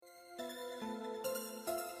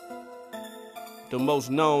The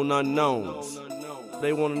most known unknowns.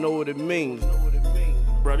 They want to know what it means.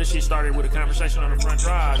 Bro, this shit started with a conversation on the front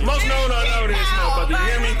drive. Most known unknown in this motherfucker, you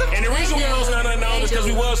hear me? And the reason we most known unknown is because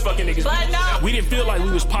we was fucking niggas. We didn't feel like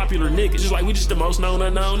we was popular niggas. Just like we just the most known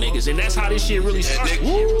unknown niggas. And that's how this shit really started.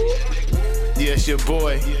 Yes, your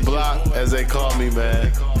boy, Block, as they call me,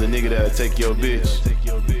 man. The nigga that'll take your bitch.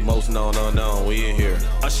 Most known unknown, we in here.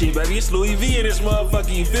 Oh shit, baby, it's Louis V in this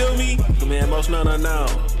motherfucker, you feel me? Man, most known unknown.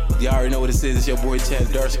 Y'all already know what it is. It's your boy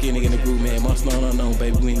Chad, dark skin nigga in the group, man. Most known unknown,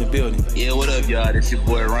 baby. We in the building. Yeah, what up, y'all? This your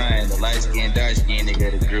boy Ryan, the light skin, dark skin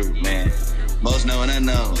nigga of the group, man. Most known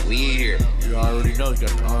unknown, we in here. You already know, you got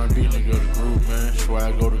the R&B nigga of the group, man.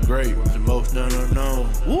 Swag go to great. The most known unknown.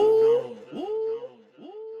 Woo!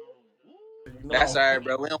 That's alright,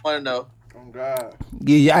 bro. We don't want to know. Oh, God.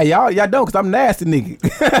 Yeah, y'all know, cause I'm nasty nigga.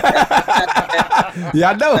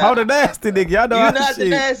 Y'all know I'm the nasty nigga. Y'all know You're I'm not the shit.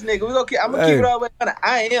 nasty nigga. I'm gonna keep it all the way on.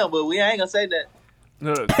 I am, but I ain't gonna say that.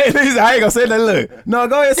 Look. I ain't gonna say that. Look, no,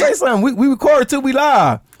 go ahead and say something. We recorded too. We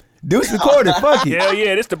live. Deuce recorded. Fuck it. Hell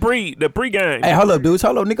yeah, this the pre-game. Hey, hold up, Deuce.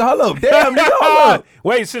 Hold up, nigga. Hold up. Damn, nigga. Hold up.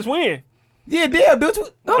 Wait, since when? Yeah, damn, Deuce.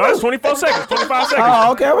 Hold That's up. 24 seconds, 25 seconds.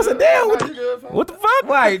 Oh, okay. I was like, damn. What the fuck?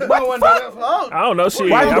 Right. What the fuck? I don't know shit.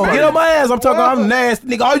 Why you gonna get on my ass? I'm talking. I'm nasty,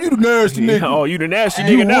 nigga. Oh, you the nasty nigga. Oh, you the nasty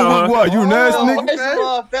You nigga now, huh? what? You nasty nigga? Where's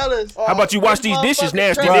the fellas? How about you wash these dishes,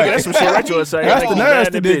 nasty Right. nigga? That's some shit right you would say. That's Like, the you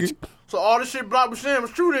nasty mad nigga. So all this shit Block was saying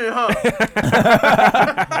was true then, huh?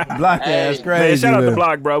 Block ass Hey, crazy. Man, shout out to man.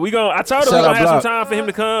 Block, bro. I told him Shout we out gonna have Block. some time for him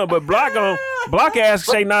to come, but Block ass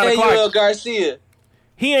say 9 Hey, o'clock. Garcia.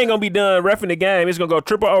 He ain't gonna be done reffing the game. It's gonna go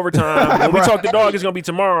triple overtime. When we talk to Dog, it's gonna be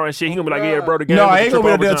tomorrow and shit. He gonna be like, yeah, bro, the game. No, was I ain't gonna be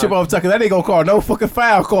triple able to trip overtime. off cause that ain't gonna call no fucking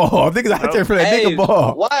foul call. Niggas out there for that Hey, nigga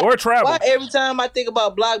ball. why, Or travel. Why every time I think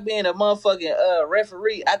about Block being a motherfucking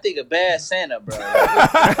referee, I think of Bad Santa, bro.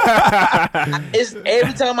 It's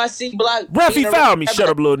every time I see Block. Ref, he being a fouled me. ref, Shut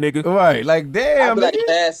up, little nigga. Right, like I damn. be like nigga.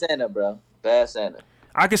 Bad Santa, bro. Bad Santa.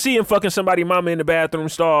 I can see him fucking somebody mama in the bathroom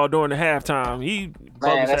stall during the halftime. He Man,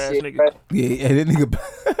 bogus that's ass it, nigga. bro. Yeah, that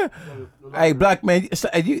nigga. Hey, Block man,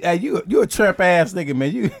 you a trap ass nigga,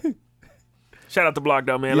 man. You Shout out to Block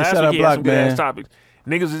though, man. Yeah, Last shout week out he had Block, some good man. ass topics.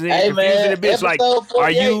 Niggas is in Hey, confused in man, the bitch. Like, episode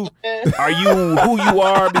 48, man. are you who you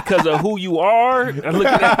are because of who you are? And look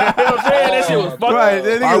at that. You know what I'm saying? That shit was fucking. right?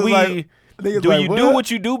 That Are nigga's we? like, niggas Do like, you do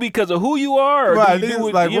what you do because of who you are? Or Right, do you do niggas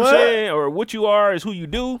what, like, you know what I'm what? saying? Or what you are is who you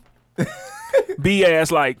do? B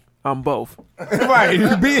ass like, I'm both.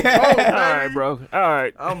 right? Be All right, bro. All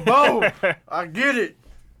right. I'm bold. I get it.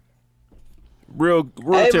 Real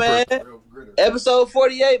Hey, tipper. man. Episode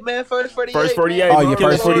 48, man. First 48. First 48. Oh, bro. yeah,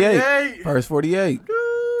 first 48. 48. First 48.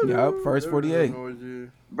 Yup, first 48.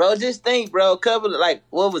 Bro, just think, bro.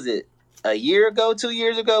 What was it? A year ago, 2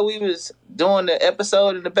 years ago, we was doing the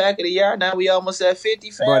episode in the back of the yard. Now we almost at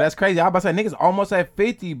 50, fam. Bro, that's crazy. I was about to say niggas almost at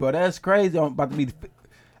 50, bro. That's crazy. I'm about to be.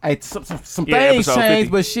 Hey, some Yeah, things episode changed, 50.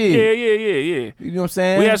 but shit. Yeah. You know what I'm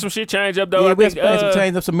saying? We had some shit change up though. Yeah, I we had think, some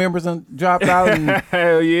change up. Some members and dropped out. And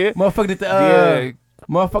hell yeah. motherfuckers did the Yeah.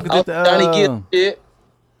 motherfuckers did the Donnie Gill shit.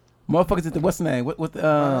 motherfuckers did the what's the name? What the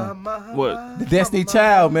What? the Destiny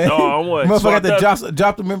Child, man. Oh, on what? Motherfucker got Swapped to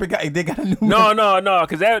drop the member. They got a new. No,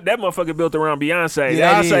 because that motherfucker built around Beyonce.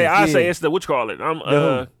 Yeah, I it say is, yeah. it's the what you call it.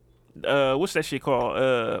 What's that shit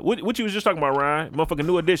called? What you was just talking about, Ryan? Motherfucking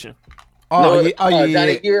New Edition. Oh, yeah,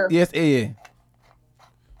 Donnie Gill? Yes, yeah.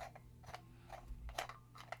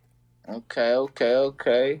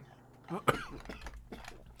 Okay.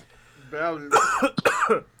 Balance.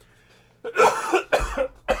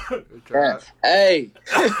 Hey,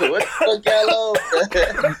 what the fuck y'all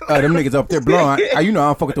on? Them niggas up there blowing. You know I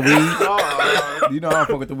don't fuck with the weed. You know I don't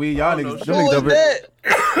fuck with the weed. Y'all niggas, them Who niggas is up there.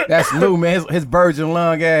 that? That's Lou, man. His virgin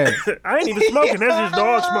lung ass. I ain't even smoking. That's just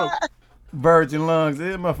dog smoke. Virgin lungs.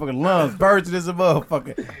 This motherfucking lungs. Virgin is a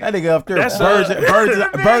motherfucker. That nigga up there. That's,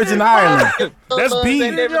 Virgin Ireland. That's Those B.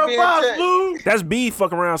 ain't never been checked. That's B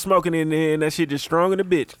fucking around smoking in there, and that shit just strong in the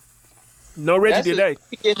bitch. No Reggie That's today. it.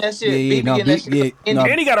 Be getting that shit. Yeah, Be no, getting that shit. yeah, no.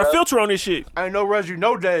 And he got a filter on this shit. I ain't no Reggie,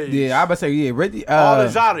 no days. Yeah, I about to say, yeah, Reggie. All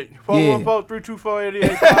exotic.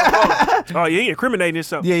 414-324-8854. Oh yeah, he incriminating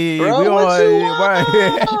himself. Yeah. Bro, We what all, you right.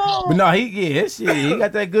 want? But no, his shit. He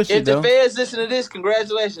got that good shit, If the though. feds listen to this,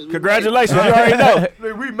 congratulations. We Congratulations, you already know.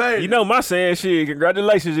 Nigga, we made it. You know my saying shit.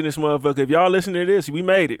 Congratulations in this motherfucker. If y'all listen to this, we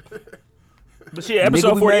made it. But shit,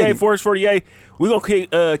 episode Nigga, we made 48, it. Force 48. We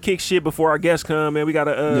gonna kick shit before our guests come, man. We got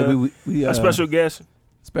we, a special guest.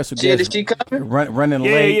 Special Shit, guest. is she coming? Running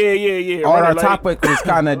Yeah, late. yeah. All Running our late. topic was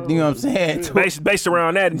kind of, you know what I'm saying? based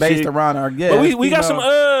around that and Based shit. around our guest. But we got you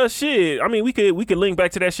know. some shit. I mean, we could link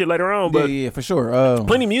back to that shit later on. But Yeah, for sure.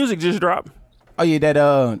 plenty music just dropped. Oh yeah,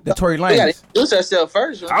 that Tory We gotta Lanez. introduce herself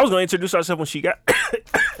first. I was gonna introduce herself when she got.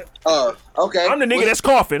 Oh, okay. I'm the nigga that's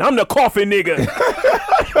coughing. I'm the coughing nigga.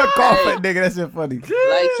 Coughing, nigga. That shit funny.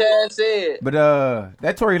 Like Chad said. But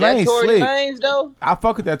that Tory That Lanez Tory slick. Lanez though. I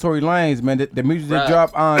fuck with that Tory Lanez, man. The music just Right.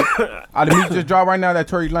 dropped on. The music just dropped right now. That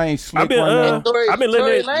Tory Lanez slick I've been, right now. Tory I've been letting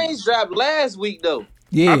it- Lanez dropped last week though.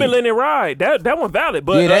 Yeah, I've been letting it ride. That one valid,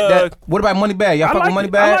 but yeah. That. What about Moneybag? Y'all I fuck with liked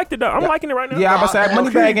it. Moneybag? I liked it though. I'm liking it right now. Yeah, I was about to say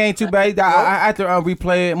Moneybag ain't too bad. I have to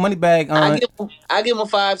replay it. Moneybag I give him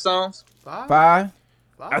 5 songs. 5.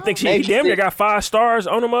 I think he Maybe damn near 6. got 5 stars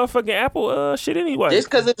on the motherfucking Apple shit anyway.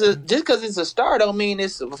 Just cause it's a star don't mean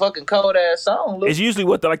it's a fucking cold ass song. Look, It's usually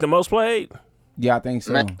what the most played. Yeah, I think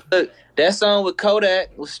so. man, look, that song with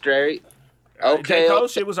Kodak was straight. Okay, J. Cole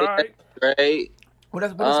shit was alright. Straight. What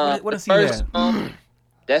else The he first had? song,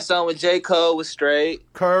 that song with J. Cole was straight.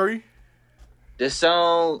 Curry. The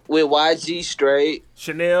song with YG straight.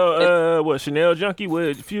 Chanel, Chanel Junkie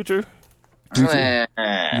with Future. Man.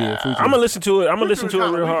 Yeah, Future. I'm gonna listen to it. I'm gonna listen to it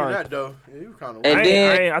real hard. That, though. Yeah, you kind of. And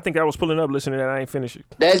then I think I was pulling up listening to that. I ain't finished it.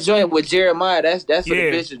 that joint with Jeremiah, that's for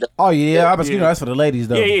Yeah. the bitches. Though. Oh yeah, I was, Yeah. that's for the ladies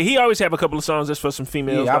though. Yeah, he always have a couple of songs that's for some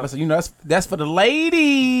females. Yeah, I though. was, that's for the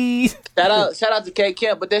ladies. Shout out to K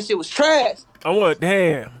Kemp, but that shit was trash. I'm what?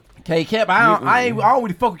 Damn. K Camp, I don't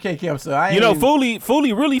really fuck with K Camp, so I ain't. You know,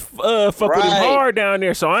 Foolie really fuck with him Right. hard down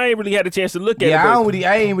there, so I ain't really had a chance to look at it. Yeah, but-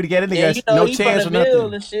 I ain't really get it. Yeah, you know, No he chance or from the mill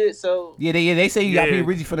nothing. and shit. So Yeah, they say you got Yeah. P.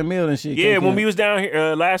 Rizzy for the mill and shit. Yeah, K. when Camp. we was down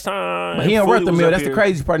here last time. But he don't Foolie rep the was mill. up That's the here.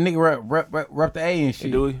 crazy part. Nigga rep the A and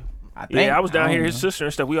shit. Do we? I think. Yeah, I was down don't here. know. His sister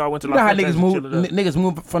and stuff. We all went to. You know La how Fuentes niggas and move? chilled it up. Niggas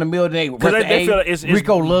move from the mill. They rep they the A, feel it's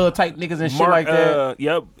Rico Love type niggas and shit like that.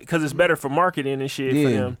 Yep, because it's better for marketing and shit for Yeah.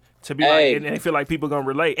 them to be Hey. like, and they feel like people gonna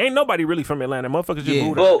relate. Ain't nobody really from Atlanta. Motherfuckers just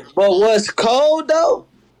moved out. But what's cold though?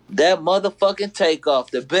 That motherfucking Takeoff,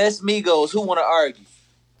 the best Migos. Who want to argue?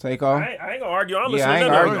 Take off. I ain't gonna argue. I'm Yeah, I listening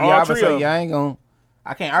ain't to argue. them. Yeah, I All was three say, of yeah, them. I ain't gonna.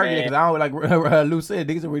 I can't argue Man. because I don't like Lou said.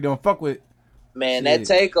 Niggas really don't fuck with. Man, Shit.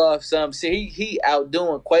 that Takeoff, something. See, he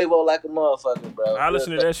outdoing Quavo like a motherfucker, bro. I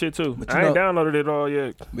listen to that shit too. But you I ain't know- downloaded it all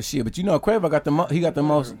yet. But shit, but you know, Quavo got the he got the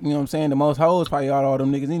most. You know what I'm saying? The most hoes probably out of all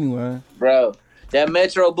them niggas anyway. Bro. That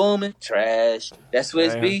Metro Boomin, trash. That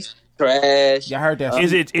Swiss Damn. Beats, trash. Y'all heard that?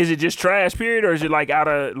 Is it just trash period, or is it like out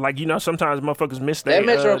of like sometimes motherfuckers miss That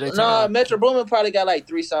Metro, they no, time. Metro Boomin probably got like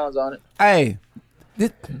 3 songs on it. Hey,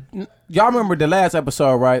 y'all remember the last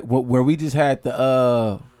episode, right? Where we just had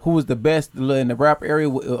the who was the best in the rap area?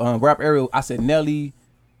 I said Nelly,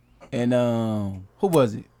 and who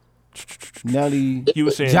was it? Nelly, You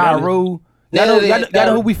was saying Ja Nelly. Rule. Nelly, Y'all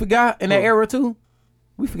know who we forgot in that era too?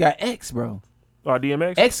 We forgot X, bro. Or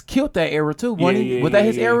DMX? X killed that era too. Wasn't he? Yeah, Was that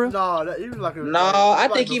his yeah. era? No, he was like a. No, I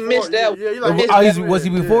think he missed that. Yeah, he like His- Was he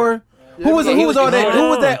before? Yeah, Who was yeah, who he was was on that? before. Who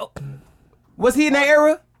was that? Was he in that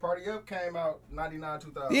era? Party Up came out 99,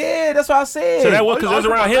 2000. Yeah, that's what I said. So that was because it was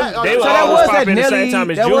around him. They So was that all was popping that at the Nelly- same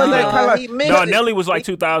time as that was Juvie. that kinda like- he missed No, it. Nelly was like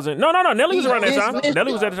 2000. No, Nelly was around that time. missed Nelly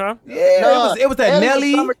it. was at the time. Yeah, it was that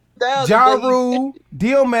Nelly, summer 2000, Ja but he- Rule,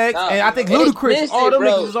 DMX, Nah, and I think X Ludacris. missed All it, them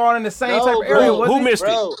bro. niggas was all in the same No, type of bro. area. Was Who he? missed it?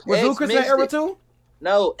 Bro, Was X Ludacris in that missed era it. too?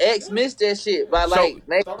 No, X missed that shit by like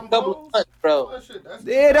maybe a couple of months, bro.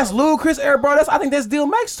 Yeah, that's Ludacris era, bro. I think that's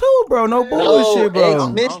DMX too, bro. No No, bullshit, bro.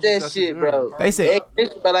 X missed that shit, bro. They said- X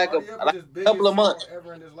missed it by like a couple of months.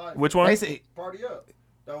 Which one? They said Party Up.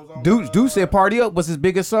 That was on. Dude said "Party Up" was his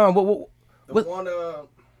biggest song. What The one.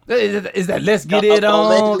 is that? Let's get Y'all it gonna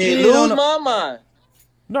on. make Get me it lose on. my mind.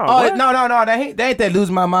 No, Oh what? no, that ain't that lose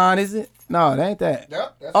my mind, is it? No, that ain't that.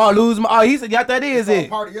 Yep. That's Oh, lose my. Oh, he said, yeah, that is it.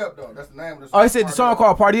 Party Up though. That's the name of the song. Oh, he said the Party song Up.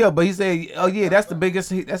 called "Party Up," but he said, "Oh yeah, that's the biggest.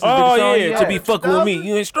 That's his Oh biggest song." yeah, to be fucking with me,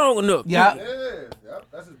 you ain't strong enough. Yeah, Yeah. Yep.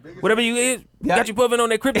 That's his biggest. Whatever you is, Yeah. got you puffing on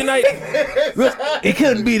that kryptonite. it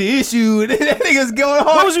couldn't be the issue. That nigga's going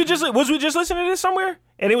What hard. was we just listening to this somewhere?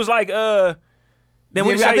 And it was like then Yeah,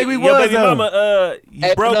 we I say think we your was, baby though. mama you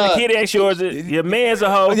Hey, broke, no. the kid ain't yours, your man's a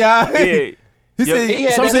hoe. Yeah. Yeah. He Yeah, said, he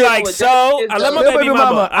had Something that like, with so Jack I love my Kiss, baby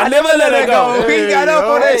mama. I never let her go. He got up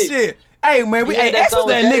on that Hey. shit. Hey man, He had that X was song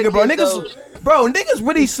that with nigga, bro. Jack Kiss, Niggas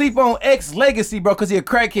really sleep on X legacy, bro, because he a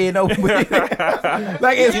crackhead. No,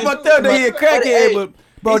 like it's fucked up that he a crackhead, Hey, but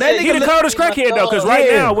bro, he that said He nigga the look- coldest crackhead though, because right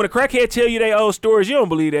Yeah. now when a crackhead tell you they old stories, you don't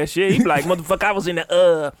believe that shit. He be like, motherfucker, I was in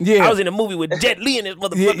the Yeah. I was in a movie with Jet Li and this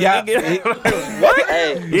motherfucker. Yeah, nigga. What?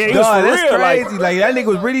 Hey, Yeah, he was Dog, for that's real. crazy. Like, Like that nigga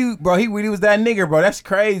was really, bro. He really was that nigga, bro. That's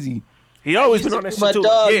crazy. he always been on that my shit too.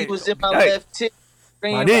 dog, Yeah. he was in my Hey, left tip.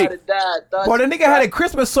 dream My I'd dick. have died. Thought Bro, the nigga had a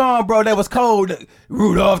Christmas song, bro, that was cold.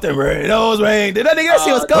 Rudolph the Red-Nosed Reindeer. That nigga, that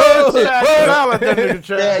shit was cold. Sound like that nigga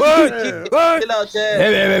Yeah, Chad. chill out, Chad.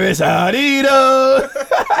 Hey, baby, Sadito.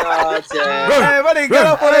 Oh, Chad. Hey, my nigga, get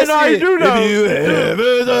up on that know how you shit. do that. If you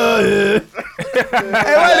ever saw it.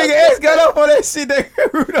 Hey, my nigga, X got up on that shit,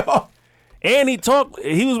 nigga, Rudolph. And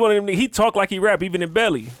he was one of them. He talked like he rap even in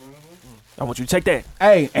Belly. I want you to take that.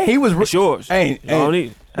 Hey, and he was. It's yours. Hey, You don't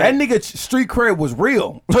need it. that nigga street cred was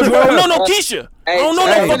real. I don't know Keisha. I don't know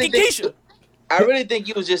Hey, that I fucking really Keisha. I really think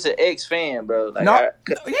you was just an X fan, bro. Like, No,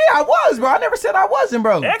 yeah, I was, bro. I never said I wasn't,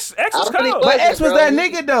 bro. X I was really cold. was. But X was bro. that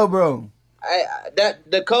nigga though, bro. That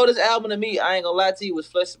the coldest album to me, I ain't gonna lie to you, was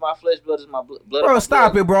Flesh is My Flesh, Blood is My Blood. Bro,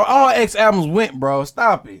 stop it, bro. All X albums went, bro.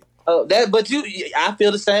 Stop it. Oh, but I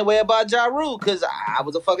feel the same way about Ja Rule, because I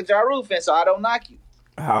was a fucking Ja Rule fan, so I don't knock you.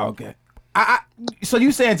 Oh, okay. So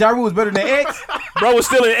you saying Ja Rule was better than X? Bro was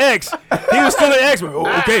still in X. He was still in X.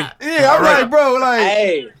 Okay. Yeah, I'm like, bro, like.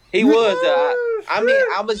 Hey, he was. I mean,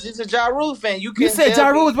 I was just a Ja Rule fan. You You said Ja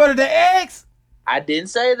Rule was better than X? I didn't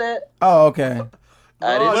say that. Oh, okay.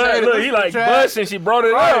 I didn't say that. Look, he like Bush and she brought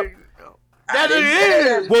it up. I didn't say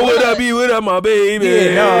that. What would I be without my baby?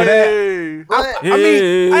 Yeah, no, that. But- I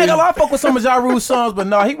mean, I ain't gonna lie, I fuck with some of Ja Rule's songs, but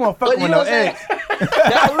no, he won't fuck But you with know no what I'm X.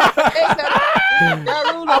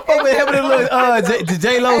 Ja Rule, I fuck with him with the little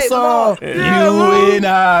J-Lo Hey, song. come You and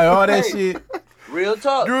I, all that Hey. shit. Real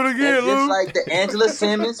talk. Do it again, That's just Lou. like the Angela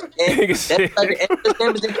Simmons and Nigga that's said- like the Angela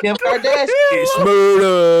Simmons and Kim Kardashian. It's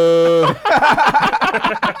smoother.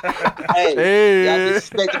 Hey, y'all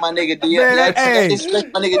disrespecting my nigga D. Man, Y'all hey.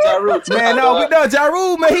 disrespecting my nigga Ja Rule. Man, no, we know Ja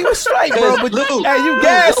Rule, man, he was straight, bro. But Lou, hey, you Lou,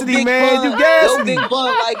 gassing yo, him, man. You Yo, gassing Big him.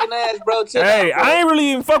 Pun liking ass, bro. Chill Hey, out, bro. I ain't really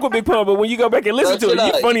even fuck with Big Pun, but when you go back and listen to Bro, it, chill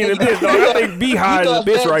you out. funny in the bitch, dog. I think B high You as a thought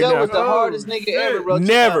bitch Fat right Joe now. was the hardest nigga ever, bro. Chill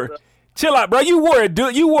Never. out, bro. Chill out, bro. You wore a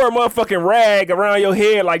motherfucking rag around your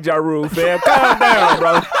head like Ja Rule, fam. Calm down,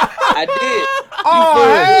 bro. I did. Oh,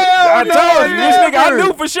 hell I no, told you, this nigga, I never.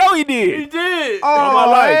 knew for sure he did. He did. On my Oh,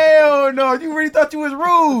 life. hell no. You really thought you was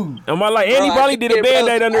rude. On my life, and he Bro, I probably did a did, bro.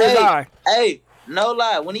 band-aid under his Hey, eye. Hey, no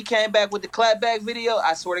lie. When he came back with the clapback video,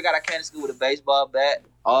 I swear to God, I came to school with a baseball bat,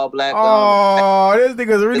 all black on. Oh, this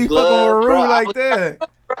nigga's really The fucking glove, with bro, rude I like was- that.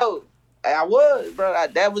 Bro, I was, bro.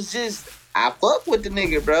 That was just, I fuck with the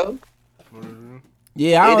nigga, bro.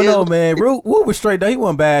 Yeah, I It don't is- know, man. Rue was straight though. He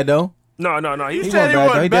wasn't bad though. No. He He said he wasn't bad,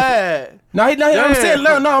 though. He wasn't bad. No, I'm Damn. saying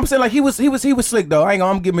I'm saying like he was slick though. I ain't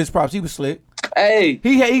gonna give him his props. He was slick. Hey,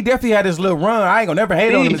 He definitely had his little run. I ain't gonna never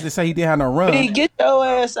hate on him B. to say he didn't have no run. B, get your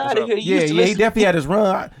ass out of here. You Yeah, used to he listen definitely had his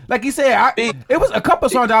run. Like he said, B. it was a couple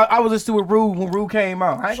songs I was listening to with Rue when Rue came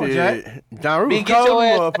out. I ain't gonna jack. Shit. Ja Rule B, was get cold, your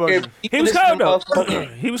ass out of here. motherfucker. You He was listen cold, to though.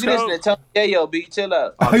 motherfuckers. He was You listen to cold. Tony Yayo, B, chill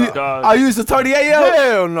out. Dog. I used to Tony Ayo.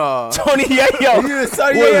 Hell no. Tony Yayo You used to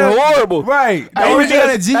Tony was Ayo. horrible. Right. The Hey, only he thing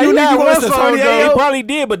just- that G hey, Unit he you got was to one Tony song, though. He Ayo. probably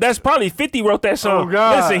did, but that's probably 50 wrote that song. Oh,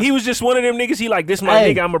 God. Listen, he was just one of them niggas. He like, this my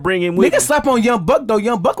Hey, nigga, I'm gonna bring him with Nigga me. slap on Young Buck though.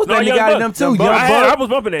 Young Buck was No, that Young nigga out of Buck. them too. Young Buck. Young I was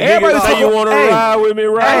bumping that. Everybody Niggas was say you fucking- wanna hey. ride with me,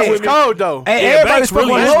 ride Hey, with It's me. cold though. Hey, Yeah, everybody's Banks fucking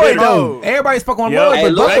really on is Lloyd big. though. Everybody's fucking on Yeah. Lloyd, Hey,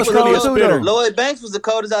 but Buck Banks was really cold is too bitter. though. Lloyd Banks was the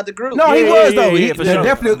coldest out the group. No, he Yeah, was though. yeah, He yeah, for sure.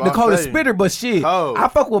 definitely the Boss coldest lady. spitter, but shit. Cold. I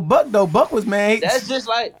fuck with Buck though. Buck was man. That's just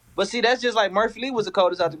like, but see, that's just like Murphy Lee was the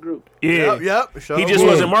coldest out the group. Yeah. Yep. Sure He just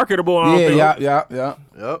was. wasn't marketable. I don't think. yeah.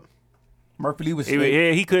 Yep. Murphy Lee was Yeah,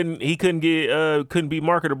 slick. he couldn't be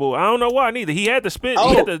marketable. I don't know why neither. He had the spit. Oh,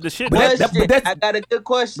 he had the shit. But that- Question. that's- I got a good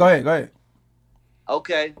question. Go ahead.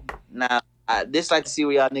 Okay, now this like to see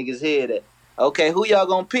where y'all niggas head at. Okay, who y'all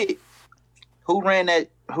gonna pick? Who ran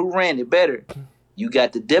it better? You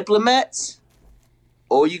got the Diplomats,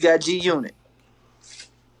 or you got G Unit?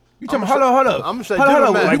 You talking? Hold on. I'm gonna say Hold on.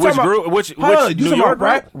 Diplomats. Like You which talking group? Which Hold on. You New talking York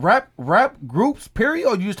about group? rap groups? Period.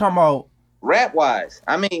 Or you just talking about Rap wise,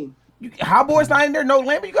 I mean, Hot Boys not in there? No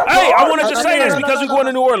Lambert. You got. Hey, I wanted to no, say no, this no, because no, we're no, going no.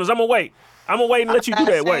 to New Orleans. I'm gonna wait and let you do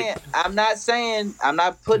that. Wait. I'm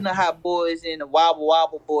not putting the Hot Boys in the Wobble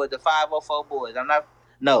Wobble Boys, the 504 Boys.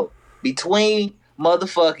 No. Between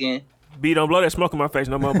motherfucking, B, don't blow that smoke in my face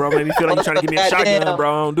no more, bro. Made me feel like you're trying to give me a shotgun,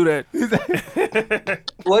 bro. I don't do that.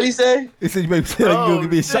 what'd he say? He said you made me feel like you gonna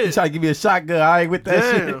give me a shot. You trying to give me a shotgun? I ain't with that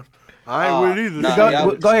shit. Damn. I ain't with it either. nah, Go,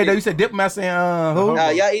 y'all- go ahead though. You said Diplomats and who?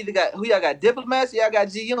 Y'all either got y'all got Diplomats or y'all got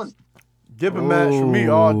G Unit. Diplomats for me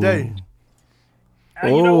all day.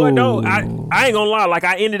 You know what though? I ain't gonna lie. Like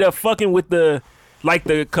I ended up fucking with the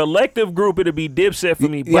collective group. It'd be Dipset for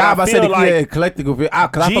me. But Yeah, I I about to feel say like the collective group. Cause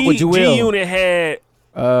I fuck with G Jewel. Unit had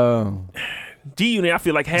G Unit. I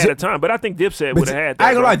feel like had a time, but I think Dipset would have had that. I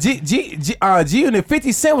ain't gonna bro. lie. G Unit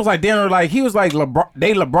 50 Cent was like down like he was like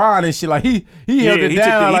LeBron and shit. Like he held it he down.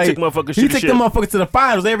 took the- he like took motherfuckers he to the took shit. them motherfuckers to the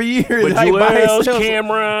finals every year. But like, by Jewels, himself.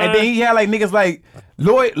 Cameron. And then he had like niggas like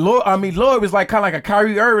Lloyd was like kind of like a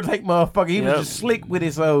Kyrie Irving type motherfucker. He was just slick with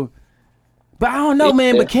it. So, but I don't know,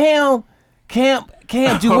 man. But Cam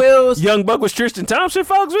Jewels, Young Buck was Tristan Thompson,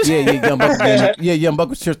 folks. Young Buck, Young Buck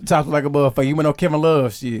was Tristan Thompson like a motherfucker. You went on Kevin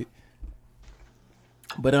Love shit.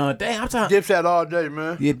 But damn, I'm trying. Dipset all day,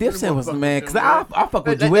 man. Yeah, Dipset was man. Cause I fuck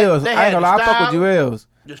with Jewels. I ain't gonna lie, I fuck with Jewels.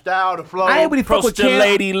 The style, the flow. I ain't really fuck with Cam.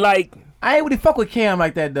 Lady like. I ain't really fuck with Cam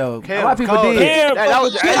like that though. Cam a lot of people cold. did.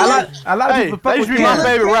 Cam, A lot of people fuck That with used to be Cam. my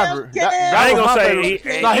favorite rapper. I ain't gonna say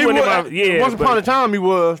he wasn't my, yeah. Once upon but- a time, he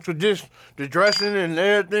was. So just the dressing and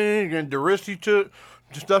everything, and the risk he took,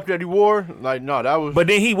 the stuff that he wore. Like, no, that was. But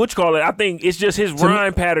then I think it's just his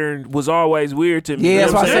rhyme pattern was always weird to me. Yeah, You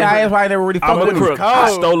that's know why what I said I'm saying? that's why I never really I'm fuck a with him. crook.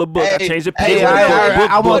 I stole a book. I changed the page.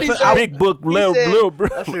 Big book, little bro.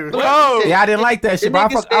 That shit was cold. Yeah, I didn't like that shit,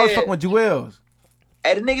 but I was said- fucking with Jewels.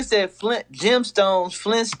 Hey, the nigga said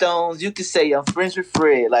Flintstones. You could say I'm friends with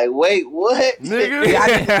Fred. Like, wait, what? Nigga.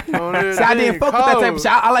 Yeah, I didn't fuck with that type of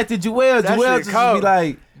shit. I like the Jewels. That Jewels shit just be cold.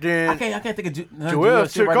 like, Then I can't think of Jewels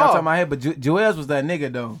Jewels shit right took now off. top of my head, but Jewels was that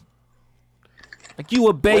nigga though. Like you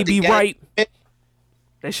a baby, What the right?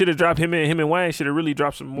 They should have dropped him and Wayne should have really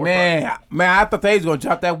dropped some more. Man, I thought they was gonna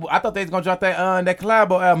drop that. I thought they was gonna drop that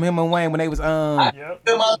collabo album, him and Wayne, when they was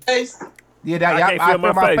Feel my face? yeah, that I can't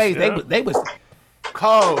feel my face, They yeah. they was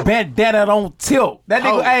cold. bandana on tilt. That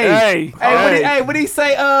nigga, Oh, hey, what he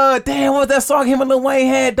say? Damn, what was that song him and Lil Wayne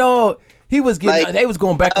had, dog? He was getting, Like, they was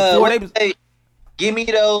going back and forth. They was, Hey, give me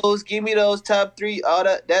those top three. All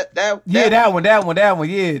that. that one,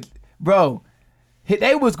 yeah, bro.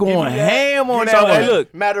 They was going ham on that So, one. hey,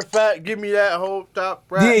 look. Matter of fact, give me that whole top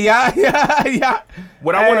rap. Yeah.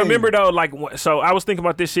 What I want to remember though, like, so I was thinking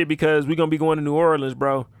about this shit because we gonna be going to New Orleans,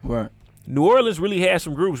 bro. Right. New Orleans really had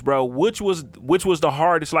some groups, bro. Which was the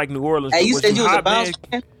hardest, like New Orleans? Hey, you said you was a Hot bounce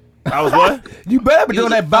Band? man? I was what? You better be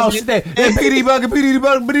doing that bounce shit. That BD bugger, BD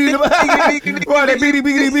bugger, BD bugger. Boy, that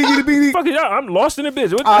BD. Fuck it, y'all. I'm lost in the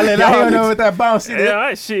business. All that I don't know what that bounce shit is. Yeah,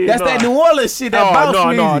 that shit. That's no. that New Orleans shit. That bounce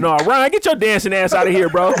music. No. Ryan, get your dancing ass out of here,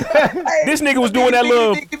 bro. This nigga was doing that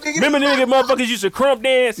little. Remember the nigga motherfuckers used to crump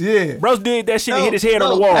dance? Yeah. Bros did that shit and hit his head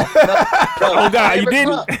on the wall. Oh God, you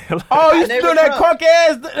didn't? Oh, you I never doing that crunk. crunk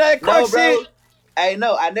ass, that crunk No, bro. shit. Hey,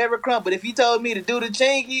 no, I never crump. But if he told me to do the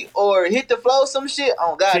chingy or hit the flow, some shit,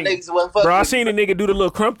 oh God, Chingy. niggas wasn't fucking. Bro, I with seen a nigga do the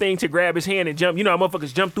little crump thing to grab his hand and jump. You know how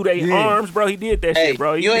motherfuckers jump through their arms, bro? He did that Hey, shit,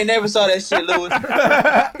 bro. you ain't never saw that shit, Lewis.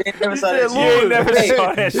 You ain't never saw that You ain't shit. never Hey,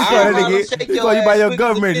 saw that shit. I That Harlem nigga, shake he your call you by ass your quick as a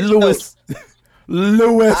government, bitch, Lewis.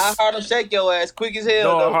 Lewis. I Harlem shake your ass quick as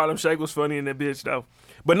hell. No, though. Harlem Shake was funny in that bitch, though.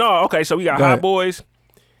 But no, okay, so we got Go Hot ahead. Boys.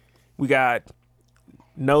 We got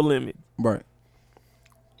No Limit. Right.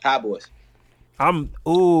 Hot boys.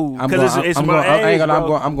 Because it's I'm my going, I age, ain't gonna,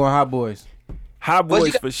 bro. I'm going Hot Boys. Hot But you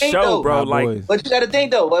Boys gotta for think, sure, though. bro. Hot Like, Boys. But you got to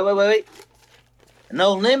think though. Wait.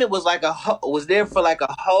 No Limit was like was there for like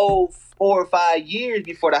a whole 4 or 5 years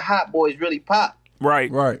before the Hot Boys really popped. right.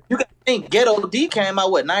 You got to think Ghetto D came out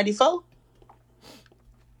what 94?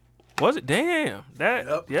 Was it? Damn. That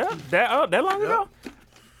long ago?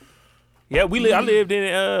 Yeah, I lived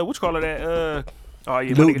in what you call it that oh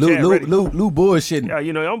yeah, my nigga Chad ready. Lou bullshitting. Yeah,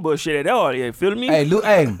 you know, I'm bullshit at all. Yeah, feel me? Hey, Lou,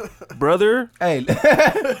 hey, Brother. hey,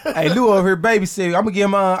 hey, Lou over here babysitting. I'm gonna give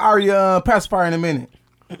him Aria pacifier in a minute.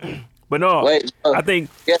 But no, Wait, I think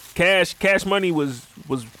yeah. Cash Money was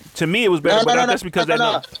to me it was better, but that's because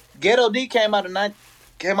no. Ghetto D came out in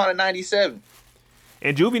 97.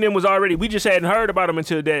 And Juvie was already. We just hadn't heard about him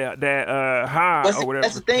until that high But or see, whatever.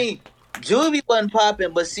 that's the thing. Juvie wasn't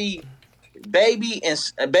popping, but see, Baby and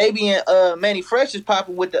Manny Fresh is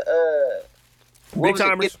popping with the Big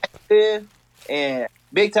Timers. And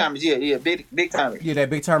Big Timers, yeah, big Timers. Yeah, that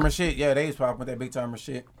big timer shit. Yeah, they was popping with that big timer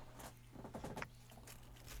shit.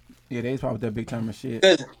 Yeah, they was popping with that big timer shit.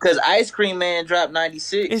 Cause Ice Cream Man dropped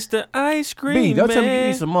 96. It's the ice cream. B, don't man. tell me you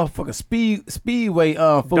need some motherfucking speedway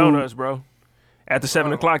food. Donuts, bro. After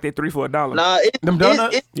 7 o'clock, they 3 for $1. Nah, Them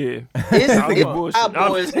donuts? Yeah. It's bullshit. Hot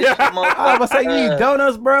Boys. I was about to say you eat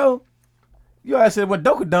donuts, bro. You always said what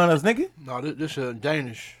Doka donuts, nigga. No, this is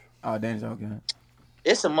Danish. Oh, Danish, okay.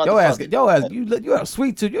 It's a Yo ass, motherfucker. you a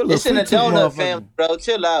sweet tooth. You a little It's in the sweet tooth donut motherfucker. family, bro.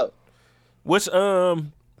 Chill out. What's bro.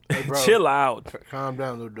 chill out. Calm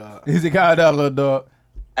down, little dog. He's a guy down, little dog.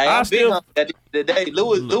 Hey, I I'm still- big on that at the end of the day.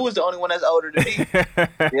 Lewis the only one that's older than me.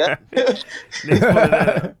 Yeah.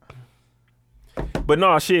 But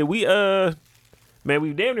no, shit, we man,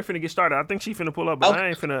 we damn near finna get started. I think she finna pull up, but I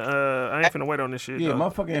ain't finna wait on this shit. Yeah, though.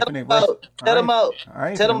 motherfucker ain't Tell finna them out. I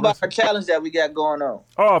ain't Tell them finna about listen. our challenge that we got going on.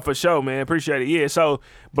 Oh, for sure, man. Appreciate it. Yeah, so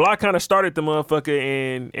Block kind of started the motherfucker,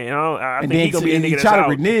 and I And think then he gonna be a he nigga that's try to out.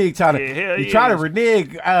 renege, Yeah, hell he yeah. try to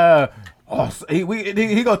renege.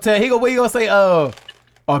 He gonna tell he gonna say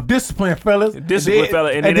Oh, discipline, fellas. Discipline,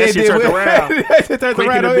 fella. And then that shit turned around. That shit turned Quick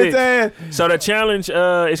around in on the his ass. So the challenge,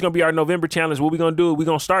 it's going to be our November challenge. What we going to do, we're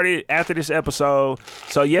going to start it after this episode.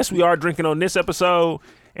 So, yes, we are drinking on this episode.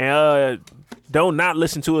 And don't not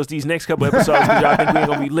listen to us these next couple episodes because y'all think we ain't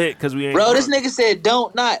going to be lit because we ain't Bro, drunk. this nigga said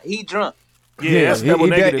don't not. He drunk. Yeah, that's double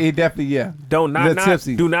negative. He definitely, yeah. Don't not, Little not.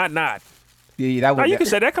 tipsy. Do not, not. Yeah, that No, was. you can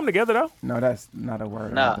say that come together, though. No, that's not a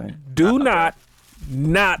word. Nah. I think. Do not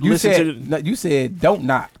You listen said, to. no, you said don't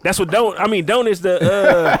not. That's what don't. I mean, don't is the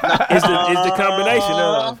is the combination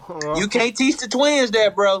of. You can't teach the twins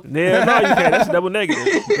that, bro. Yeah, no, you can't. That's a double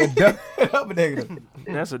negative. Double negative.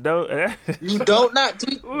 That's a double. You don't not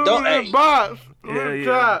teach. Don't. Hey, Box.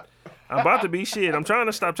 Yeah. I'm about to be shit. I'm trying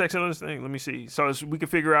to stop texting on this thing. Let me see. So we can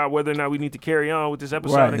figure out whether or not we need to carry on with this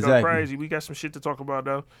episode Right, and exactly. go crazy. We got some shit to talk about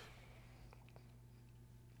though.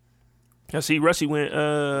 I see Rusty went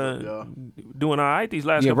doing all right these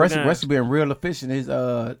last couple games. Rusty been real efficient his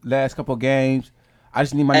last couple games. I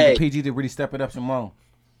just need my Hey. nigga PG to really step it up some more.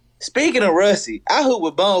 Speaking of Rusty, I hooped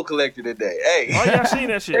with Bone Collector today. Hey. Oh yeah, I seen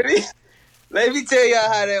that shit. Let me tell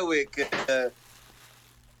y'all how that went.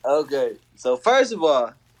 Okay, so first of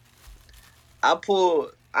all, I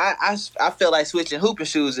felt like switching hooping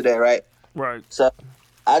shoes today, right? Right. So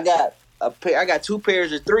I got I got 2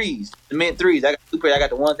 pairs of threes, cement threes. I got 2 pairs. I got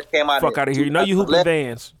the ones that came out. Fuck out of here. You know you hooping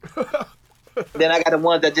Vans. Then I got the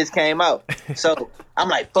ones that just came out. So I'm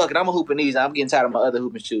like, fuck it, I'm hooping these. I'm getting tired of my other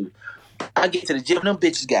hooping shoes. I get to the gym, them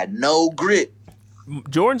bitches got no grip.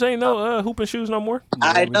 Jordans ain't no hooping shoes no more.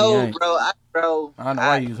 I know, ain't. bro. I don't know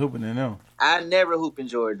why you was hooping in them. I never hoop in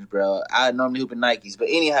Jordans, bro. I normally hoop in Nikes. But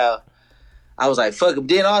anyhow, I was like, fuck him.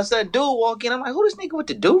 Then all of a sudden, dude walk in. I'm like, who this nigga with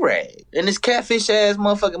the do-rag? And this catfish ass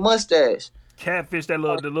motherfucking mustache. Catfish, the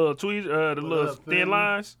little tweet, the little thin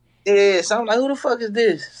lines. Yeah, so I'm like, who the fuck is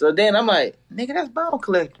this? So then I'm like, nigga, that's Bone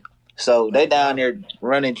Collector. So they down there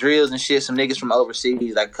running drills and shit. Some niggas from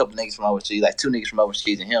overseas, like a couple niggas from overseas, like 2 niggas from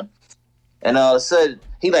overseas and him. And all of a sudden,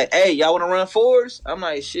 he like, hey, y'all want to run fours? I'm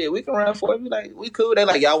like, shit, we can run fours. We like, we cool. They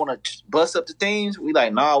like, y'all want to bust up the teams? We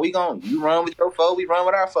like, nah, you run with your foe, we run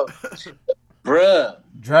with our foe. Bruh.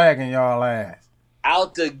 Dragging y'all ass.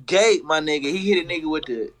 Out the gate, my nigga. He hit a nigga with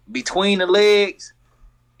the between the legs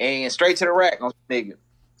and straight to the rack on the nigga.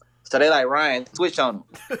 So they like, Ryan, switch on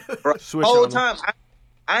him. Bro, Switch whole on him. time,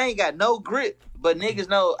 I ain't got no grip. But niggas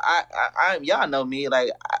know I y'all know me. Like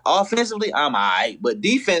offensively, I'm alright, but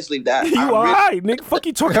defensively, You alright, nigga? Fuck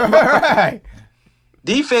you talking about? Right.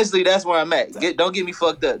 Defensively, that's where I'm at. Don't get me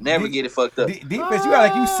fucked up. Never get it fucked up. Defense, you got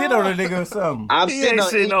like you sit on a nigga or something. I'm He sitting ain't on,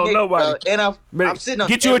 sitting on nigga, nobody. and I'm Man, sitting on.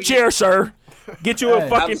 get you a every- chair, sir. Get you a Hey. I'm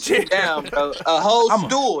fucking chair. sitting down, bro. A whole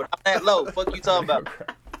stool. I'm that low. Fuck you talking about?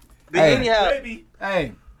 But Hey. anyhow,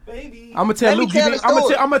 Hey, I'm gonna tell Let me Luke. tell the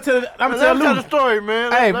story. I'm gonna tell Let me tell the Luke. story,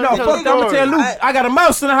 man. Hey, Let no, me tell fuck the that. I'm gonna story. tell Luke. I got a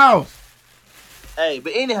mouse in the house. hey,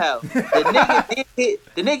 but anyhow, the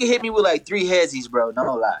nigga hit me with like 3 headzies, bro.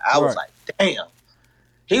 No lie. I was Right. like, damn.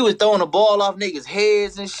 He was throwing the ball off niggas'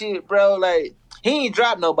 heads and shit, bro. Like, he ain't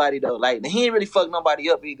dropped nobody though. Like, he ain't really fucked nobody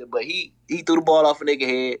up either. But he threw the ball off a nigga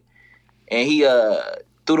head, and he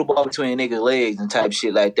threw the ball between niggas' legs and type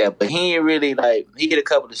shit like that. But he ain't really like. He hit a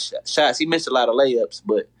couple of shots. He missed a lot of layups,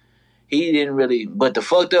 but he didn't really. But the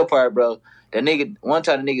fucked up part, bro. That nigga, one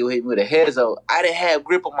time the nigga hit me with a headzo. I didn't have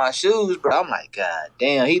grip on my shoes, bro. I'm like, God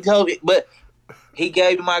damn. He told me, but he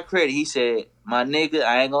gave me my credit. He said, my nigga,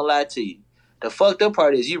 I ain't gonna lie to you. The fucked up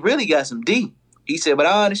part is you really got some D. He said, but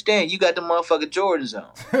I understand you got the motherfucking Jordans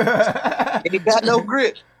on. And he got no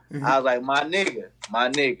grip. I was like, my nigga.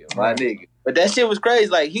 But that shit was crazy.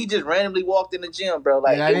 Like, he just randomly walked in the gym, bro.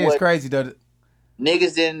 Like, Yeah, that is crazy though.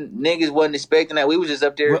 Niggas wasn't expecting that. We was just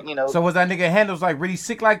up there, you know. So was that nigga handles like really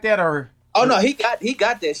sick like that, or? Oh no, he got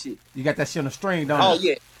that shit. You got that shit on the string, don't Oh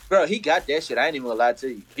you? yeah, bro, he got that shit. I ain't even gonna lie to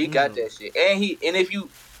you. He got that shit, and if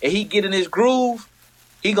he get in his groove,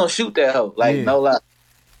 he gonna shoot that hoe. Like Yeah. no lie.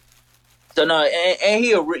 So no, and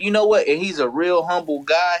you know what? And he's a real humble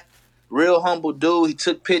guy, real humble dude. He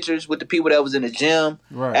took pictures with the people that was in the gym.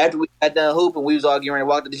 Right. After we got done hooping, we was all getting ready to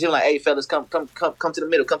walk to the gym. Like, hey fellas, come to the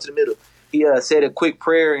middle. Come to the middle. He said a quick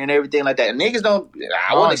prayer and everything like that. And niggas don't.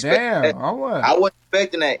 I wasn't expecting that. I was. I wasn't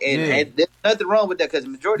expecting that, and there's nothing wrong with that because the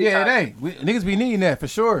majority of Yeah, the it time, ain't. Niggas be needing that for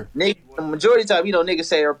sure. the majority of the time, you know, niggas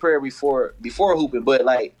say a prayer before hooping, but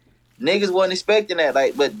like niggas wasn't expecting that.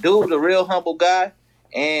 Like, but dude was a real humble guy,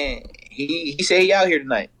 and he said he out here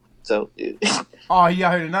tonight. So Oh, he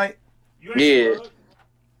out here tonight? yeah,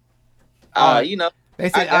 you know, They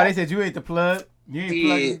said, I got- they said you ain't the plug. You ain't yeah.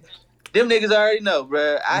 plugging. Them niggas already know,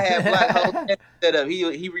 bruh. I had Black Hole set up. He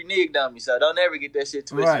reneged on me, so don't ever get that shit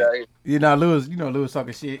twisted Right. out here. You know Lewis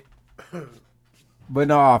talking shit. But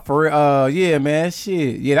no, for real, yeah, man,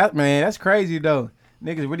 shit. Yeah, that's crazy though.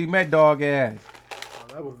 Niggas really met dog ass.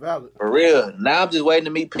 That was valid. For real. Now I'm just waiting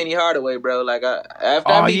to meet Penny Hardaway, bro. Like after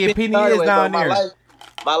I meet Penny Hardaway, is down bro, there.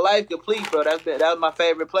 my life complete, bro. That was my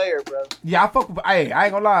favorite player, bro. Yeah, I fuck with. Hey, I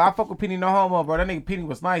ain't gonna lie. I fuck with Penny no homo, bro. That nigga Penny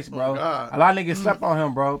was nice, bro. A lot of niggas slept on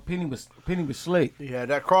him, bro. Penny was slick. He had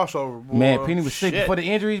that crossover, boy. Man, Penny was slick before the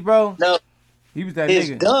injuries, bro. No, he was that his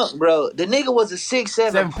nigga. dunk, bro. The nigga was a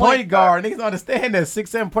 6'7" point guard. Niggas don't understand that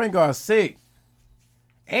 6'7" point guard sick.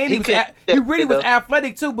 And he really was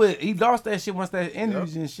athletic too, but he lost that shit once that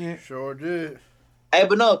injuries and shit. Sure did. Hey,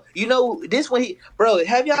 but no, you know this when bro.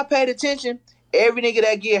 Have y'all paid attention? Every nigga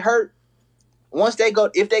that get hurt,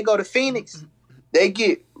 if they go to Phoenix, they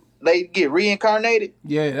get reincarnated.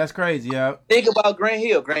 Yeah, that's crazy. Yeah. Think about Grant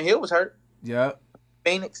Hill. Grant Hill was hurt. Yeah.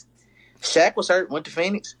 Phoenix. Shaq was hurt. Went to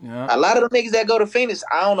Phoenix. Yeah. A lot of them niggas that go to Phoenix,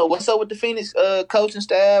 I don't know what's up with the Phoenix coaching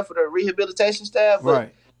staff or the rehabilitation staff, but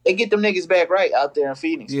right. They get them niggas back right out there in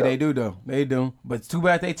Phoenix. Yeah, they do though. They do. But it's too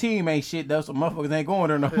bad they team ain't shit though. So motherfuckers ain't going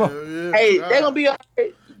there no more. Yeah, hey, they gonna be all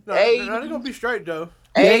right. No, hey, they gonna be straight though.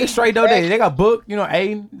 Yeah, they straight though. They got Book,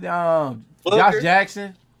 Aiden, Josh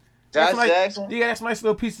Jackson. Jackson. Yeah, that's nice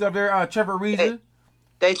little pieces up there. Trevor Reza.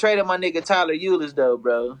 They traded my nigga Tyler Eulis though,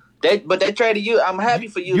 bro. They traded you. I'm happy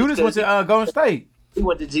for you. Eulis went to Golden State. He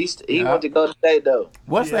went to went to Golden State though.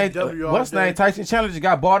 What's name? Tyson Chandler just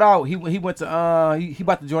got bought out. He went to he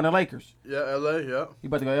about to join the Lakers. Yeah, LA. Yeah. He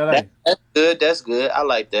about to go to LA. That's good. That's good. I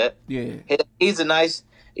like that. Yeah. He's a nice.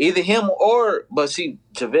 Either him but see,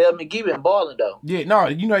 JaVale McGee been balling though. Yeah, no,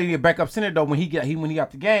 he get back up center though when he got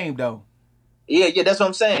the game though. Yeah, that's what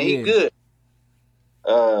I'm saying. Yeah. He good.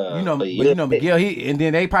 Miguel. And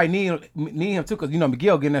then they probably need him too, cause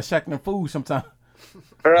Miguel getting that Shaq and food sometimes.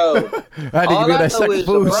 Bro, I all I know is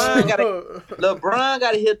LeBron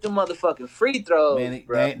gotta hit them motherfucking free throws. Man,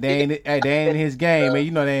 they ain't in his game,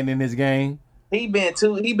 man. They ain't in his game. He been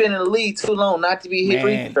in the league too long not to be hit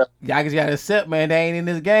free throws. Y'all just gotta accept, man. They ain't in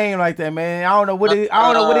this game like that, man. I don't know what it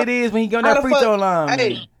is when he go on that free throw line.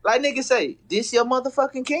 Hey, man. Like niggas say, this your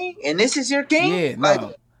motherfucking king, and this is your king. Yeah,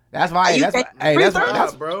 no. That's why. That's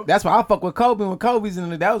why I fuck with Kobe when Kobe's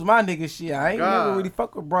in it. That was my nigga shit. I ain't never really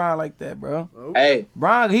fuck with Bron like that, bro. Hey,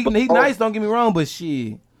 Bron, he nice. Don't get me wrong, but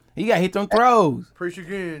shit, he got hit them throws. Preach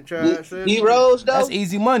again, Chad. D Rose though. That's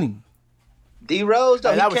easy money. D Rose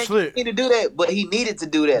though. Hey, he can't need to do that, but he needed to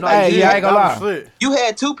do that. No, I ain't gonna lie. You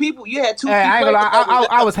had two people. Hey, I ain't gonna lie.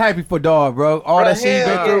 I was happy for Dog, bro. All that shit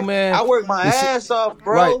he been through, man. I worked my ass off,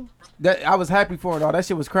 bro. Right. I was happy for it all. That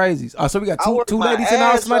shit was crazy. So we got two ladies in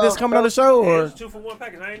our tonight that's coming on the show, or it's 2 for 1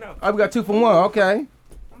 package. I ain't know. Oh, we got 2 for 1. Okay.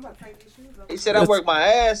 He said I worked my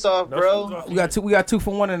ass off, bro. We got 2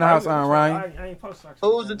 for 1 in the house, Ryan.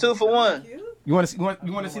 Who's the 2 for 1? You want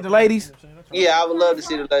to see the ladies? Yeah, I would love to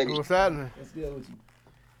see the ladies. What's happening? You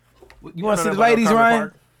want to see the ladies,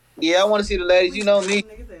 Ryan? Yeah, I want to see the ladies. You know me.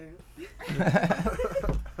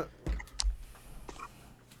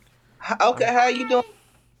 Okay, how you doing?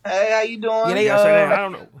 Hey, how you doing? Yeah, I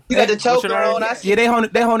don't know. You got the choker on. Yeah, they hold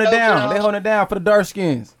it down. They hold it down for the dark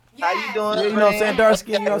skins. How you doing? Yeah, you know what I'm saying? Dark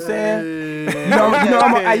skin, you know what I'm saying?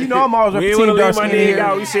 I'm always with team dark skin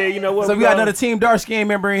here. We said, you know what? So we got another team dark skin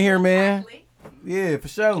member in here, man. Yeah, for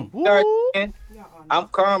sure. Dark skin. I'm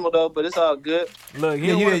caramel though, but it's all good. Look,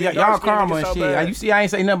 y'all caramel and shit. Bad. You see, I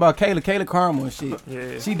ain't say nothing about Kayla. Kayla caramel and shit.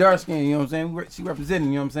 Yeah. She dark skin, you know what I'm saying? She representing,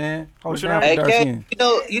 you know what I'm saying? Hold it down Hey, for dark skin.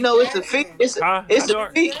 you know, it's the feet. It's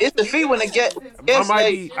the feet when they get.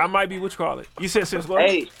 I might be what you call it. You said since what?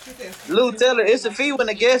 Hey, Lou Taylor, it's the feet when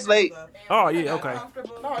the guest late. Oh yeah, okay.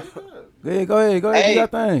 Go ahead, Hey. do your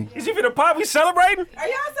thing. Is you finna pop? We celebrating? Are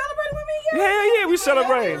y'all celebrating with me? Yeah, we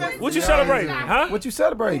celebrating. What you celebrating? Huh? What you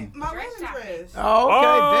celebrating? My wedding dress. Oh, okay,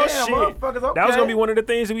 Oh, damn, shit. motherfuckers, okay. That was gonna be one of the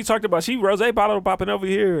things that we talked about. She rose bottle popping over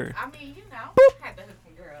here. I mean, you know, had to hook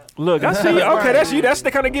some girl. Look, I see. Okay, that's you. That's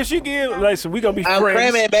the kind of gifts you give. Listen, we gonna be I'm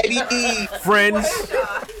friends. cramming, baby. Friends.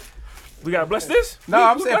 We gotta bless this. No,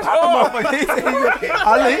 I'm saying pop the motherfucker. He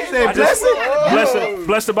said bless it.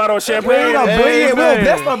 Bless the bottle of champagne. We don't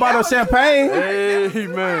bless no bottle of champagne.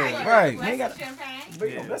 Amen. Right. Bless the champagne.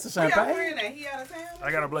 Bless the Where y'all champagne. friend at? He out of town?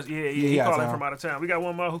 I gotta bless. Yeah, he he out of calling town. from out of town. We got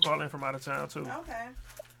one more who calling from out of town too. Okay.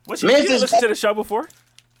 What you listen to the show before?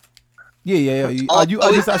 Yeah. You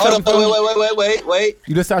just start Hold showing. up, wait.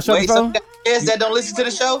 You just start showing. Wait, so we got guests that don't listen to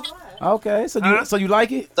the show? Okay, so you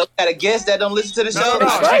like it? So we got a guest that don't listen to the show? No,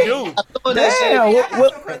 she do. I'm doing that shit. Damn. I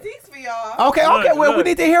got some critiques for y'all. Okay. Well, we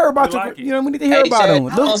need to hear about like you. it. You know, we need to hear Hey, about Chad, them.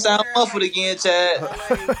 I don't sound muffled again, Chad.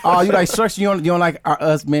 Oh, you like structure? You don't like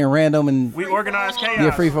us being random and We organize chaos. yeah,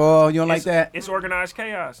 free for all. You don't like that? It's organized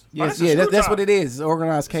chaos. Yes, yeah. That's what it is. It's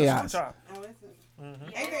organized chaos. Oh, listen.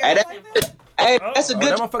 Ain't there Hey, a like that? Hey, that's a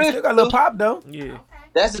good That motherfucker still got a little pop though. Yeah.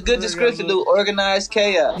 That's a good description, dude. Organized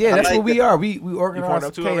chaos. Yeah, I that's like what we that. are. We You organize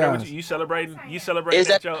up too over there with chaos. you celebrating? You celebrating Is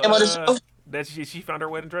that your, the name of the show? that she found her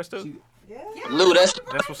wedding dress too? Lou, that's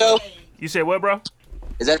That's what's show. up. You said what, bro?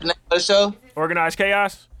 Is that the name of the show? Organized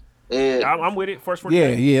chaos. Yeah. I'm with it. First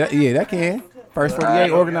 48. Yeah, that can. First 48,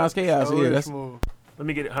 organized chaos. Yeah, that's. smooth. Let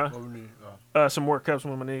me get it, huh? Some more cups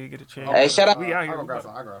when my nigga get a chance. Hey, shout out. We out I here. go grab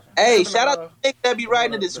some. I grab some. Hey, shout out to the nigga that be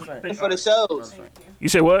writing the description for the shows. You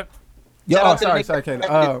said what? Yo, Shout out to the sorry, nigga that Kayla.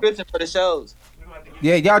 write the description for the shows.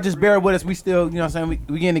 Yeah, y'all just bear with us. We still, you know what I'm saying?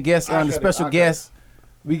 We getting the guest on the special guest.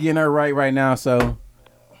 We getting her right now. So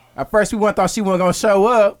at first we thought she wasn't gonna show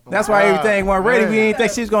up. That's why everything wasn't ready. We didn't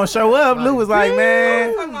think she was gonna show up. Lou was like, man.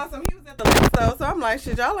 He was at the Luxo, so I'm like,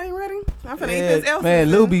 shit, y'all ain't ready. I'm finna eat this else. Man,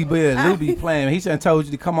 Lou be playing. He should have told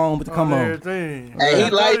you to come on, but to come on. Everything. Hey, he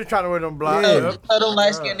like trying to wear them blocks. Yeah. tell them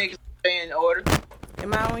light skinned niggas stay in order.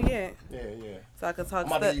 Am I on yet? Yeah. So I could talk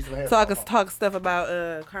I'm about to use some stuff. So I could talk stuff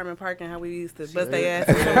about Carmen Park and how we used to bust their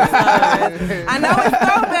asses. I know it's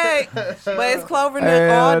throwback, but it's Clover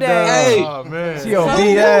Nook all day. Hey, Oh, man. She on So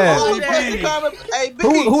B ass. Hey, B,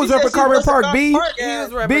 Who was she up said at Carmen she was Park, up B? at Park, He yeah.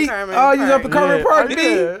 was repping B. Carmen Oh, you was up at Park. Carmen Park, B. B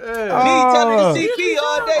telling Oh. CP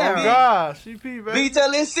all day, Oh, B. God. CP, baby. B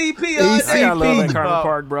telling CP all E I day. got love at CP. Carmen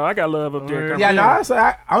Park, bro. I got love up there. Yeah, no, I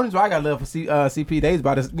don't know. I got love for CP. They was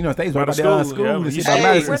about to, you know, they was By about the to school, school yeah, and you shit see- by Hey,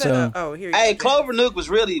 Madison. Where the, So oh, here you Hey, go. Clover Nook was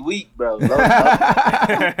really weak, bro.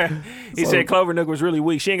 He said Clover Nook was really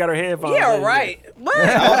weak. She ain't got her headphones. Yeah, in. right.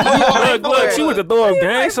 What? Look, she went to throw up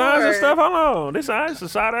gang fighting signs for and it? stuff. Hold on. This is a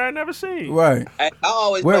side I ain't never seen. right. I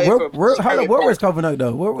always Where paid for where was Covering Up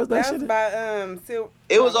though? Where was that That was shit? by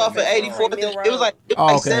It was off of 84th. It was like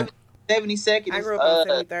Oh, okay. 72nd. I grew up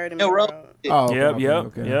on 73rd and Mill Road. Oh, okay,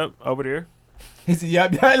 okay. Yep. Over there. He said,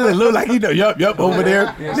 "Yup." It look like he know. Yup. Over there.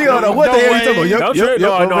 Nigga don't know what the hell he talking about. Yup. Don't trip.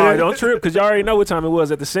 over No, there. don't trip, because y'all already know what time it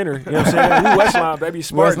was at the center. You know what I'm saying? We Westline, baby. West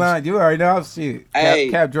Spartans. Line, you already know shit. Hey,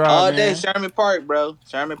 Cap drive, all man. day Sherman Park, bro.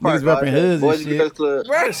 Sherman Park. Niggas repping hoods and Boys and shit. Girls Club.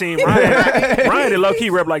 I done seen Ryan. Ryan did low key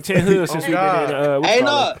rep like 10 hoods since we been in. Hey,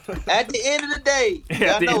 no. At the end of the day, At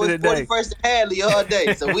y'all the know end it's of the day. 41st and Hadley all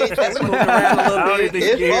day. So we that's moving around a I little don't bit. even think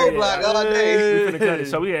It's she four cared. block all day. We finna cut it.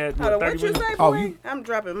 So we had Hold on, 30 what you minutes. say, boy? Oh, you- I'm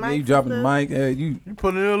dropping mic. Yeah, you dropping the mic. You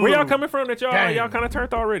Put it in a Where y'all little. coming from that y'all kind of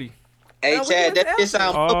turned already? Hey, No, we Chad, just that shit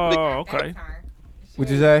sound muffled. Oh, okay. what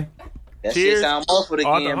you say? That Cheers. shit sound muffled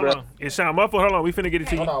Oh, again, hold bro. on. It sound muffled. Hold on. We finna get it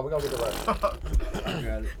to you. Hold on, we gonna get it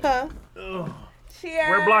right. Huh? Cheers.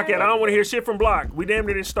 Where Block at? I don't want to hear shit from Block. We damn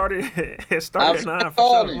near didn't start it. It started at 9 for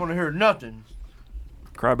calling. sure. I want to hear nothing.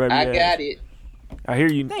 Crybaby I ass. got it. I hear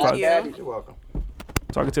you. Thank you. You're welcome.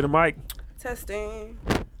 Talking to the mic. Testing.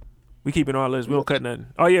 We keeping all this. We don't cut nothing.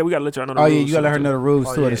 Oh yeah, we gotta let y'all know. The Oh rules yeah, you gotta let her know the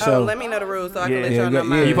rules to the Oh, show. let me know the rules so I Yeah. can let Yeah, y'all you know got-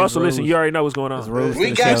 mine. yeah, You supposed to rules. listen. You already know what's going on. rules We to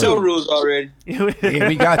the got show. your rules already. Yeah,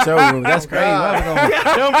 we got your rules. That's crazy.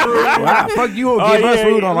 Wow, fuck you gonna Oh, give us yeah,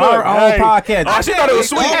 rules on look, our own hey. podcast. Oh, she thought it was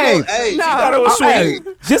sweet. Hey, Hey, She thought it was sweet. Hey,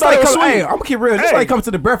 just Thought like it was come, sweet. hey, I'm gonna keep real. Just Hey. like come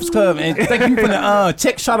to the Breakfast Club and think you finna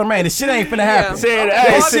check Charlamagne. This shit ain't finna happen. Said, That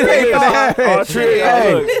hey, shit ain't finna happen. Oh, Trick.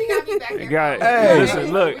 Hey. Look. Got it. Hey.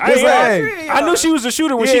 Listen, look. Just like- I knew she was a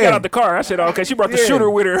shooter when she Yeah. got out the car. I said, okay, she brought the Yeah. shooter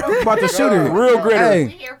with her. About the shooter. Real gritter. Hey,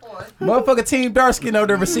 Here for it. motherfucker, Team Darskin over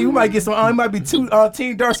there. But see, we might get some. It might be two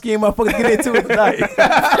Team Darskin motherfuckers get into it tonight.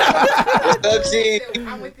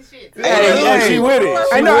 I'm with the shit. Hey, she with it.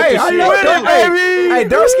 I know. Hey, I know. with it, Hey,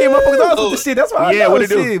 Darskin motherfuckers always with the shit. That's why I Yeah, know. what it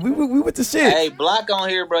do? Shit. We with the shit. Hey, Block on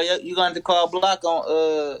here, bro. You gonna have to call Block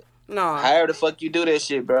on No. however the fuck you do that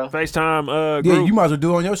shit, bro. FaceTime Yeah, group. you might as well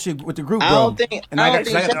do it on your shit with the group, bro. I don't think. And I I don't got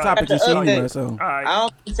think the Chad topic got and shit to anyway, update. so. All right. I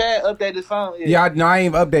don't think Chad updated his phone. Yet. Yeah, I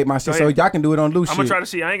ain't even update my shit, so ahead. y'all can do it on loose I'm shit. gonna try to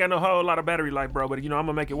see. I ain't got no whole lot of battery life, bro, but you know I'm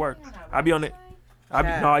gonna make it work. I be on it.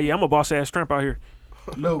 No, yeah, I'm a boss ass tramp out here.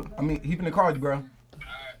 Luke, I mean, he finna call you, bro.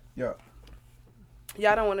 Yeah.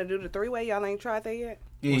 Y'all don't want to do the three-way? Y'all ain't tried that yet?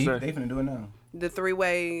 Yeah, What's that? they finna do it now. The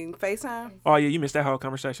three-way FaceTime? Oh yeah, you missed that whole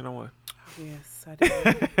conversation on what? Yes, I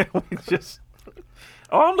did. We just.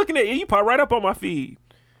 Oh, I'm looking at you. You pop right up on my feed.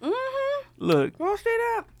 Mm-hmm. Look, Go straight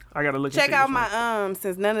up. I gotta look. Check and see out this one. my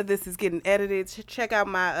since none of this is getting edited, check out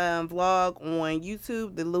my vlog on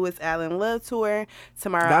YouTube, the Lewis Allen Love Tour.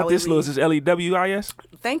 Tomorrow I Not will this be- Lewis is LEWIS.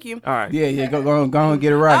 Thank you. All right. Yeah, go on,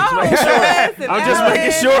 get it right. Oh, yes, and I'm just Allen.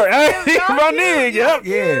 making sure. Hey, It's so my cute. nigga. Yep.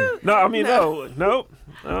 Yeah. No, I mean no.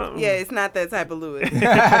 Yeah, it's not that type of Lewis.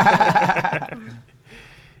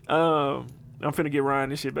 I'm finna get Ryan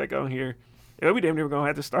this shit back on here. Yeah, we damn near gonna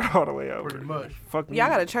have to start all the way over. Pretty much. Fuck me. Y'all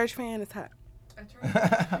got a church fan? It's hot.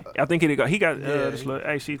 I think he got this little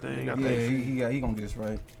AC thing. I Yeah, think. he gonna get us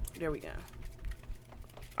right. There we go.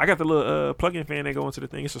 I got the little plug-in fan that go into the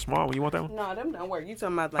thing. It's a small one. You want that one? No, them don't work. You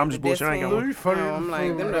talking about like I'm just the bullshit. I ain't got desk one. fan? No, I'm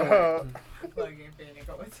like them don't work.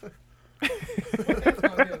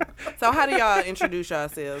 So how do y'all introduce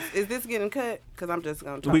yourselves? Is this getting cut? Because I'm just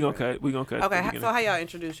gonna. We gonna cut. Okay, so how y'all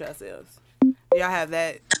introduce yourselves? Do y'all have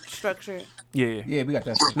that structure? Yeah. Yeah, we got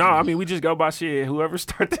that. No, I mean we just go by shit. Whoever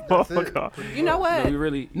start the motherfucker off. You know what? We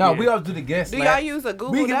really. No, yeah. we always do the guest. Do like, y'all use a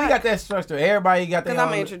Google we Doc? got that structure. Everybody got that. Because I'm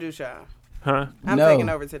gonna introduce y'all. Huh? I'm No. taking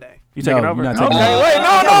over today. You taking No, over? you're Okay, not taking over. wait,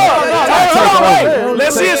 no. over.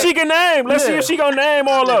 Let's see if she can name. Let's see if she gonna name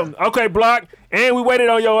all of them. Okay, Block. And we waited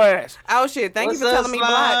on your ass. Oh shit! Thank What's you for up, telling me Slime?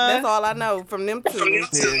 Block. That's all I know from them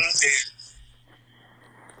two.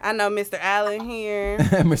 I know Mr. Allen here.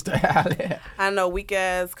 Mr. Allen. I know weak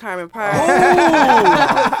ass Carmen Park. Ooh.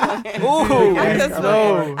 I'm just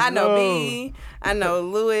playing. I know B. I know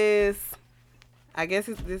Lewis. I guess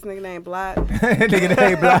it's this nigga named Block. Nigga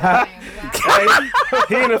named Block. Hey,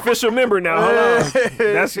 he an official member now. Hold on.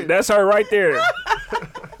 That's her right there.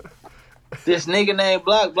 This nigga named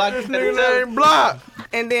Block. This nigga named Block.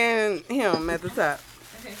 And then him at the top.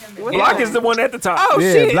 What's Block that? is the one at the top. Oh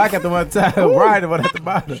Yeah, shit! Black at the one time. Brian the one at the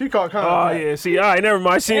bottom. She caught Oh contact. yeah. See, all right, never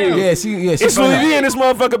mind. She. Yeah, she. It's Louis V in this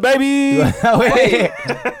motherfucker, baby.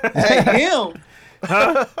 Hey, him.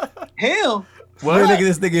 Huh? Him. What? Nigga,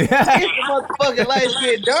 this nigga. This motherfucking light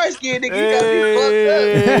skin, dark skin, nigga. You got me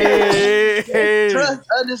fucked up. Trust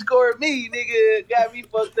 _me, nigga. Got me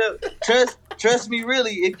fucked up. Trust me,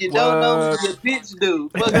 really. If you don't know me, your bitch do.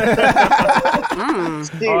 Fuck it.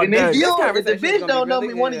 And if the bitch don't know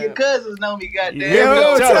me, one of your cousins know me. Goddamn.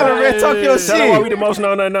 Yo, tell him, man, talk your Tell him why we shit. the most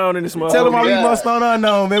known unknown in this motherfucker. Tell him why we must not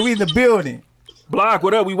unknown, man. We in the building. Block,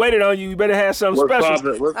 what up? We waited on you. You better have something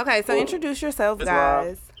special. Okay, so introduce yourselves,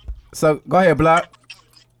 guys. So go ahead, Block.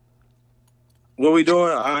 What we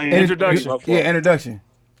doing? Introduction. Yeah, introduction.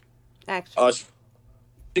 Action.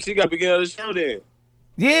 She got to begin the show then.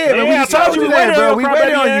 Yeah, man, I told you we waited bro. on We Crybaby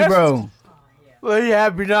waited on you, ass. bro. Well, he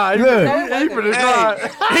happy now. He Look. finna start.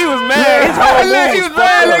 He was mad. His whole mood He was was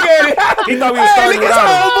mad. fucked Look up. at it. He thought we was starting Look at his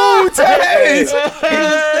without whole mood change.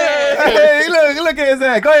 Hey, look at his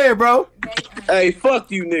ass. Go ahead, bro. Hey, fuck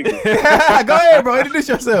you, nigga. Go ahead, bro. Introduce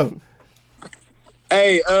yourself.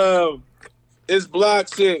 Hey, it's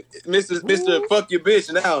Block shit. Mr. Fuck your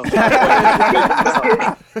bitch now.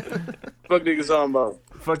 Fuck niggas talking about.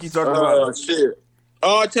 Fuck you talking about? Shit.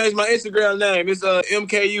 Oh, I changed my Instagram name. It's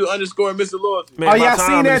MKU_Mr. Loyalty. Man, Oh, my y'all time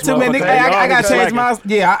seen in that this too, man? motherfucker. Nigga, I Y'all gotta niggas change slacking. mine.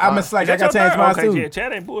 Yeah, I'm a slack. I gotta change mine Okay, too. yeah,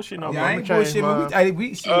 Chad ain't bullshit no Yeah, I more. ain't bullshit,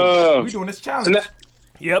 man. We doing this challenge.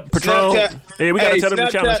 Yep, Patron. Snapchat. Yeah, we gotta tell them the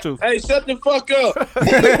Snapchat. challenge too. Hey, shut the fuck up.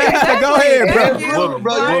 Go ahead, bro. Look,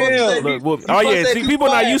 bro, look. Oh yeah, see, people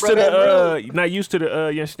not used to the you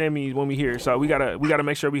understand me when we hear. So we gotta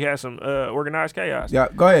make sure we have some organized chaos. Yeah,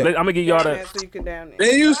 go ahead. I'm gonna give y'all the. So you can down there.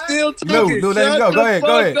 And you still talking. No, let him go. Go ahead,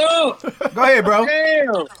 go ahead. Go ahead, bro. Damn.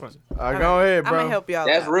 Go ahead, I'm bro. gonna help y'all.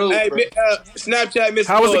 That's out. rude. Hey, Bro. Snapchat, Mr.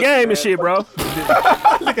 How was the Loyalty, game man. and shit, bro?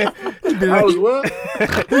 I was what?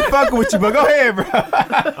 He fucking with you, bro. Go ahead, bro.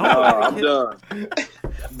 I'm done.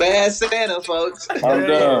 Bad Santa, folks. I'm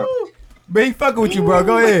done. But he fucking with you, bro.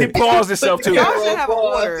 Go He ahead. paused himself too. Y'all should have an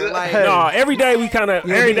order. Like, No, every day we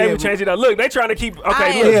change it up. Look, they trying to keep. I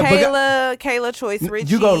Okay, am look. Yeah, Kayla Choice Richie.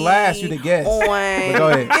 You go last, you the guest. On, But go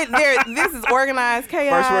ahead. this is organized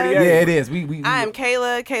chaos. First word he Yeah, had. it is. We I am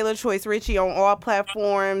Kayla Choice Richie on all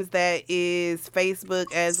platforms. That is Facebook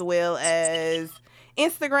as well as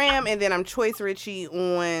Instagram, and then I'm Choice Richie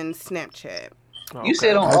on Snapchat. You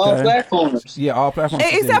said on all Okay. platforms. Yeah, all platforms.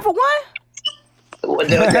 Except for one.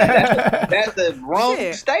 That's the wrong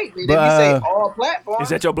Shit. statement. But, if you say all platforms, Is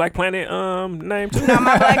that your Black Planet name too? No,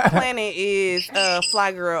 my Black Planet is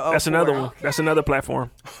Fly Girl. That's another one. That's another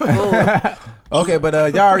platform. Okay, but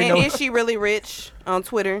y'all already And know. Is She Really Rich on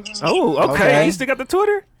Twitter? Oh, okay. Okay. You still got the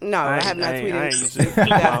Twitter? No, I have not I ain't used tweeted. it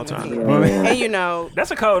in a long time. And you know,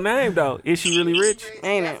 That's a cold name though. Is she really rich?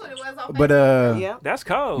 ain't it? But Yeah. That's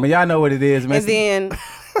cold. man, y'all know what it is, man. And then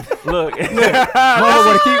Look. Mother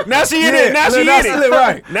wanna keep. Now she in Yeah, it. Now she look, in now it. she lit,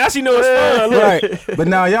 right. Now she know it's fun. Look. Right, but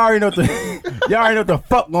now y'all already know what the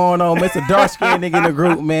fuck going on. Man. It's a dark skinned nigga in the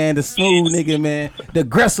group, man. The smooth nigga, man. The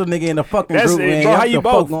aggressive nigga in the fucking That's group, it, man. bro. Y'all How what you the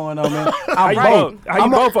both? fuck going on, man? I'm How you both. both? How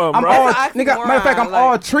you both of 'em, I'm bro? all That's an nigga. Matter of fact, I'm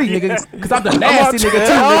all tree, nigga. Cause I'm the nasty nigga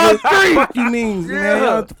too, nigga. Fuck you means, man. You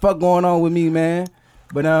know what the fuck going on with me, man?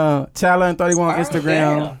 But Challen31 on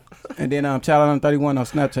Instagram, and then Challen31 on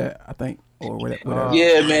Snapchat, I think, or whatever.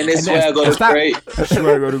 yeah, man, this And then- swag goes and stop- great. I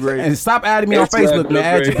swear to go to great. And stop adding me on That's why I Facebook, go man.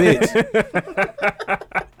 Add your great. bitch.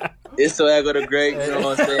 This swag go to great. You know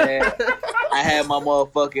what I'm saying? I had my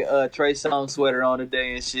motherfucking Trey Songz sweater on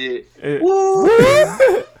today and shit. Yeah. Woo!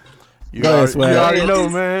 You Go ahead, already, Swag. you already know,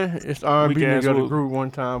 man. It's R&B Weak ass nigga the whoop. group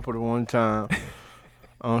one time for the one time.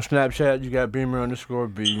 On Snapchat, you got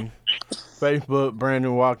Beamer_B. Facebook,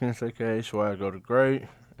 Brandon Watkins, aka Swag Go to Great.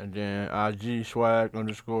 And then IG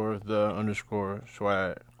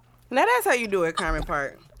swag_the_swag. Now that's how you do it, Carmen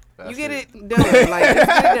Park. You get it done. Like, just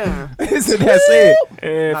get it done. That's it.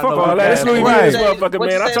 And I fuck know all that. It's Louis Right. V. This motherfucker,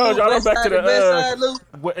 What you man. I say, told y'all I'm West back to Side, the best side, Lou?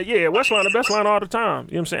 yeah, Westline, the best line all the time.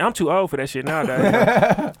 You know what I'm saying? I'm too old for that shit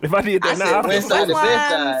nowadays. If I did I that said now, West Side, the best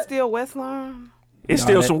Westline, side. still Westline. it's No,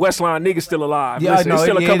 still that- some Westline niggas still alive. Yeah, Listen, no, it's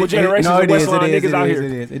still a couple generations of Westline niggas out here.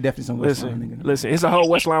 It is. It definitely some Westline Listen, niggas. listen, it's a whole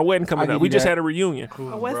Westline wedding I coming give up. We you just that. had a reunion. A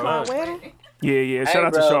Westline wedding? Yeah. Shout Hey,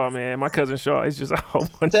 out to bro. Shaw, man. My cousin Shaw. It's just a whole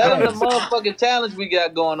bunch Tell of them the motherfucking challenge we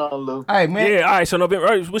got going on, Lou. Hey man. Yeah, all right. So November,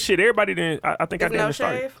 well, shit, everybody didn't. I think I Is didn't no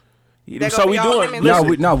start. shave? That So gonna we be all doing. women?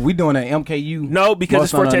 Listen, We doing an MKU. no, because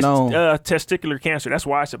it's for Most unknown. testicular cancer. That's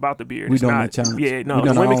why it's about the beard. We It's doing not. that challenge. Yeah, no, We doing the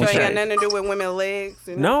our women own can So it ain't got shave. nothing to do with women's legs?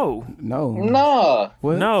 And No, Nah.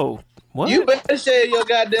 What? no. What? You better shave your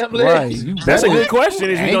goddamn legs. Right. You That's a better- good question.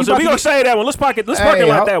 Is Hey, we you gonna, so about we to gonna get- say that one. Let's park Hey,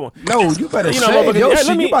 like that one. No, you better You know, shave motherfucker, your yeah, shit.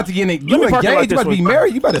 let me- You about to get it. let You me park it engaged. like You about to this be one.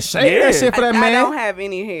 married. You better shave Yeah. that shit for that I man. don't have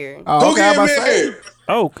any hair. Oh, Who okay, I'm getting about to say. married?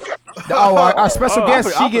 Oh, Our special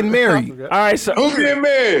guest, she getting married. all right. So Who getting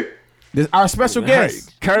married? Our special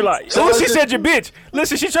guest. Caroline. Oh, she said your bitch.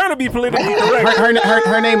 Listen, she's trying to be politically correct.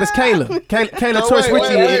 Her name is Kayla. Kayla Choice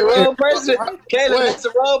Richie. Wrong person. Kayla, that's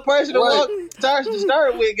the wrong person to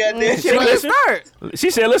start with, goddamn. She listen. She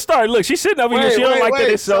said, "Let's start." Look, she's sitting over here. She don't like that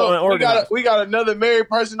it's so unorganized. we got another married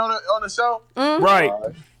person on the show. Right.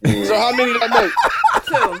 So how many that make?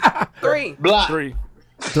 2, 3. Block. 3.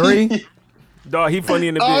 3. Dog, he funny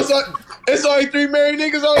in the Oh, bit. so it's only 3 married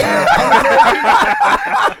niggas on here.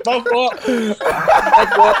 My fault.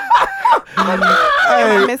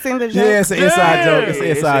 Am I missing the joke? Yeah, it's an inside joke. It's an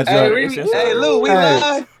inside Hey, joke. hey, Lou, we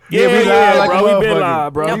live. Yeah, we live like a bro. We been motherfucker.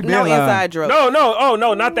 live, bro. No, We been no live. inside joke. No. Oh,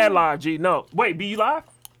 no, not that live, G. No. Wait, be you live?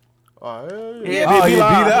 Oh, Be yeah, live. be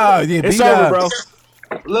live. Yeah, It's be over, live. bro.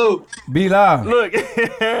 Lou. Be live. Look.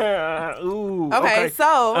 Ooh. Okay,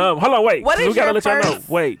 so hold on, wait. what 'cause is we gotta your let y'all know. first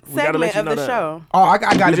Wait, we gotta let segment you of know the that. show? Oh, I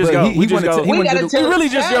got We it. just But go. he We just wanted go. to. He We wanted gotta to. tell We really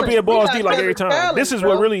just jump in challenge. balls We deep gotta like every tell the time. This challenge, is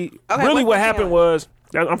what bro. really what's what the happened challenge? was.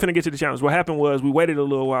 I'm finna get to the challenge. What happened was we waited a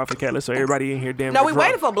little while for Catelyn, so everybody in here damn. No, near we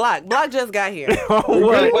waited for Block. Block just got here.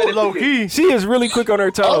 What? Low key. She is really quick on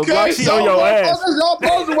her toes. Okay, Like she so on your ass. y'all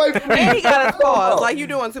supposed to wait for me. And he got his pause. Like, you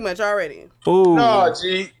doing too much already. Ooh. No,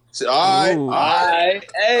 G. All right. Ooh.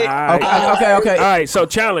 Alright, hey. Okay. All right, so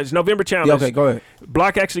challenge, November challenge. Yeah, okay, go ahead.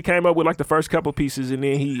 Block actually came up with like the first couple pieces, and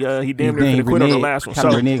then he damn near He finna quit on the reneged. last one.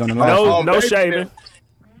 Kinda So reneged on the last no, one. no Oh, shaving.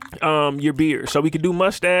 Your beard. So we could do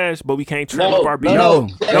mustache, but we can't trim up our beard. no.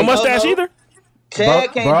 No mustache either.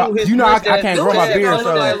 Chad can't Bro, do his you know I mustache. can't grow my Chad beard, don't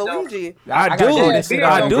so- look like Luigi. I gotta do. grow this shit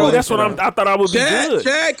out. I do. That's what I thought I would be good.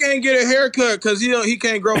 Chad can't get a haircut because he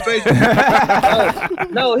can't grow facial.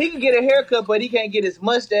 No, he can get a haircut, but he can't get his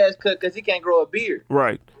mustache cut because he can't grow a beard.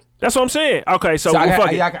 Right. That's what I'm saying. Okay, so So I well, got-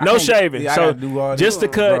 fuck it. I No can't- shaving. yeah, I So gotta do all just the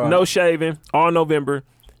this. cut, Bro. no shaving, all November.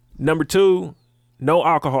 Number 2, no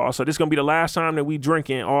alcohol. So this is gonna be the last time that we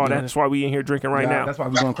drinking all that. That's why we in here drinking right Yeah, now. That's why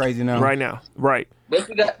we're going crazy now. Right now. Right.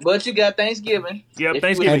 But you got Thanksgiving. Yep, If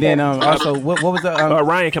Thanksgiving. And then also, what was the?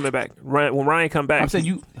 Ryan coming back. When Ryan come back. I'm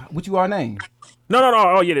saying what you are name? No.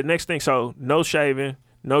 Oh yeah, the next thing. So no shaving,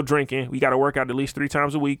 no drinking. We got to work out at least 3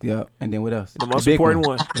 times a week. Yeah, and then what else? The most big important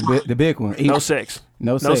one. The big one. No sex.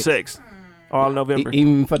 No No sex. sex. All November.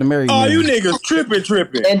 Even for the married Oh, man. you niggas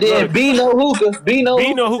tripping. And then be no hookah. Be no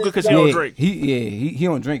Be no hookah because he don't drink. He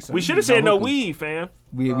don't drink. So We should have said no weed, fam.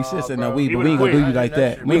 We should have said no weed, He but we ain't gonna would've do you like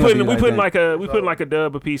that. We ain't gonna putting do you like that. a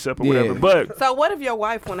dub a piece up or Yeah. whatever. But So what if your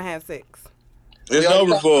wife want to have sex? It's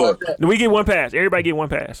over for. we get one pass. Everybody get one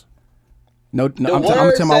pass. No, The I'm gonna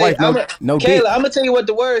word tell my say- wife no dick. Kayla, I'm gonna tell you what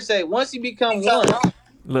the words say. Once you become one,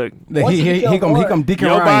 Look, He come dick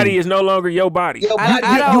and your Ryan. body is no longer your body. your I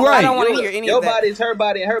body, don't, you right. I don't want to hear any your of that. body is her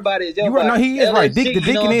body, and her body is your You body. right? No, he is right. Dick, the LSG,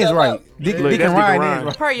 you know Dickin what is I'm right. talking Dick Look, and that's Ryan Ryan. is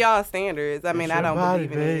right. Per y'all standards, I mean, I don't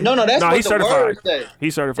believe in it. about? No, that's No, what he's the certified. words say.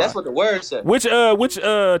 He's certified. That's what the words say. Which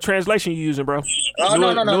translation you using, bro? Oh,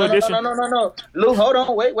 no, New edition? no. Lou, hold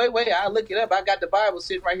on. Wait. I'll look it up. I got the Bible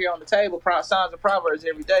sitting right here on the table, Psalms and Proverbs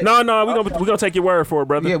every day. No, we gonna take your word for it,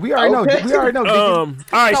 brother. Yeah, we already know. Okay. We already know. All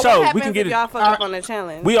right, So, so what we happens can get if it. y'all fuck up on the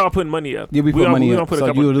challenge? We all putting money up. Yeah, we put money up. Put So a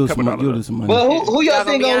couple, you'll lose couple some. You'll dollars lose some money. Well, who y'all Y'all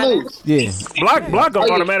think gonna gonna be lose? Yeah, Block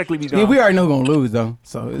gonna automatically be yeah. gone. We already know who gonna lose though.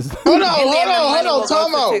 So it's Hold on. money will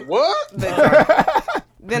Time go out. to What?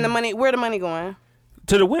 Then the money, where the money going?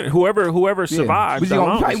 to the winner. Whoever survives. We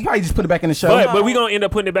probably just put it back in the show. But we gonna end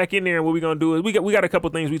up putting it back in there, and what we gonna do is we got a couple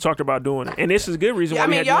things we talked about doing, and this is a good reason why. I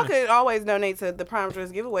we mean, had y'all to do it. could always donate to the Prime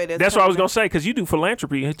Dress giveaway. That's what I was gonna say, because you do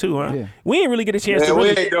philanthropy too, huh? Yeah. We ain't really get a chance to we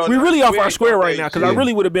really. ain't doing We that. really off We our ain't square doing right that now, because shit. I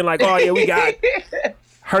really would have been like, oh yeah, we got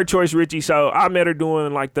her choice, Richie. So I met her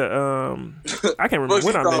doing like the I can't remember What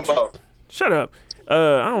when you I talking met you. about? Shut up.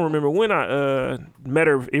 I don't remember when I met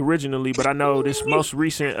her originally, but I know this most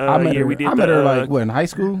recent I met year her. we did. I met her like what in high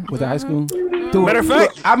school? Was it high school? Matter of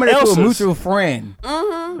fact, I met her through Elsa's. a mutual friend.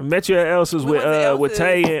 Met you at Elsa's We went to with Elsa's.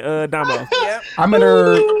 Tay and Damo. Yep. I met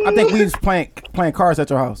her. I think we was playing cards at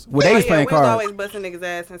your house. Well, they was playing we was cards. always busting niggas'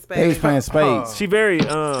 ass in spades. They was playing spades. She very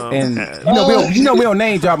And we don't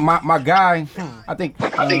name drop my guy. I think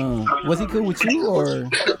was he cool with you or?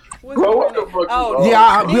 Oh,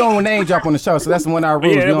 Yeah, we don't name drop on the show, so that's one of our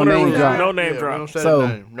rules. Yeah, we don't one of the name rules. drop. No name We drop. don't say So- the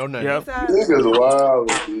name. No name. Yep. Niggas wild.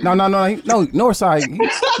 No, Northside.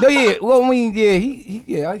 No, yeah. Well, I mean,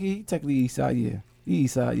 yeah, he technically East Side, yeah. He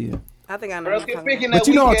East Side, yeah. I think I know. Bro, what you're talking picking about. But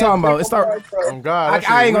you know what I'm talking about. It start. Oh God.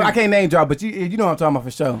 I can't name drop, but you know what I'm talking about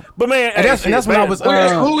for sure. But man, And that's when I was.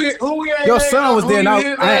 Your son was there. And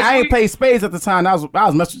I ain't paid spades at the time. I was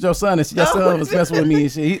messing with your son, and your son was messing with me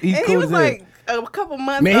and shit. He And cool he was as hell. like a couple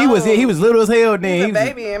months. Man, he was old. little as hell then. He's a He was,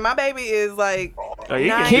 baby, and my baby is like. Oh, you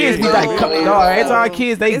can 9 kids be years like, old. dog, every time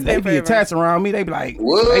kids they It's been be forever. attached around me. They be like, they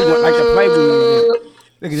want like to play with me.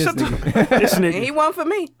 Look at this nigga. this And nigga. he won for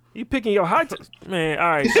me. You picking your high man. All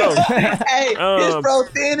right, so Hey, his bro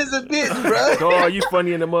thin as a bitch, bro. dog, you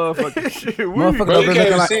funny in the motherfucker. Motherfucker Bro, over you there looking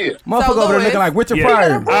can't like see it. motherfucker So, over there Louis- looking like Richard Yeah.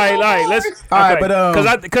 Pryor. All right, let's. All right, okay.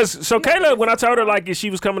 but, because Kayla, when I told her like if she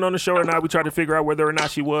was coming on the show or not, we tried to figure out whether or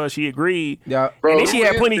not she was. She agreed. Yeah. Bro, And then she who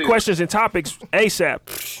had is plenty of this? questions and topics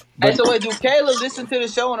ASAP. Hey, so wait, do Kayla listen to the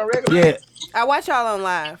show on a regular? Yeah. I watch y'all on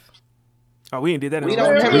live. Oh, we ain't did that. In We a don't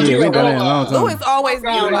long never time. Yeah, do we it. done that in a long time. Louis always be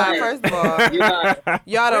on live. First of all, You're not.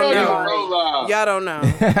 y'all don't know. Roll Y'all don't know.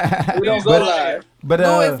 We don't go live. But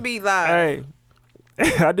Louis be live. Hey,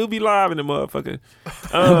 I do be live in the motherfucker.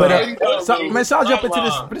 so, man, so I'll jump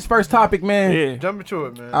into this first topic, man. Yeah. Jump into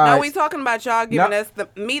it, man. All No, right. we talking about y'all giving No. us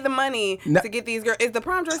the money No. to get these girls. Is the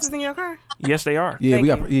prom dresses in your car? Yes, they are. Yeah, Thank we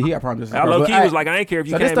got. Yeah, he got problems. I low key was like, I ain't care if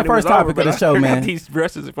you so came. this the and it was first topic over, of the but show, I man. got these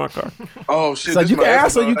dresses in my car. Oh shit. So this you my can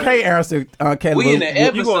answer, episode. you can't answer, Caleb. We in the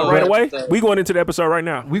episode You going right away? We going into the episode right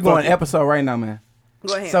now. We going episode right now, man.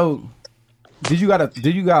 Go ahead. So, did you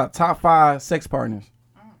got top 5 sex partners?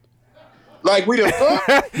 Like we the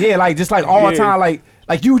fuck? Yeah, like just like all the Yeah. time, like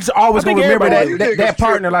you just always I think gonna remember everybody- that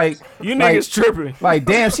partner, like You like, niggas tripping. Like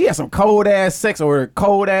damn, she had some cold ass sex or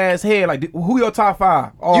cold ass head. Like who your top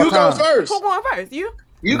 5? All You go time? first. Who going first? You?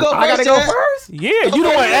 You go first. I gotta go Chad. first. Yeah, you the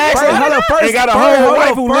one asking. First, hold up, first, They got a first, whole hold wife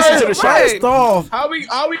up, who listen to the show. First off, How we go?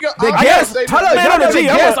 the I guest, gotta say hold up, this. Man, y'all on know the the G,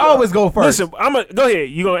 guests I'ma- always go first. Listen, go ahead.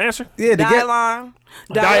 You gonna answer? Yeah, the guest. Dylon.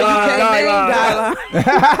 Dylon.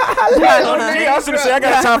 Gee, I was gonna say I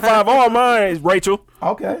got top 5. All mine is Rachel.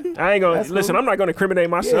 Okay, I ain't gonna That's listen. cool. I'm not gonna incriminate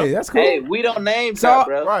myself. yeah, that's cool. Hey, we don't name So- drop,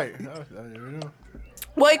 bro. Right.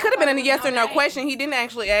 Well, it could have been a yes or no question. He didn't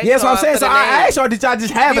actually ask. Yeah, that's what I'm y'all saying. for So the I name. asked y'all, did y'all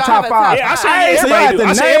just have Do a y'all top have a 5? Yeah, I said ain't say y'all everybody had do. I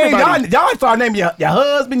to said name. everybody Y'all start naming your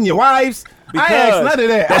husband, your wives. I ain't asked none of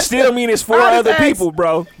that. That still mean it's 4 I just other asked- people,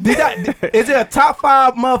 bro. Is it a top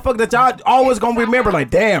 5 motherfucker that y'all always gonna remember? Like,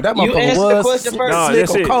 damn, that You motherfucker answer the was question first. No, slick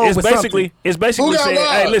that's or it. cold It's with basically Who got saying, live?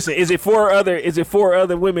 hey, listen, is it 4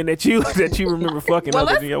 other women that you remember fucking Well,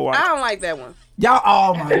 other let's. than your I wife? don't like that one. y'all.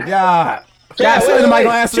 Oh my god. Yeah, so anybody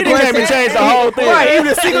gonna answer She the didn't question? even change the whole thing. Right, even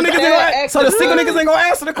the single niggas ain't gonna. So the single Chad, niggas ain't gonna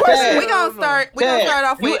answer the question. We gonna start. We gonna start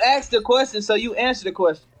off You with. asked the question, so you answer the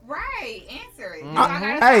question. Right, answer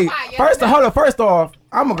it. Hey, first off,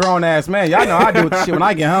 I'm a grown ass man. Y'all know I deal with this shit when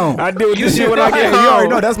I get home. I do this shit when I get You already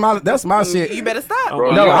know home. that's my shit. You better stop.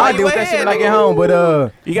 No, I deal with that shit when I get home. But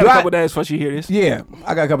You got do a I- couple days before she hear this. Yeah,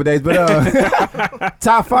 I got a couple days. But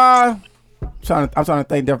top 5. I'm trying to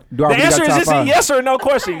think. Do I The really answer got is top just a 5? yes or no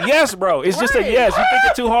question. Yes, bro. It's just a yes. You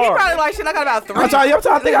think it too He hard. probably like shit. I got about 3. I'm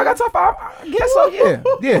trying to think I got top 5. I guess so.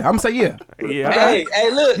 Yeah. I'm gonna say yeah. Yeah. Hey,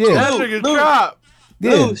 look, Yeah. That Lou, nigga Lou, drop.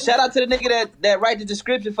 Yeah. Lou, shout out to the nigga that write the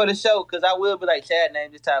description for the show, cause I will be like, Chad,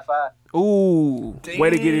 name this top 5. Ooh. Way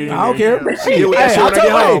to get it in I don't there. care. Deal with that shit when I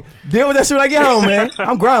get home. Deal with that shit when I get home, man.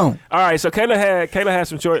 I'm grown. All right, so Kayla had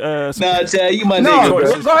some choice. Nah, Chad, you my No, nigga, bro.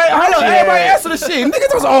 choices. go ahead. Hold on. Yeah. Everybody answer the shit.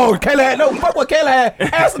 Niggas was Kayla had no. Fuck what Kayla had.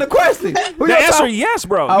 Answer the question. Who The your answer top- yes,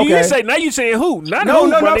 bro. Okay. You didn't say now. You saying who? Not No, who,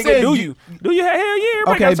 no, bro. I'm Nigga, saying do you- you? Hell yeah.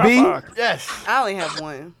 Everybody Okay, got top B. 5. Yes. I only have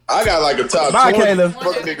one. I got like a top Bye, 20. Caleb.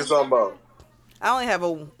 What the niggas talking about? I only have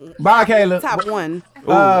a Bye, Kayla. top 1. Ooh,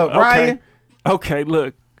 Ryan. Okay,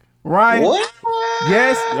 look. Ryan. What?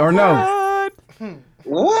 Yes or no?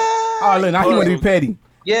 What? Oh, look, now he want to be petty.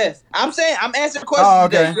 Yes, I'm saying I'm answering questions Oh,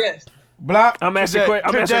 okay. today. Yes. Block. I'm answering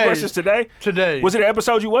questions today. Today. Was it an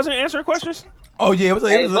episode you wasn't answering questions? Oh yeah, it was.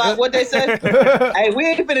 Hey, Block, what they say? Hey, we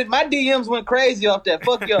ain't finished. My DMs went crazy off that.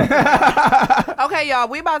 Fuck y'all. Okay, y'all,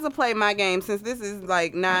 we about to play my game since this is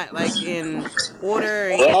like not like in order.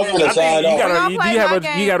 Well, I'm gonna sign off.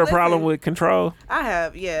 You got a problem with control? I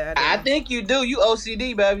have, yeah. I think you do. You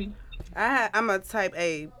OCD, baby. I'm a type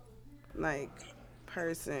A, like,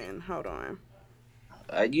 person. Hold on.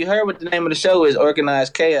 You heard what the name of the show is,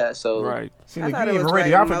 Organized Chaos. So right. See, you ain't even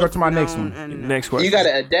ready. I forgot to my next one. Next question. You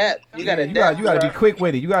gotta adapt. You gotta be quick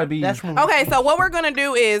with it. You gotta be. Okay, so what we're gonna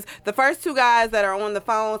do is the first two guys that are on the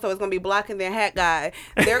phone, so it's gonna be Block and then Hat Guy.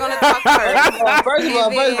 They're gonna talk first. First of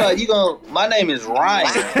all, you gonna. My name is Ryan.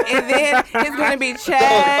 And then it's gonna be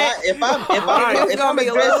Chad. So if I'm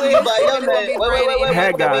addressing you by your name,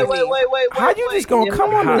 wait. How you just gonna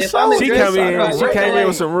come on the show? She came in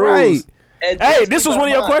with some rules. Hey, this was one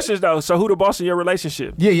of your questions though. So who the boss in your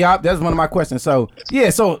relationship? Yeah, that's one of my questions. So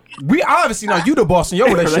we obviously know you the boss in your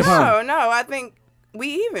relationship. Huh? No, I think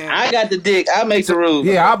we even. I got the dick. I make the rules.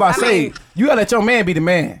 Yeah, I about to say you gotta let your man be the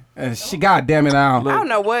man. She, goddamn it, I don't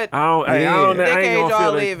know what decade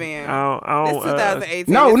y'all live in. It's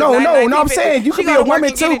 2018. No. I'm saying you can be a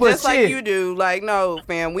woman too, but just like you do. Like, no,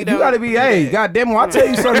 fam, we don't. You gotta be. Hey, goddamn it, I tell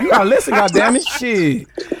you something. You gotta listen, goddamn it, shit.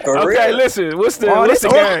 Okay, listen. What's the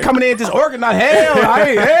game? Coming in just organized? Hell,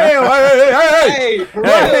 hey.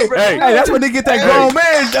 That's when they get that grown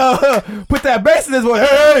man put that bass in his voice.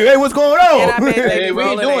 Hey, what's going on? Hey, we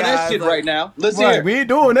ain't doing that shit right now. Listen, we ain't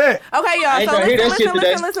doing that. Okay, y'all.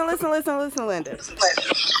 So listen, Linda.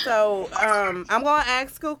 So, I'm gonna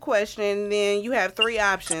ask a question. Then you have three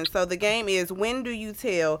options. So the game is when do you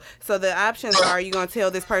tell? So the options are: you gonna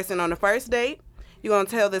tell this person on the first date. You're going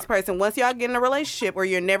to tell this person once y'all get in a relationship, or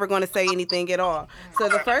you're never going to say anything at all. So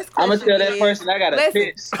the first question I'm going to tell that person I got a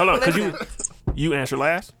piss. Hold on, because you answer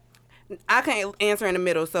last? I can't answer in the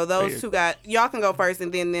middle. So those two guys, y'all can go first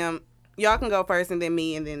and then them. Y'all can go first and then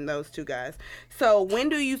me and then those two guys. So when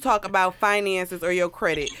do you talk about finances or your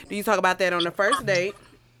credit? Do you talk about that on the first date,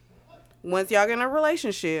 once y'all get in a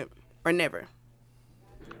relationship, or never?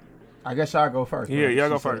 I guess y'all go first. Yeah, y'all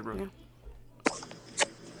go first, bro. Yeah.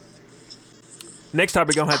 Next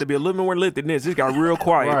topic gonna have to be a little bit more lit than this. This got real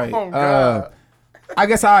quiet. Right. Oh, God. I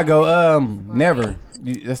guess I'll go. Never.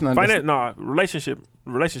 That's not. Relationship.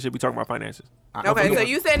 We talking about finances. Okay, so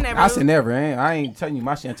you said never. I said never. I ain't telling you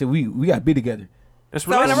my shit until we got to be together. That's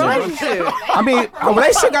so in a relationship. I mean, a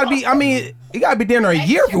relationship gotta be. I mean, it gotta be dinner a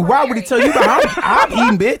year. Why would he tell you? I'm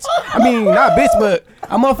eating, bitch. I mean, not bitch, but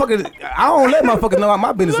I don't let motherfuckers know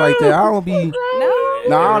my business like that. I don't be.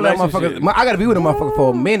 No, I don't let motherfuckers. I gotta be with a motherfucker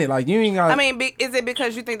for a minute. Like you ain't gotta. I mean, is it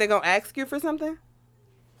because you think they're gonna ask you for something?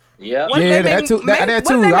 Yeah. That too. That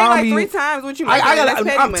too. I like 3 times what you. I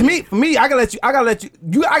gotta. For me, I gotta let you. I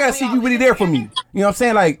gotta see you really there for me. You know what I'm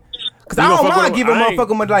saying? Like. Cause I don't mind giving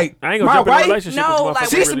motherfucker money. Like my wife,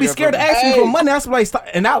 she used to be scared to ask me for money. That's like,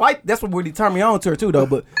 and that's what really turned me on to her too, though.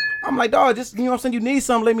 But I'm like, dog, just you know what I'm saying. You need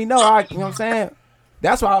something, let me know. You know what I'm saying.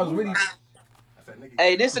 That's why I was really.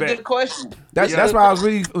 Hey, this is a good question. That's why I was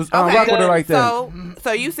really rock with her like that.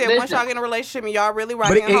 So you said once y'all get in a relationship and y'all really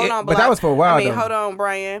rocking. Hold on, but that was for a while. I mean, hold on,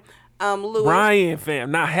 Brian. Louis. Brian,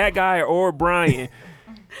 fam, not Hat Guy or Brian.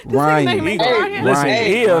 Ryan. Listen,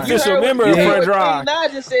 he an official member of Front Drive. I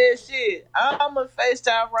just said shit. I'm a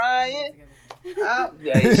FaceTime Ryan.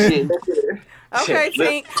 Shit. Okay,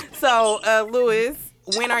 Tink. So, Louis,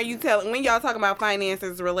 when y'all talking about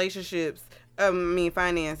finances, relationships,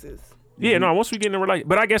 finances? Yeah, no, once we get in a relationship.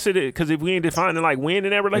 But I guess it is, because if we ain't defining like when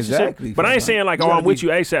in that relationship. Exactly. But I ain't saying like, I'm with you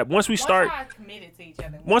ASAP. Once we start. Committed to each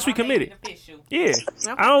other. Once we committed. Yeah.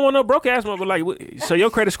 Okay. I don't want no broke ass mother like, so your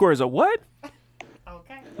credit score is a what?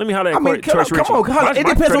 Let me holler at Choice Richie. Come on. It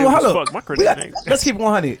depends on what. Let's keep it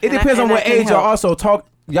 100. It depends on what age y'all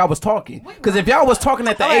was talking. Because if y'all was talking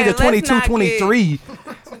at the age of 22, 23,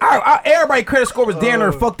 everybody's credit score was damn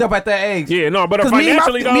near fucked up at that age. Yeah, no, but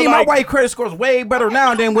financially, me and my wife credit score is way better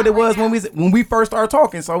now than what it was when we first started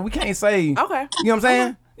talking. So we can't say. Okay. You know what I'm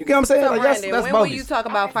saying? You get what I'm saying? So like, Brandon, that's when bogus. will you talk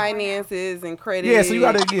about finances and credit? Yeah, so you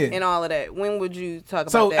gotta get and all of that. When would you talk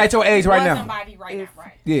about that? So at your age right now. Somebody right now,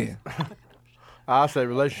 right? Yeah. I'll say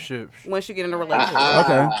relationships. Once you get in a relationship.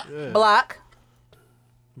 Okay. Yeah. Block.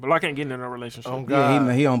 Block ain't getting in a relationship. Oh, God.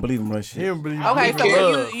 Yeah, he don't believe in relationships. He don't believe Okay,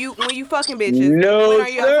 so when you fucking bitches, no, when are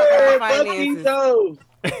you talking about finances?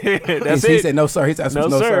 That's He it. said no, sir. He said no,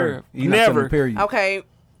 sir. He Never. Period. Okay,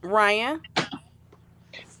 Ryan.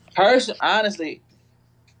 Honestly,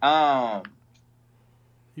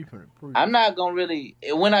 You I'm not gonna really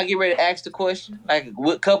when I get ready to ask the question, like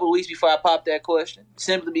a couple of weeks before I pop that question,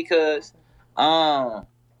 simply because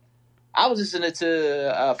I was listening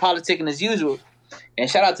to Politicking as Usual, and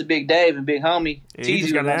shout out to Big Dave and Big Homie. Yeah, he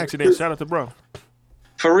just got an accident. Shout out to bro.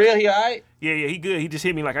 For real, he alright? Yeah, he good. He just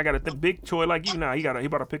hit me like I got a big toy like you now. He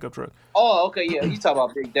bought a pickup truck. Oh, okay, yeah. You talk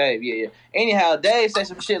about Big Dave, yeah. Anyhow, Dave said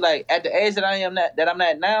some shit like at the age that I'm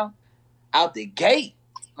at now, out the gate,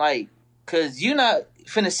 like, cause you not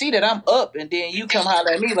finna see that I'm up, and then you come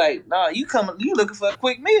holler at me like, nah, you looking for a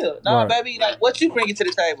quick meal, nah, Right. baby, like what you bringing to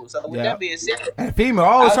the table? So with that being said, And female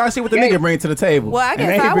always trying to see what the nigga bring to the table. Well, I And they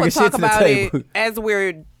guess ain't I bringing would shit talk to the about table. it as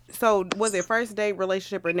we're. So was it first date,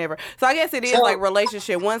 relationship, or never? So I guess it is like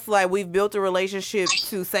relationship. Once like we've built a relationship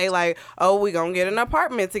to say like, oh, we gonna get an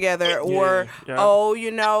apartment together, or oh,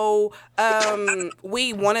 you know,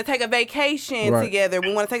 we want to take a vacation together.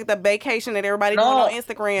 We want to take the vacation that everybody doing on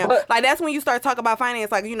Instagram. Like that's when you start talking about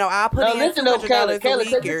finance. Like, you know, I'll put in $200 a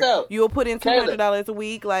week, or you'll put in $200 a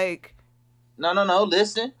week. Like, no.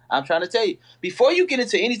 Listen, I'm trying to tell you. Before you get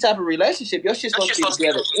into any type of relationship, your shit's supposed to be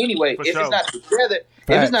together anyway.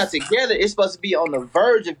 If it's not together, it's supposed to be on the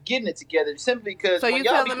verge of getting it together. Simply because when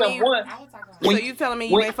y'all become one. So you telling me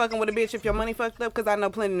you ain't fucking with a bitch if your money fucked up? Because I know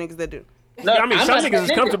plenty of niggas that do. No, I mean, some niggas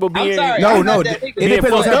is comfortable being. No, it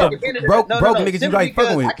depends on type of broke niggas you like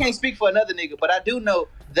fucking with. I can't speak for another nigga, but I do know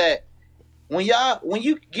that when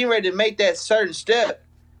you get ready to make that certain step,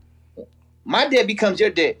 my debt becomes your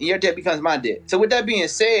debt, and your debt becomes my debt. So with that being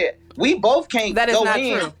said, we both can't That is go not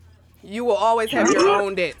in. true. You will always have your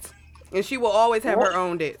own debts, and she will always have her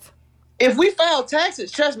own debts. If we file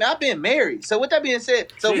taxes, trust me, I've been married. So with that being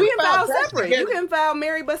said, so you we can file taxes separate. together. You can file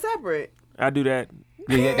married but separate. I do that.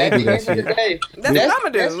 Yeah, they do that shit. That's what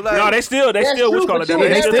I'm gonna do. Like, No, they still what's called it.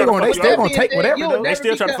 They still gonna take whatever. They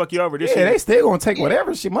still try to fuck you over. This Yeah, shit. they still gonna take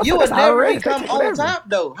whatever shit. You would Motherfuckers never already become take on whatever. top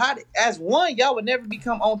though. As one, y'all would never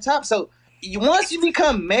become on top. So once you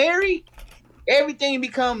become married, everything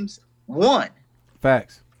becomes one.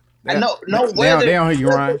 Facts. I know. No, They whether don't hear you,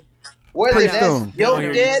 Ryan. whether Preach that's them.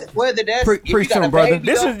 your dad, whether that's if you Preach got a them, brother. baby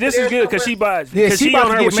This over is there good because she somewhere, buys. Yeah, Because she she about on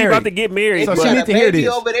to her get when she about married. to get married. So if she you but- need got to a hear baby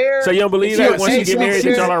this. over there, So you don't believe She- that once she- you get she- married, she-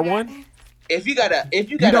 that y'all are one? if you got a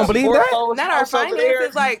don't believe that? not our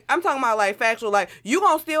finances. Like, I'm talking about like factual. Like, you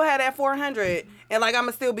gonna still have that 400, and like I'm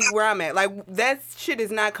gonna still be where I'm at. Like, that shit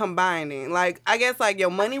is not combining. Like, I guess like your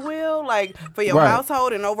money will, like for your Right.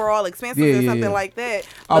 household and overall expenses Yeah, or yeah, something yeah. like that.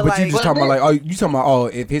 Oh, but you like, just talking about like, you talking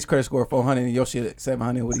about if his credit score 400 and your shit at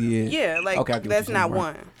 700, what he is? yeah, like Okay, I get what that's you're saying, not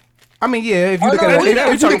Ryan. one. I mean, yeah, if you Oh, look no, at we it, not-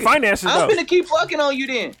 We if you talking look- finances I'm though. finna keep fucking on you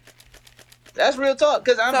then. That's real talk.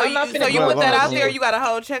 Cause I'm not finna So you go- put that out on. there. You got a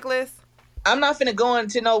whole checklist. I'm not finna go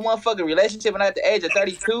into no motherfucking relationship when I'm at the age of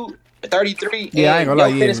 32, 33. Yeah, I ain't gonna lie,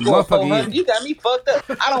 your yeah, credit score motherfucker, 400. yeah. You got me fucked up.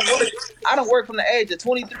 I don't work from the age of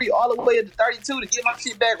 23 all the way up to 32 to get my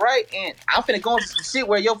shit back right, and I'm finna go into some shit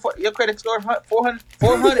where your credit score 400.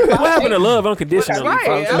 What happened to love unconditionally? Right.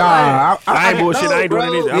 folks? I'm Nah, I ain't bullshit. I ain't doing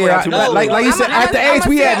bro. anything. I'm Yeah, not too like much. you said, at the age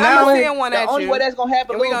we at I'm gonna now. send one The at only you. way that's gonna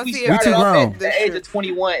happen And we is gonna we see started too off grown. at the age of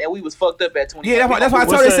 21 and we was fucked up at 21. Yeah, that's why I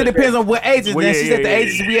told What's her it that? depends on what ages. Well, Then yeah, she said the yeah,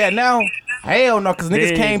 ages yeah. we at now. Hell no, because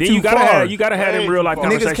niggas came Then too you gotta far. have, you gotta have them real life Niggas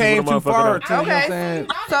conversations came with a too far. motherfucker. Too, you know what I'm Okay. saying?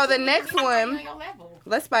 So the next one,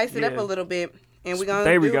 let's spice it up Yeah. a little bit, and we're gonna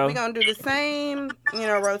There we do go. we're gonna do the same,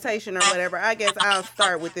 rotation or whatever. I guess I'll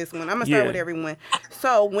start with this one. I'm gonna start Yeah. with everyone.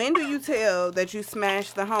 So when do you tell that you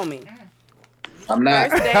smashed the homie? I'm not.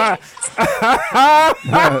 First date.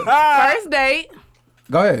 First date.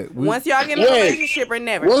 Go ahead. Once y'all get in a Wait. relationship or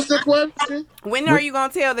never. What's the question? When are you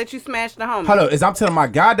gonna tell that you smashed the homie? Hold up, is I'm telling my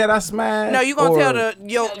guy that I smashed? No, you gonna or- tell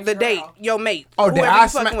the date, your mate, Oh, that whoever I you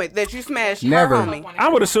fucking sma- with, that you smashed Never. her homie. I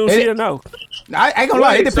would assume she'd know. I ain't gonna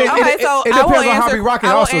lie. It Wait, so- depends. Okay, so it I will depends on how answer- we rocking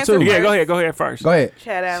I will also answer too. Yeah, go ahead first. Go ahead.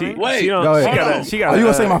 Chad Allen. She Wait, don't, Go she ahead. got she got Are you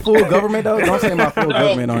gonna say my full government though? Don't say my full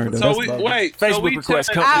government on here. Though. So That's we about- wait. Facebook so we request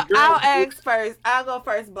telling come. the girl- I'll ask first. I'll go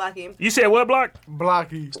first, block him. You said what, Block?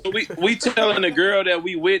 Blocky. So we telling the girl that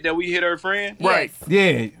we with that we hit her friend. Right.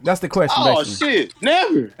 Yeah, that's the question. Oh basically. shit!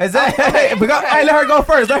 Never. Exactly. But hey, let her go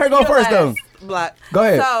first. Let her go first though. Block. Go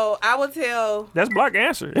ahead. So I will tell. That's Block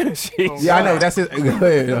answer. Jeez. Yeah, I know. That's it. Go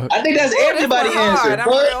ahead. I think that's everybody This one hard. answer. I'm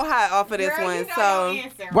But real hot off of this one. So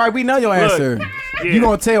Right, we know your Look, answer. yeah. You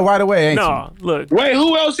gonna tell right away, ain't No, look. Wait,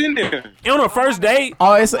 who else in there? On a first date, you?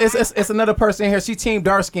 Oh, it's another person here. She team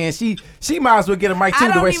dark skin. She might as well get a mic too. I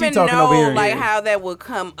The don't way she even talking know over here. like how that would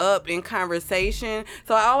come up in conversation.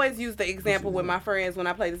 So I always use the example with my friends when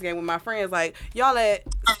I play this game with my friends. Like, y'all at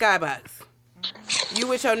Skybox, you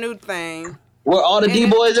with your new thing. Where all the And D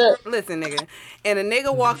boys at? Listen, nigga. And a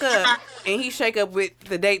nigga walk up and he shake up with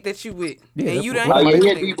the date that you with. Yeah, and you that's done Oh, hit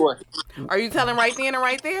yeah, the D nigga. boy. Are you telling right then and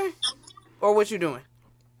right there? Or what you doing?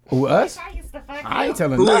 Who, us? I used to fuck I ain't you.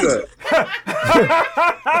 telling Who nothing. is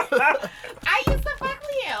that? I used to fuck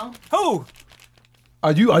Leo. Who?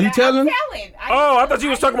 Are you telling? I'm telling. Oh, I thought you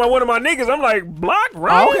was talking about one of my niggas. I'm like, Block,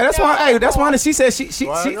 right? Oh, okay, that's why. Hey, that's why she said she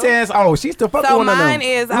says, oh, she's the fuck So one of mine them.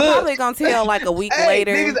 is, I'm Look. probably going to tell like a week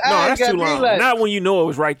later. niggas, No, I ain't that's got too me long. like- Not when you know it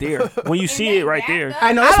was right there. When you see it right there.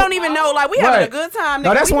 I know. I that's don't what- even know. Like, we having Right. a good time. No,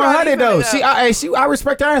 nigga. that's We 100 though. probably finna She, I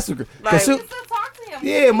respect her answer. 'Cause Like- she- I used to talk to him.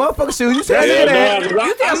 yeah, motherfucker, she, you said Yeah, that. nah, go.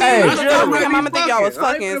 You tell me Hey. I'm gonna talk to him. I'm gonna think y'all was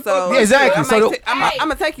fucking. So Yeah, exactly. So I'm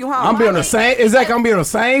gonna take you home. I'm be on the same. Exactly, I'm be on the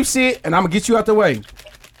same shit, and I'm gonna get you out the way.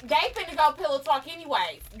 They finna go pillow talk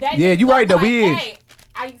anyway. Yeah, you right though. We is. Hey,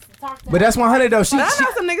 I used to talk to But that's 100 though. She, But I she know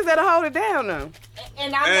some niggas that'll hold it down though.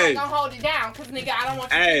 and I'm Hey. not gonna hold it down because nigga, I don't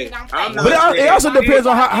want you Hey, to think I'm I'm fake. not- but it also depends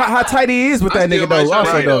on how tight he is with that I still nigga though. might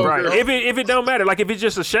Also try though. Right. If it don't matter, like if it's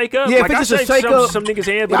just a shake up, Yeah, if like it's just a I shake up, some niggas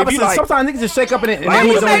hands, Yeah, but if you like, sometimes niggas just shake up and Like, then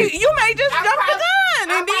you he's on may it. just I jump the probably- gun I and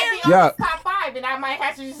might then. be on Yeah. the top 5 and I might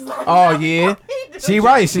have to just like, Oh yeah, she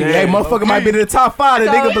right. She hey, Damn. motherfucker might be in the top 5. The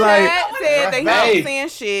So nigga be like, Chad said that he Hey. ain't saying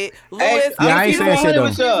shit. Louis, Hey, Yeah, I ain't saying shit, though.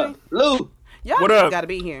 with y'all. Lou, y'all What up? gotta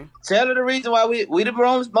be here. tell her the reason why we the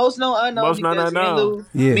most known unknown. Most known because unknown.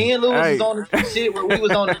 Me and Lou Hey. was on the shit where we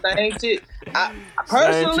was on the same shit. I, same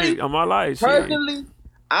personally, chick on my life. shit. personally,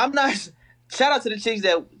 I'm not. Shout out to the chicks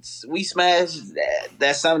that we smashed.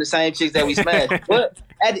 That's some of the same chicks that we smashed. But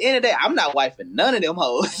at the end of the day, I'm not wifing none of them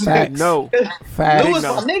hoes. facts. No. Facts. Lou is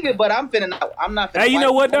no. my nigga, but I'm not. Hey, you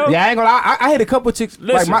know what though? Yeah, I ain't gonna lie. I hit a couple chicks.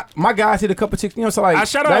 Listen. Like my guys hit a couple chicks. You know, so like I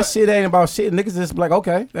shout that out- shit ain't about shit. Niggas just like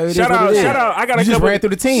okay. It is Shout what out, it is. shout out. I got you a just couple. ran through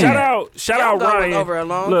the team. Shout out Y'all was Ryan. over a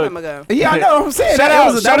long Look, time ago. Yeah, I know what I'm saying. Shout That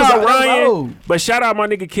out, was- shout that out was Ryan, old. but shout out my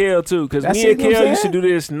nigga Kel too, because That's me it, and you know what Kel I'm used to saying? do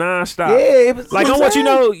this nonstop. Yeah, it was- like you know on what what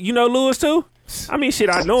you I'm know, Lewis too. I mean, shit,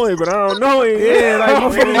 I know him, but I don't know him. Yeah, like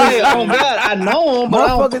motherfucker. Hey, oh God, I know him, but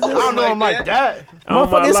I Motherfuckers, don't know him like that. Oh,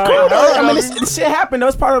 my Motherfucker, it's life. cool though. I mean, this shit happened.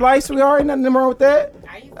 That's part of life. So we already nothing wrong with that.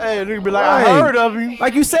 Hey, nigga be like, Right. I heard of him.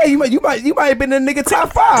 Like you said, you might have been in the nigga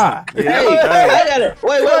top 5. Hey, I got it.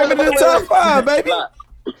 Wait, You might have been in the top 5, baby.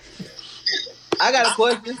 I got a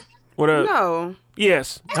question. What up? No.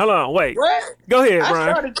 Yes. Hold on. Wait. What? Go ahead,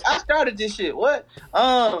 Brian. I started this shit. What?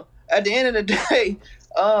 At the end of the day,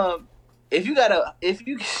 if you got a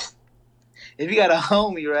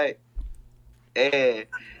homie, right? And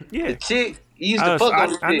Yeah. the chick you used to fuck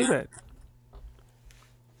on the I knew chick. that.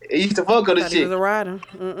 You used to fuck on the Thought he chick. was a rider.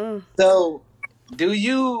 Mm-mm. So, do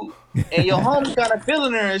you and your homie kind of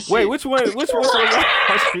feeling her and shit? Wait, which one was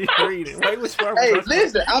you reading? Wait, which one? Hey,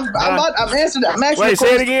 listen, I'm answering. I'm asking. Wait, a say it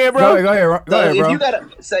question. again, bro. Go ahead, So bro. if you got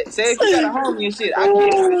a say if you got a homie and shit, I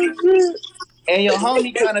get it. And your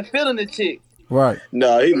homie kind of feeling the chick. Right.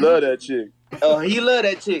 Nah, he love that chick. Oh, he love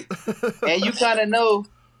that chick, and you kind of know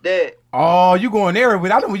that Oh, you going there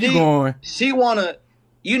with? I know where you going. she wanna.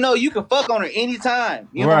 You know, you can fuck on her anytime.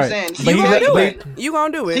 You know what I'm Right. saying? But She he tell let- you, but- like, You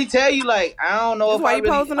gonna do she it. tell you like, I don't know That's if why I you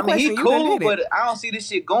really. posing the I mean, he question. You done cool, did it. but I don't see this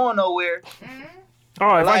shit going nowhere. Oh, if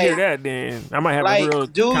I Like- hear that, then I might have a real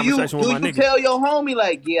Like, do you conversation with my nigga. tell your homie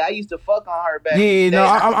like, yeah, I used to fuck on her back? in Yeah, the no, day.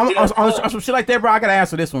 I'm Yeah, on fuck. some shit like that, bro. I gotta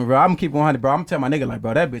answer this one, bro. I'm gonna keep 100, bro. I'm gonna tell my nigga like,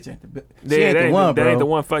 bro, that bitch ain't the she Yeah, ain't that the one, that bro. ain't the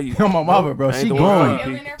one for you. On my mother, bro. That ain't She the one for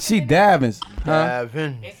going. you. She dabbing. Huh?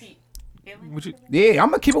 Davin. What you- Yeah, I'm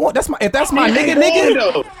gonna keep it. That's my. If that's my He nigga, ain't going,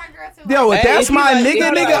 nigga. though. Yo, if Hey, that's if he my like-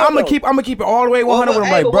 nigga, he like- I'm gonna keep it all the way 100 with him.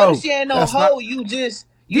 Hey, Like, but bro, what if she ain't no that's hoe? not- You just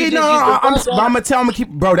Yeah, used no, to I'm fuck on gonna her. tell him to keep,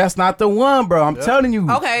 bro. That's not the one, bro. I'm telling you.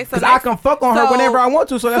 Okay, so because I can fuck on her so- whenever I want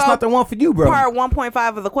to, so that's not the one for you, bro. Part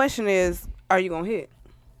 1.5 of the question is, are you gonna hit?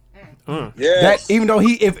 Yeah. That even though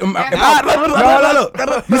he if no,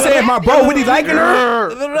 you saying my bro would he liking her?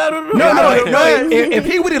 No. If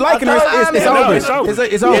he would he liking her, it's No, over. it's over.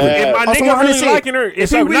 It's over. If my Also, nigga 100 really shit. liking her,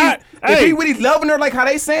 it's if he over. really, Not- if hey. he really loving her like how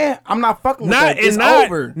they saying, I'm not fucking with Not that. It's and not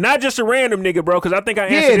over. not just a random nigga, bro. Because I think I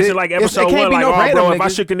Yeah, answered this in it- like it episode can't 1. be Like, no oh, random bro, if I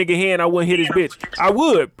niggas. shook a nigga hand, I wouldn't hit his bitch. I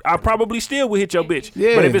would. I probably still would hit your bitch.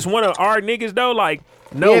 Yeah. But if it's one of our niggas though, like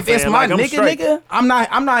no, if it's fam, my like, I'm nigga, straight. nigga, I'm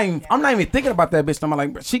not even thinking about that bitch. I'm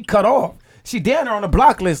like, bro, she cut off. She down there on the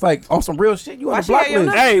block list, like on some real shit. You on Why the she block got your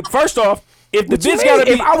list. number? Hey, first off, if the What you bitch mean? gotta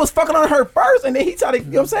be, If I was fucking on her first, and then he tried to, you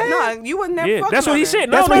know what I'm saying? No, you would never. yeah, fuck that's what on he her.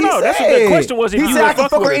 said. That's No, what no, he no. That's what said. the question was. If he you said would I can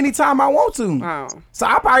fuck fuck with her her. anytime I want to. Oh. So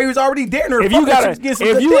I probably was already there. If you gotta,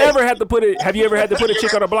 if you ever had to put it, have you ever had to put a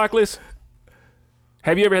chick on a block list?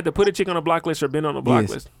 Have you ever had to put a chick on a block list or been on a block Yes.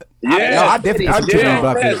 list? No, I definitely I've been on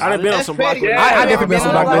block list. I done been on some block lists. I definitely been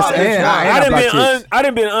on block list. And I I done block chicks. I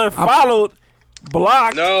done been unfollowed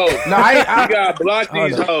Blocked. No, I you got block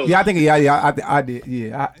these hoes. Yeah, I think I did.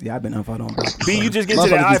 Yeah, I've been unfollowed on block. B, you just get to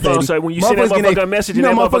that iPhone, so when you send that motherfucker a message and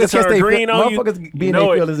that motherfucker turn green on you, motherfuckers being their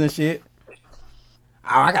feelings and shit.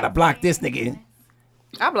 Oh, I gotta block this nigga.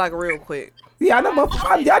 I block real quick. Yeah, I know,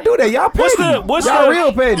 motherfucker. Y'all do that. Y'all petty. What's y'all the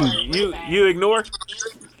real petty. You ignore?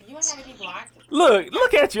 You ain't gotta be blocked.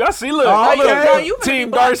 Look at you. I see. Look, Oh, look. yeah. No, you finna Team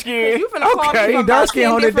be blocked, dark skin. 'cause you finna call me Okay, from dark skin,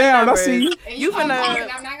 about hold 10 it down. I different see you. numbers. And You gonna finna- call me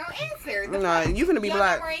and I'm not gonna answer. No, you finna be Your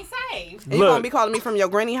blocked. number ain't saved. And you Look. gonna be calling me from your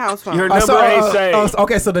granny house phone. Your number ain't saved.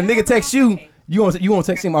 Okay, so the nigga text you. You won't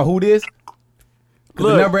text him about who this? Cause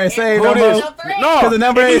Look, the number ain't saved who no more. this? No, Cause the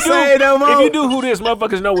number if you ain't do- saved no more. If you do who this,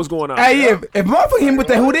 motherfuckers know what's going on. Hey, if motherfucker him with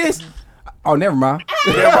that who this? Oh, never mind.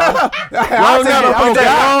 Wrong number. Wrong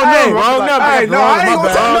number. Wrong number. Hey, no, I ain't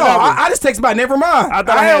gonna tell. No, I just text about never mind. I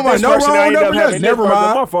thought I had don't want this no person, I wrong ended up number. having Just this never person.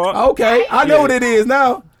 mind. My fault. Okay, I know what it is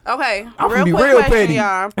now. Okay, I'm real finna be quick real question, petty.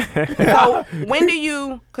 y'all. So when do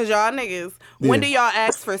you, cause y'all niggas, when Yeah. do y'all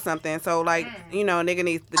ask for something? So like, you know, nigga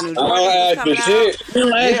needs the new I don't Jordans ask coming for out. shit. You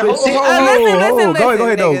don't ask Yeah, for hold shit. on. Listen, Go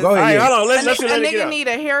ahead, though. niggas. Go ahead. Hey, yeah. hold on. Let's A let it nigga get out. need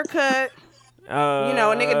a haircut. You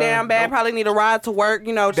know, a nigga down bad probably need a ride to work.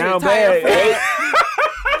 You know, Down tire bad. flat.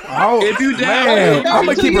 Oh, If you down, man, I'm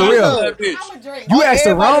gonna keep it real. I'm a drink. You asked the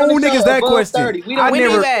Everybody on wrong the niggas show that above question. 30. We I don't When do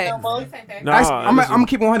never. you ask? Nah, I'm gonna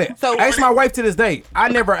keep 100. So- Ask my wife to this day. I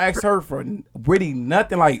never asked her for really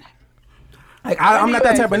nothing. Like I'm do not you that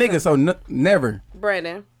ask type of for nigga. So never.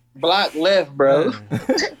 Brandon. Block left, bro.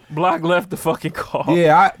 Block left the fucking call.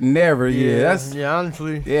 Yeah, I never. Yeah, that's. yeah,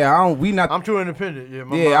 honestly, Yeah, I don't. We not. I'm too independent. Yeah,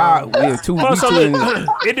 my Yeah, mom- yeah. Too. Well, we so too in- look,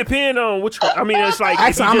 it depends on which. I mean, it's like if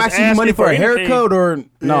Actually, you I'm just asking you money asking for a anything- haircut or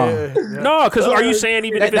no? Yeah. No, because are you saying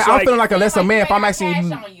even if it's I'm like, feeling like a lesser man if I'm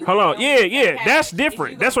asking you. hold on, yeah, that's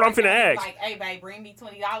different. That's what I'm finna ask. Like, hey, babe, bring me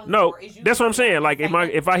 $20. No, or is you that's what I'm gonna saying. Like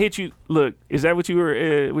if I hit you, look, is that what you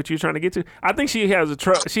were trying to get to? I think she has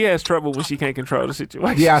she has trouble when she can't control the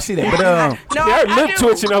situation. Yeah, I see that. But No, Her I lip do.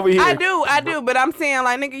 twitching over here. I do, but I'm saying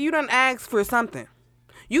like, nigga, you done ask for something.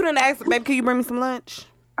 You done ask, baby, can you bring me some lunch?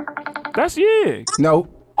 That's yeah. no.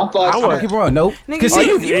 I'm I fucking. was- Keep on. Nope. Nigga, Cause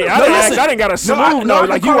you- see, Yeah, I didn't ask. I didn't got a smooth note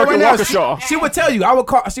like you working Waukesha. She would tell you. I would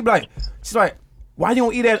call. She'd be like, why you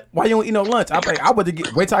don't eat that? Why you don't eat no lunch? I'm like, I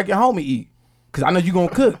would wait till I get home and eat, cause I know you gonna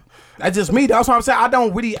cook. That's just me. That's what I'm saying.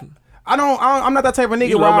 I'm not that type of nigga.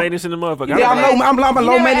 You where low I- maintenance in the motherfucker. Yeah, I don't know. I'm a You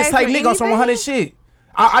low never maintenance asked type for nigga on some anything? 100 shit.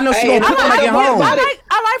 I know she Hey, gonna cook I when I like get what home. about it?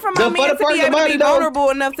 I like for my The man funny to be part able to about be it, though- vulnerable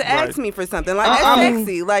enough to ask me for something. Like that's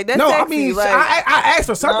sexy. Like that's No, sexy. I mean, like, I asked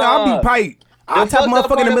for something. I'll be pipe. I'll The tap fucked up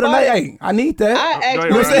motherfucker in the part middle of the night. about it- Hey, I need that. I asked You You know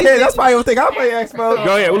know what for I'm saying? That's probably what think I may ask for.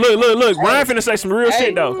 Go ahead. Look. Ryan finna say some real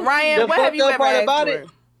shit though. Ryan, The what have fucked you up ever part asked about for? it,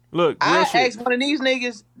 Look, real I shit. asked one of these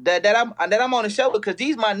niggas that I'm on the show with, because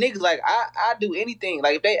these my niggas. Like I do anything.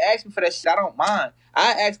 Like if they ask me for that shit, I don't mind.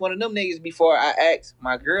 I asked one of them niggas before I asked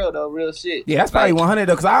my girl though. Real shit. Yeah, that's probably Like, 100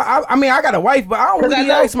 though. Cause I mean, I got a wife, but I don't 'Cause I really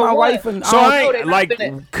know ask for my what. wife. And So I I don't- ain't like,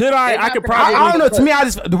 could I could probably. I don't know. To me, I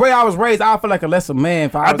just the way I was raised, I feel like a lesser man.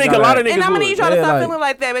 If I think a lot of niggas And I'm gonna would. need y'all to Yeah, stop like- feeling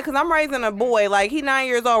like that, because I'm raising a boy. Like he 9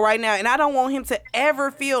 years old right now, and I don't want him to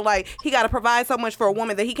ever feel like he got to provide so much for a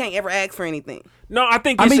woman that he can't ever ask for anything. No, I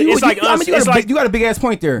think I it's, mean, it's like us. It's like you got a big ass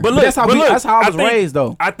point there. But look, that's how that's how I was think- raised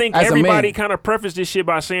though. I think as a everybody man. kind of prefaced this shit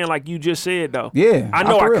by saying like you just said though. Yeah, I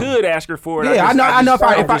know for I real. could ask her for it. Yeah, I know if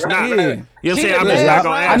I I'm just not. yeah. You know what I'm saying? I'm Yeah, just not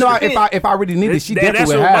gonna I ask know her. if I really needed, she That's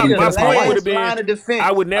definitely would what have me. my That's my point wife. would have been. line of defense.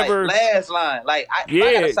 I would never. Like, last line. Like Yeah.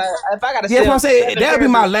 if I gotta Yeah, that's what I'm sell saying. 7 That'll be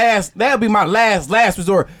pairs my of- last. That'll be my last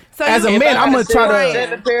resort. So As a you- man, I'm gonna try to.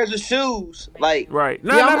 7 pairs of shoes. Like Right.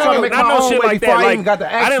 No, Yeah, I'm trying to make my no own shit way like before that. I Like, even got to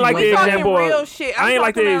ask I didn't you. like We the talking example. real shit. I'm I ain't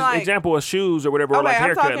like talking the like- example of shoes or whatever, or Okay, like I'm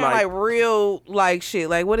haircut. talking like real like shit.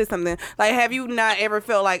 Like what is something? Like have you not ever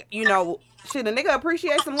felt like, you know, shit, a nigga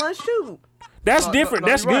appreciate some lunch too? That's different.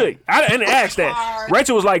 That's good. I didn't ask that.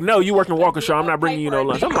 Rachel was like, "No, you work in Waukesha. I'm not bringing you no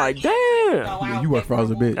lunch." I'm like, "Damn." Yeah, you work for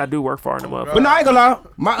us a bit. I do work for her in the motherfucker. But no, I ain't gonna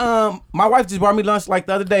lie. My wife just brought me lunch like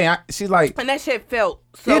the other day. She's like, And that shit felt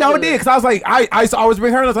so you know, it good. did because I was like, I used to always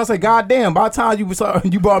bring her lunch. I said, God damn, by the time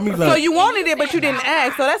you brought me lunch. So you wanted it, but you didn't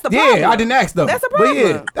ask. So that's the problem. Yeah, I didn't ask though. That's a But problem.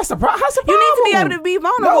 yeah, that's a problem. How's the You problem? need to be able to be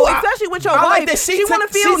vulnerable, No, especially with your I wife. like that she want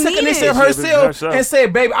to feel took needed. initiative herself and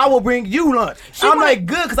said, "Baby, I will bring you lunch." I'm wanna- like,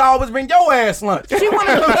 good, because I always bring your ass lunch. She want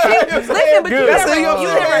to listen, but you That's never, how you you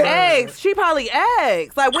upset. never asked. She probably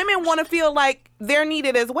asked. Like women want to feel like they're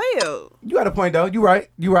needed as well. You got a point though. You right.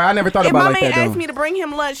 I never thought If about my it like man that asked though. me to bring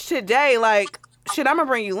him lunch today, like shit, I'm gonna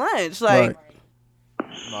bring you lunch. Like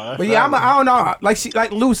But yeah, I don't know.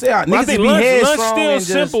 Like Lou said, But I niggas think be lunch headstrong still and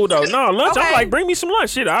just- simple though. No, lunch. I'm like, bring me some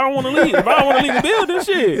lunch. Shit, I don't want to leave. If I don't want to leave the building,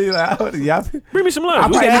 shit. Bring me some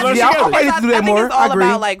lunch. We can have lunch together. I need to do that I think more. it's all I agree.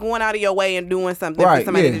 about like going out of your way and doing something Right, for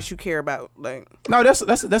somebody yeah. that you care about. Like, No, that's a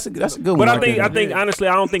good one. But right I there. think honestly,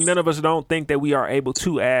 I don't think none of us don't think that we are able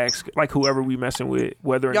to ask like whoever we messing with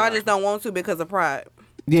whether or y'all not. just don't want to because of pride.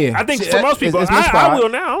 Yeah, I think Shit, for most people, it's I mispride. will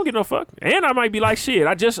now. I don't give no fuck, and I might be like, shit.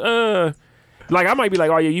 I just like I might be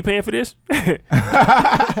like, oh yeah, you paying for this?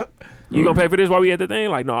 You gonna pay for this while we at the thing?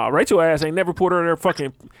 Like, no, Rachel ass ain't never put her there.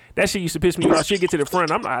 Fucking that shit used to piss me off. She get to the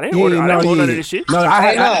front, I'm like, I didn't order none of this shit. No,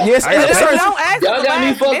 yes, Y'all got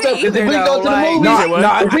me fucked up. Because if we go to the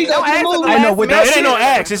movies, if we go to the movies, I know with that It shit. ain't no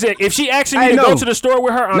ask. It's if she asking me I to know. go to the store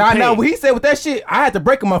with her, I'm Nah, paying. no, what he said with that shit, I had to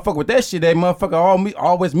break a motherfucker with that shit. That motherfucker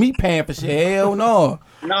always me paying for shit. Hell no.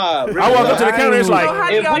 Nah, I walk up to the counter, it's like, So how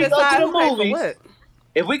do if y'all we go decide to who the pay for movies, what?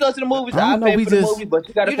 if we go to the movies, I don't I know, pay we for the just- movie, but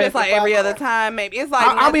you gotta You pay just for like the every popcorn. other time, maybe. It's like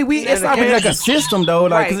I mean, it's not really like a system though.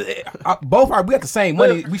 Like, 'cause both are we got the same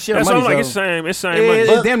money. We share that's money. what I'm like. so- It's same Yeah, money.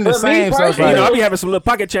 it's damn the But me same. So it's personally, You know, I like, be having some little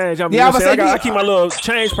pocket change. Yeah, I You know was what I'm saying? saying, I keep my little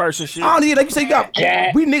change purse and shit. I don't need like you say. You got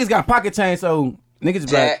we niggas got pocket change, so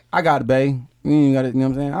niggas be like, I got it, babe. You ain't got it. You know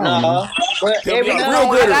what I'm saying? I don't know. No, but every Real now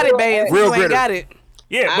and good. I got it, babe. Real You ain't gritter. got it.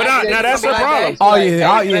 Yeah, but now that's the Like, problem. Oh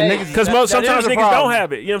yeah, niggas. Because sometimes niggas don't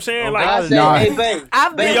have it. You know what I'm saying? I Like, said, Nah. hey, babe.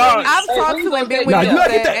 I've been, y'all- I've talked to and been with Nah, you. you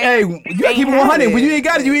gotta get that. Hey, you gotta keep it 100. When you ain't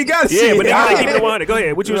got it, you ain't got it. yeah, shit. but they I- keep it 100. Go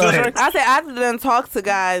ahead. What you was gonna say? I said I've done talked to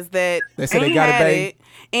guys that They said they ain't got it, had babe. it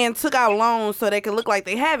and took out loans so they could look like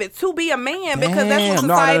they have it to be a man because that's what Damn.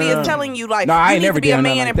 No, society no. is telling you. Like, No, I you ain't need never to be a done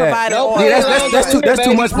man nothing and like provide that. all. Yeah, that. that's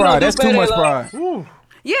too much We don't pride. do That's too payday much loans. pride.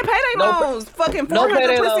 Yeah, payday No, loans, fucking no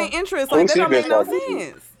payday 400% loans. interest. Like that don't make no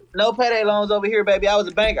sense. No payday loans over here, baby. I was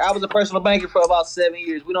a banker. I was a personal banker for about 7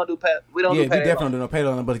 years. We don't do Yeah, do we payday definitely loans. don't pay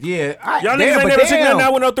on, but yeah, Y'all niggas ain't never seen nothing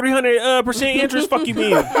out with no 300% interest. Fuck you,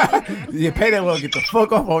 mean? Yeah, pay that little get the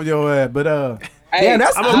fuck off on your ass. But Hey, damn,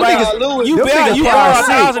 that's I'm them gonna niggas- Louis. You them bet niggas you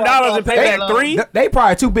probably borrow sick. $1,000 and pay back $3. They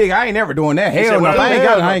probably too big. I ain't never doing that. said Hell no, what? I ain't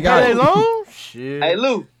got it. I ain't got Payday it. loan? Shit. Hey,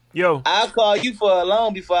 Lou. Yo, I'll call you for a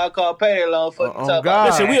loan before I call payday loan for Oh, you talk God.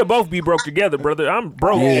 listen, we'll both be broke together, brother. I'm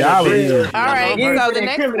broke. Yeah, I would. All right, Yeah, so the you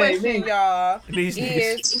next incriminate question, me. y'all, These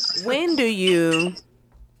niggas. is when do you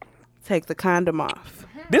take the condom off?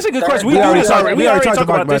 This is a good question. We We already already talked talked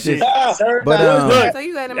about this shit. But Look, So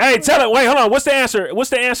you let him. hey, tell it. Wait, hold on. What's the answer? What's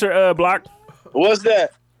the answer, Block? What's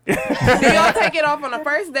that? Do y'all take it off on the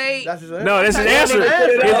first date? That's his No, this is Okay. answer.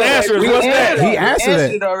 His answer is We what's answered that? He answered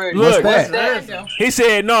it. it already. Look, What's What's that? that? He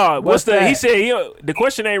said no. What's the? that? He said the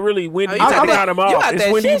question ain't really when do Oh, you you take got the that- condom you off. got It's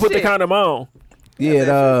that when do you shit put the shit. condom on.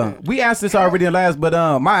 Yeah, we answered this already in last, but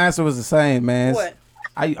my answer was the same, man. What?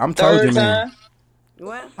 I'm Third Trojan, man. time?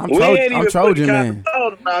 What? I'm Trojan, man.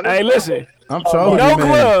 Hey, listen. I'm Trojan, No man.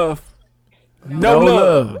 glove. No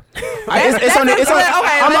love. It's on the. It's on. Okay,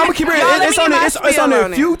 I'm let gonna me- keep it. y'all, let It's me on get the. my It's spiel on the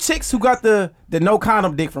on it. few chicks who got the no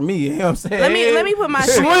condom dick from me. You know what I'm saying? Let me put my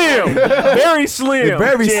Slim. Very slim. It's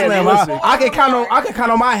very Jen, slim. listen. I can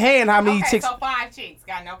count on my hand how many Okay, chicks. so 5 chicks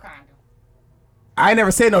got no condom. I ain't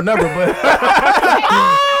never said no number, but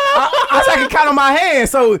I can count on my hand.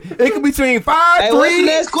 So it could be between 5, Hey, what's the 3,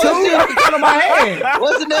 next 2. question? I can count on my hand.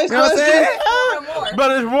 What's the next You know what I'm question? saying?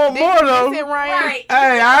 But it's one more though. It, Ryan. Right.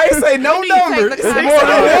 Hey, I ain't say no When do you take numbers. the It's condom more than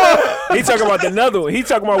off? one. He talking about another one. He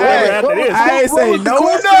talking about whatever Hey, after this. I ain't say no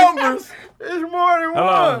numbers. It's more than Hold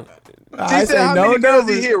on. I ain't He said, say how no many girls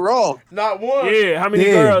he numbers. hit wrong? Not one. Yeah, how many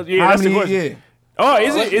Yeah, girls? Yeah, how that's the many- question. yeah. Oh,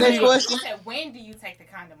 is What's it? the Is next it? He question? said, when do you take the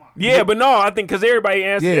condom off? Yeah, but no, I think because everybody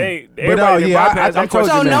answered. Yeah. Hey, But everybody no, that yeah, bypassed I'm that question.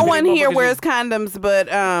 So Trojan, no man. one here Motherfuckers wears just- condoms, but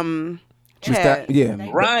Chad. Yeah.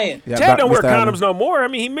 Ryan. Yeah, Chad don't wear Mr. Adams. condoms no more. I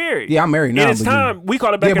mean, he married. Yeah, I'm married now. In his but time, we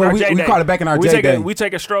call it back Yeah, in but our we- J we Day. call it back in our We J take Day. We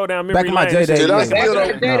take a stroll down Back memory in my lane. J Day. Did I Yeah. say No.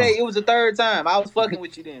 that day? It was the third time. I was fucking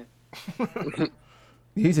with you then.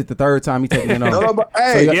 He's at the third time he taking it off.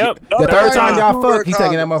 Hey, So Yep. The third time y'all Nobody fuck, he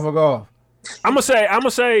taking that motherfucker off. I'm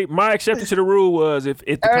gonna say my exception to the rule was if the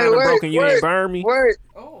Hey, condom wait, broke and you wait, ain't burn me, Wait.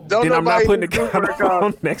 Don't then I'm not nobody putting the do it for condom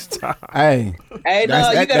on next time. Hey, Hey, no, That's-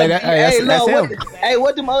 you that- gotta. that- Hey, that's- no, that's what, him. hey,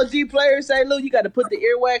 what them OG players say, Lou? You got to put the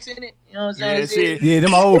earwax in it. You know what I'm Yeah, saying? shit. yeah,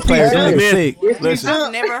 them old players, them Yeah. niggas sick. Listen,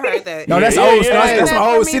 I've never heard that. No, that's Yeah, old. yeah, that's yeah. some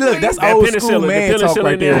old. See, look, that's that old school penicillin, man the talk penicillin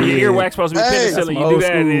right there. there, your Yeah. earwax supposed to be Hey, penicillin. that's You old do that,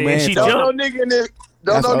 school and man she talk. Don't jumped. no nigga in this.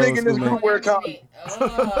 Don't That's no old nigga in this school, man. group wear condom.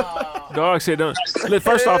 Dog said, "Look,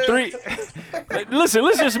 first off, 3. Listen,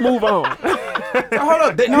 let's just move on. Hold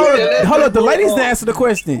up, hold up. The ladies didn't answer the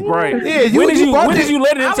question. Right? Yeah, When did you brought when this- did you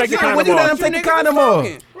let him I take the was condom When you let him off? take the condom off?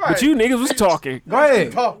 But you niggas was talking. Go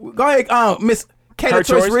ahead, Miss Her Kayla Choice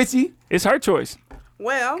choice. Richie. It's her choice.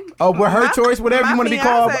 Well. Oh, well, her choice, whatever you want to be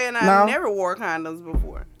called. And I never wore condoms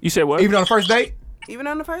before. You said what? Even on the first date? Even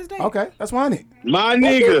on the first date. Okay, that's 100. My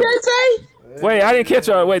nigga. Wait, I didn't catch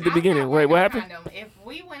y'all. Wait, at the beginning. Wait, what happened? If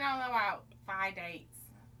we went on about 5 dates,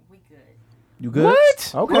 we good. You good?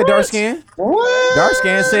 What? Okay, What? dark skin. What? Dark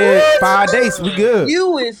skin said 5 dates, we good.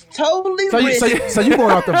 You is totally So you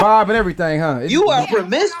going off the vibe and everything, huh? You are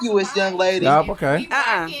promiscuous, young lady. Yup, okay. We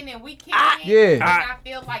walking and we can't. Yeah. And I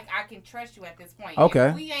feel like I can trust you at this point. Okay.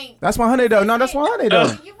 If we ain't. That's 100 though. No, that's 100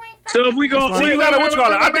 though. So if we go, So you gotta what you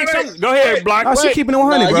call it? I think so. Go ahead, Block. Oh, she keeping it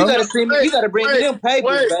 100, bro. You gotta bring me them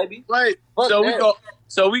papers, baby. Wait. Fuck So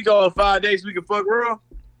that. we go on 5 days. We can fuck raw.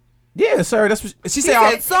 Yeah, sir. That's what she She said.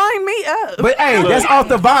 said, sign me up. But hey, that's off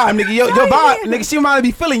the vibe, nigga. Your vibe, nigga. She might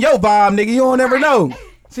be feeling your vibe, nigga. You don't never know.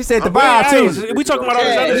 She said the vibe too. We talking about all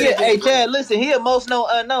this other shit. Hey, Chad, listen, he a most known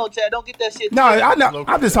unknown, Chad. Don't get that shit. No, I know.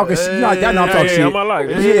 I'm just talking shit. Y'all know I'm talking shit. On my life.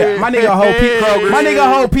 Yeah, my nigga a whole P. Kroger. My nigga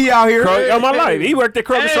a whole P out here. On my life. He worked at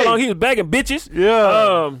Kroger so long he was bagging bitches. Yeah.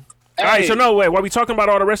 All right, so no, wait. While we talking about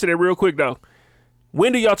all the rest of that real quick though,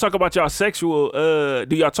 when do y'all talk about y'all sexual?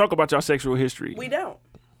 Do y'all talk about y'all sexual history? We don't.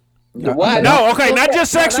 Why? No, okay, not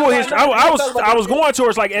just sexual history. I was going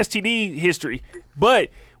towards like STD history, but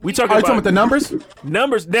we talking Are you about talking about the numbers?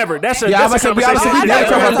 numbers. Never. That's a Yeah, that's a I was gonna say, conversation. we never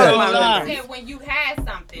talk about that. I said when you had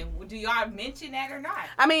something, do y'all mention that or not?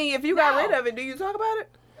 I mean, if you got rid of it, do you talk about it?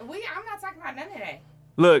 I'm not talking about none of that.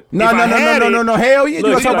 Look, No. Hell yeah. You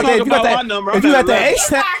Look, gonna talk about that? If you got my number, that, if you got that H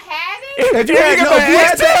town, if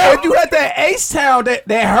you had that H town,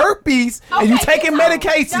 that herpes, and you taking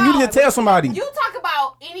medication, you need to tell somebody. You talk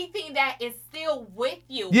about anything that is still with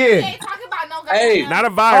you. Yeah. You ain't talking about no Hey, not a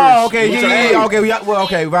virus. Oh, okay, yeah, okay,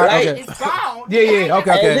 okay, right, okay. It's gone. Yeah,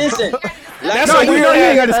 okay. Hey, listen. That's No, a you weird know you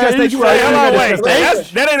ain't ass. gotta discuss that. You Hey, right. hold on, wait.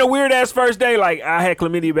 Listen. That ain't a weird ass first day. Like I had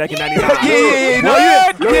chlamydia back in '99. Yeah. No, you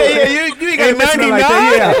ain't gotta In mention it like that.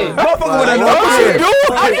 Yeah, motherfucker with a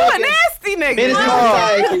Oh, you a nasty nigga.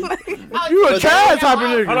 You a child type of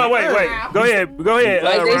nigga. Hold on, wait. Go ahead.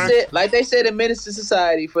 Ryan. Like they said in Minister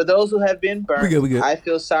Society, for those who have been burned, We good. I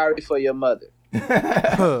feel sorry for your mother.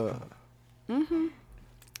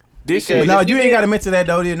 This Because shit. No, you ain't gotta mention that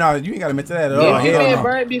though. No, you ain't gotta mention that at all. If you Hell been no.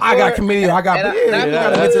 burned before, I got chlamydia. I got. and Yeah, you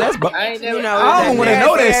gotta mention that. But I ain't never. I don't want to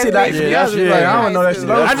know that shit. Like, Yeah, I don't know that shit.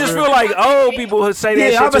 I just feel like old people who say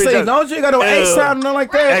that Yeah, I shit was to each saying, other. don't you ain't got no H sound or nothing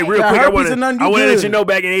like that. Hey, real Got quick, I herpes want and nothing, to you let good. you know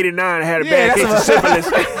back in '89 I had a Yeah, bad that's case of what-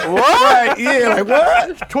 syphilis. Right? Yeah, like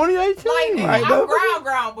what? 2018. Like, Right, I'm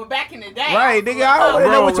grown, but back in the day. Right, nigga. I don't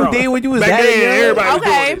wanna know what you Wrong. did when you was Back that then, young. everybody was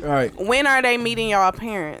Okay. doing it. Right. When are they meeting y'all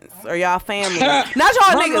parents or y'all family? Not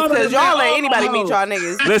y'all niggas, because y'all let anybody meet y'all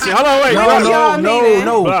niggas. Listen, hold on, wait.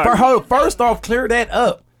 No. Block. First off, clear that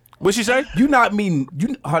up. What'd she say? You not meeting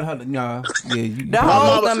you? Hold on, nah. Yeah, you. The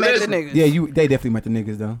hoes done met the niggas. Yeah, you. They definitely met the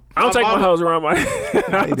niggas though. I don't take my hoes around my.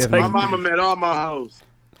 I don't take My mama met all my hoes.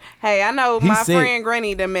 Hey, I know He my sick. friend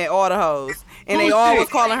Granny done met all the hoes, and they Who's all sick? was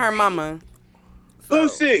calling her mama.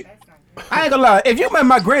 Who's sick? I ain't gonna lie. If you met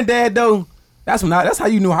my granddad though, that's how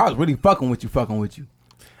you knew I was really fucking with you.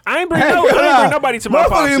 I ain't bring nobody to my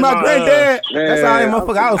pops. Motherfucker, and my granddad. That's how I ain't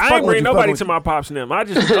motherfucker. I was I fucking ain't with bring you. nobody to my pops and them. I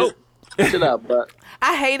just nope. Chill out, bro.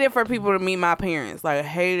 I hate it for people to meet my parents. Like,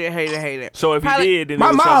 hate it. So if Probably- you did, then My it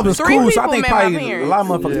was mom something. was Three cool, so I people think met my probably a parents. lot of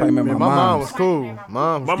motherfuckers probably remember my my mom mom. was cool.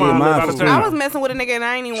 Mom. My Yeah, mom mine lived out was of cool. I town. was messing with a nigga and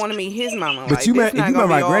I didn't even want to meet his mama. But Like, you this met, if not you met gonna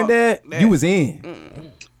my be all granddad, that. you was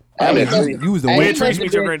in. I mean, You was the I When ain't one. Trish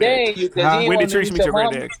meet your granddad? When did Trish meet your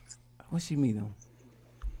granddad? What she meet him?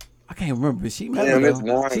 I can't remember, but she met Damn, him. it's though.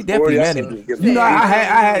 9:40. She definitely I met should him. get You know, I Yeah,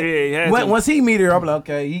 had. he had to. Once he meet her, I'm like,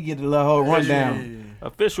 okay, he get the little whole rundown.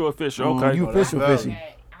 Official. Okay. You official. I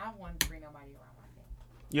wanted to bring nobody around my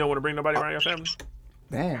family. You don't want to bring nobody around your family?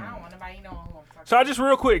 I Damn. don't want nobody knowing who I'm talking So I just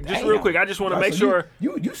real quick, I just want to make sure.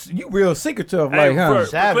 You real secretive, Hey, like, huh?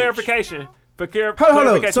 for clarification. For Hold on.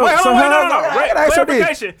 clarification. So, Wait, hold on, I no. gotta ask her this.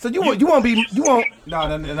 Clarification. So you won't. No,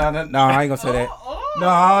 I ain't gonna say that. No.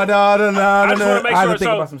 I just want to make I had sure. to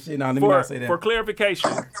think about some shit. No, let me not say that. For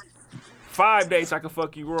clarification, 5 dates I can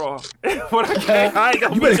fuck you raw. But I can't. I ain't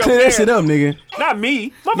gonna You meet better your clear that parents. shit up, nigga. Not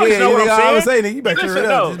me. Yeah, Motherfuckers know what I I'm was saying. saying, you better clear Listen,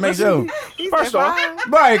 it up. Just make sure. First off,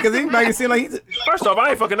 Right, because he make it seem like he's. first off,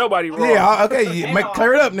 I ain't fucking nobody raw. Yeah, okay,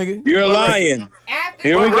 clear it up, nigga. You're lying. After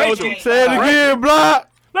Here we go. Rachel. Say it again, Block.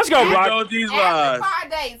 Let's go, Here Block. go these After lies.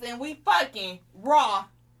 5 days and we fucking raw,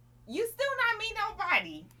 you still not meet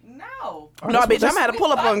nobody. No. No, bitch, I'm gonna have to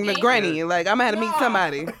pull up on the Granny. Like, I'm gonna have to meet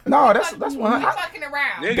somebody. No, that's one. We fucking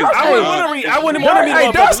around. Niggas, I wouldn't want to meet Hey,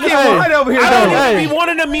 motherfuckers. Dusky right over here, I don't though. even be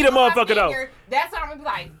wanting to meet a motherfucker though. That's how I'm gonna be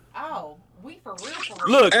like, oh, we for real.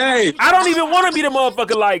 Look, Hey. I don't even want to be the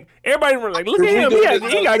motherfucker like everybody. Like, look at him.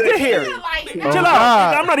 He got good hair. Chill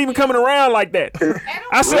out. I'm not even coming around like that.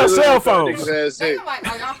 I sell cell phones.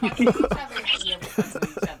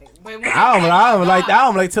 I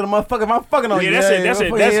don't like to the motherfucker if I'm fucking on you.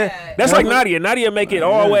 That's like Nadia. Nadia make it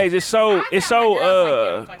always. It's so.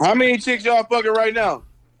 How many chicks y'all fucking right now?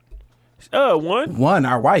 One.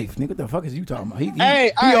 Our wife. Nigga, what the fuck is you talking about? He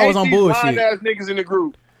I always hate on these bullshit. blind-ass niggas in the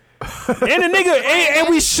group. And the nigga, and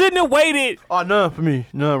we shouldn't have waited. Oh, none for me.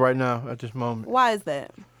 None right now at this moment. Why is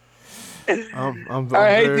that? I'm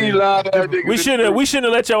I hate these loud ass niggas. We shouldn't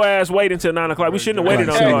have let your ass wait until 9 o'clock. We shouldn't have waited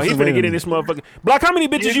on y'all. He finna get in this motherfucker. Block, how many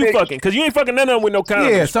bitches you fucking? Cause you ain't fucking none of them with no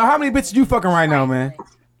condoms. Yeah, so how many bitches you fucking right now, man?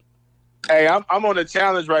 Hey, I'm on a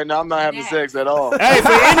challenge right now. I'm not having sex at all. Hey,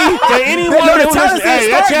 for anyone the who challenge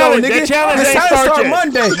that challenge ain't start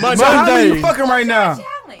Monday. Monday. So how many you fucking right now?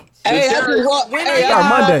 Hey, I just walked. Hey, Start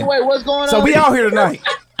Monday. wait, what's going on? So we out here tonight.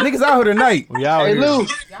 Niggas out here tonight. We out Hey, here. Lou,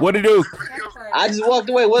 What to do? I just walked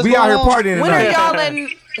away. What's We going out here on? partying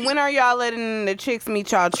tonight. When are y'all letting the chicks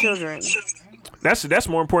meet y'all children? That's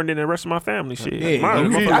more important than the rest of my family shit. Yeah,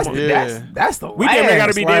 that's the we damn near gotta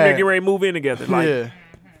last be damn near swag. getting ready to move in together. Like, Yeah.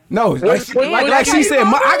 No, like she said,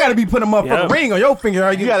 I gotta be putting a motherfucking ring on your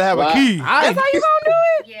finger. You gotta have a key. That's how you gonna do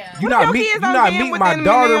it? Yeah. You What not your meet. kids You don't not get meet with my them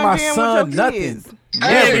daughter, and my them son, with your nothing. kids?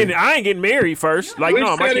 I ain't getting married first. Like, Which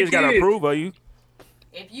no, my set of kids gotta kids? approve of you.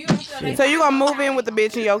 If you don't feel they So you gonna move in with the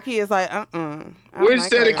bitch and your kids like, Which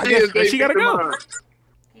set of kids they she gotta go. mine?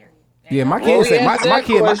 Yeah, my Well, kids say we my answered that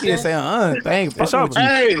kids question. say thanks. It's Fuck with you.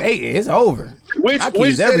 over. Hey, it's over. Which My set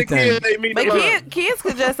kids of everything. kids they meet? But mine? kids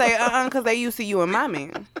could just say because they used to you and my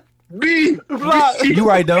man. Me. You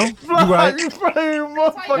right though. You right.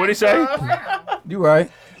 What'd he say? You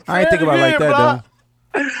right. I ain't think about it like that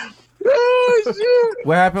though. Oh shit.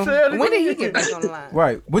 What happened? When did he get back on the line?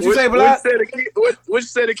 Right. What you say, Black? Which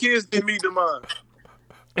set of kids they meet to mine?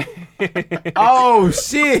 Oh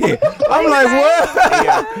shit! I'm like,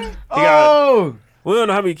 what? Oh, We don't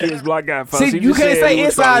know how many kids Block got. Folks. see, He you just can't said say it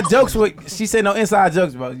was inside folks. jokes. With she said no inside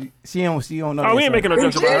jokes about you. She don't know. Oh, we ain't making no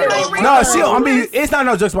jokes about her. No, she. I mean, it's not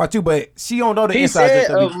no jokes about you, but she don't know the He inside said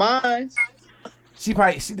jokes. of mine. She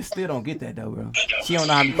still don't get that though, bro. She don't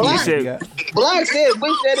know how many Black kids she said- got. Black said,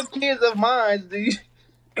 which set of kids of mine do you? Do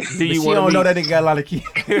But you she want don't to know meet? that nigga got a lot of kids.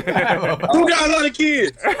 Who got a lot of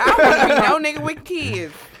kids? I wouldn't be no nigga with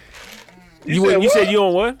kids. You said you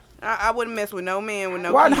on what? I wouldn't mess with no man with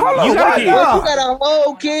no Why? kids. Hold on. You got a Why kid. not? You got a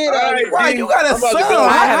whole kid. All right, Right, you got a I'm about to son. go.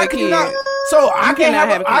 I have How a can you kid. not? So I can cannot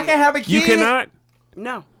have. I can have a kid. You cannot.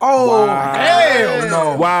 No. Oh Wow. hell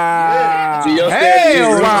no! Wow. See, your Hell set of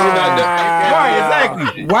kids, wow. you're not done. Right,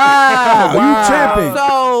 exactly. Wow, you tripping?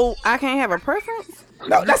 So I can't have a preference?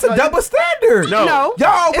 No, that's a double standard. No. No. Y'all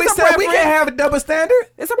always It's a said we preference. can't have a double standard.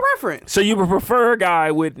 It's a preference. So you would prefer a guy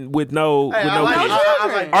with no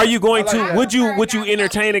kids? Are you going to? Would you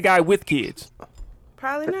entertain a guy with kids?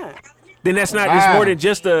 Probably not. Then that's not. It's more than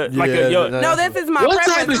just a like Yeah, a. Yo, No, this is my What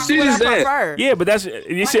preference. type of This shit what is I that? prefer. yeah, but that's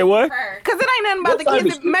you said what? Cause it ain't nothing about the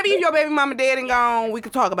kids. Maybe if your baby mama dead and gone, we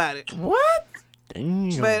could talk about it. What?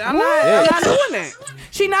 But I'm not doing that.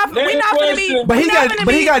 We not gonna be. But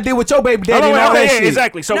he got to deal with your baby daddy Hold on, and all wait, that yeah, shit.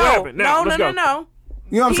 exactly. So what happened? Now, let's go. No.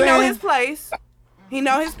 You know what I'm He know saying? his place. He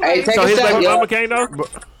know his Hey, place. take So a his shot, baby yo. mama came though.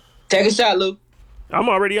 Take a shot, Luke. I'm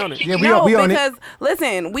already on it. Yeah, No, we on it. because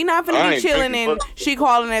listen, we not I finna be ain't chilling thinking and she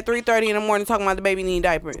calling at 3:30 in the morning talking about the baby need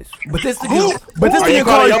diapers. But this Are nigga you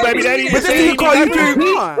call calling you. your baby daddy? But this nigga call you Come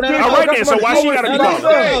three. on. All right then. So why she gotta be calling?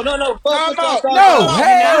 No. No,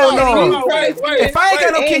 hell no. Wait. If I ain't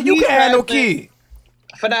got no kid, you can't have no kid.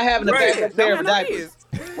 For not having a backup pair of Don't have no diapers. kids.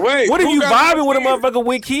 Wait. What if who you got vibing with a motherfucker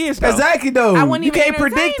with kids though? Exactly though. I wouldn't You even can't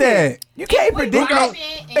predict entertain that. You can't predict got- that.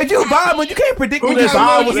 If you vibe with, you can't predict when Who you got vibe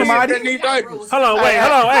love with kids somebody. that need diapers? Hold on, wait,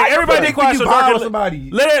 hold on. Hey, everybody be When quiet you so vibe Dark with and somebody.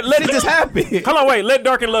 let Shit just happened. Hold on, wait. Let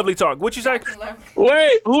Dark and Lovely talk. What you say?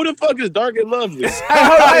 Wait, who the fuck is Dark and Lovely?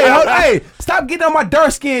 Hey, stop getting on my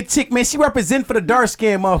dark skinned chick, man. She represent for the dark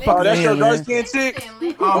skinned motherfucker. Oh, that's man, your man. dark skinned chick?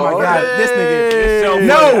 Oh my god, this nigga. So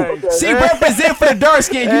No, funny. she represent for the dark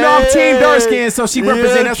skin. You know I'm team dark skin, so she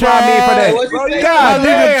represent. That's what I mean for that. What you say? God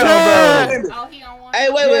damn, bro. Oh, he don't want Hey,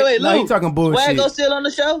 wait, No, he Luke. talking Swag bullshit. go still on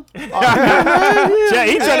the show? Yeah,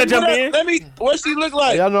 he trying to jump in. Let me. What she look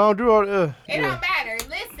like? Y'all know I don't do all that. It don't matter.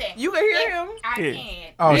 Listen. You can hear him. I Yeah.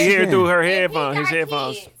 can. Oh, You she hear can. through her If he headphones, his got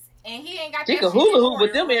headphones. kids And he ain't got She that can shit hula in hoop with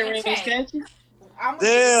order, them we earrings, can check. can't she? I'm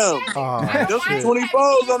Damn. Those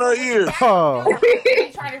 24s on her ears. Oh.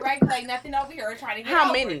 Ain't trying to regulate nothing over here or trying to get How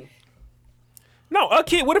over many? it. No, a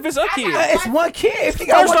kid. What if it's a kid? It's one kid. If he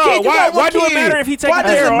got First one off, kid, you why got one do it kid. matter if he taking Why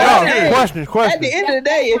does care it of matter? all? Question. At the end of the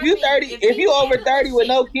day, if you over 30 with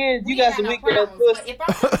no kids, you got some weak ass pussy.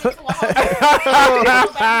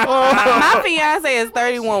 My fiance is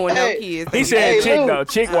 31 with no kids. He said chick though,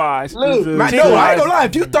 chick wise. No, I ain't gonna lie.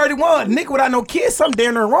 If you 31, nigga without no kids, something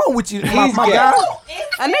damn near wrong with you. My guy.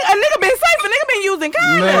 A nigga been safe. A nigga been using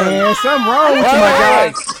condoms. Man, something wrong with you, my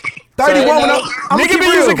guy. 31 with no. Nigga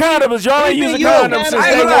been using condoms. Y'all ain't using condoms since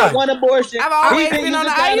He day got one. one abortion. I've always He been on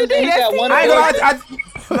the using condoms, IUD. he got one I ain't abortion. gonna lie.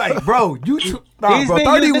 Like, bro, you He's bro, been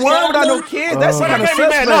 31 using without no condoms. kids. That's But I kind of can't be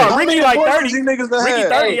mad. suspect. No, Ricky like 30. These niggas that Ricky have.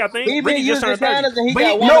 30, I think. He been Ricky just using turned 30. condoms and he But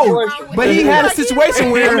got he, one no, abortion. but he had a situation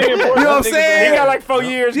where, you know what I'm saying? He got like 4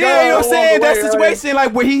 years. Yeah, you know what I'm saying? That That situation,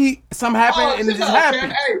 like where something happened and it just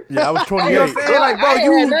happened. Yeah, I was 28. You know what I'm saying? Like, bro, I ain't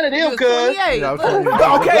you. had none of them, cuz. Yeah, I was 28.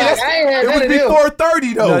 Okay, that's, I ain't had it none was of them. before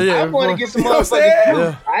 30 though. Yeah, I want to get some You know what I'm saying?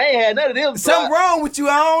 motherfuckers. I ain't had none of them. Something wrong with you?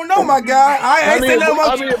 I don't know, my guy. I ain't saying nothing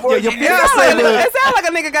about you. Your fiance It sounds like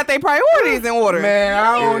a nigga got their priorities in order. man,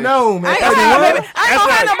 I don't know, man. I ain't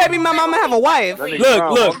gonna have no baby mama. I'm gonna have a wife.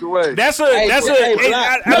 Look. That's a. Hey, I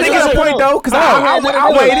No, think you it's got a point though, because I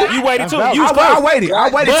waited. You waited too. I You was close. I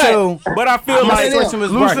waited till. But I feel My like situation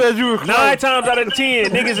was Lou right. said you were close. 9 times out of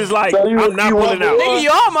 10, niggas is like, I'm not pulling out. Nigga,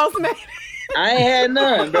 you almost made it. I ain't had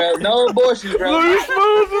none, bro. No abortions, bro.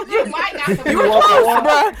 You might got some. You were close,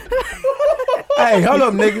 bro. Hey, hold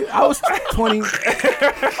up, nigga. I was 20.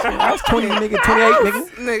 I was 20, nigga. 28,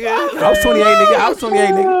 nigga. I was 28, nigga. I was 28,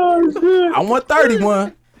 nigga. I want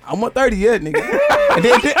 31. I want 30, yeah, nigga. And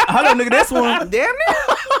then, hold up, nigga. This one. Damn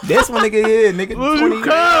it. This one, nigga, yeah, nigga. 20.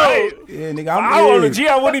 Yeah, nigga. I on the I'm G,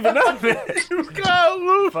 I wouldn't even know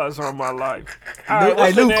that. Fuck on my life.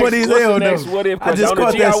 Hey, Luke, funny as hell, though. What if I just on the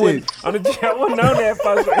caught G, that I wouldn't. shit. On the G, I wouldn't know that.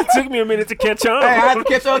 Fuck. It took me a minute to catch on. Hey, I had to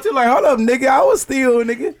catch on too. Like, hold up, nigga. I was still,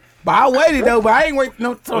 nigga. But I waited though. But I ain't wait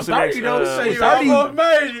no till What's the 30 next, though.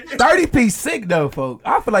 you 30 piece sick though, folks.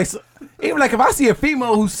 I feel like even like if I see a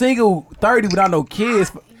female who's single 30 without no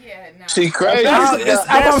kids. Yeah, no. She crazy. That's what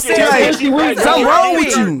I'm saying. Like, something wrong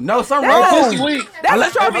with you. No, something wrong. That's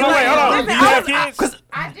a trophy. Wait, hold on. Do you have kids?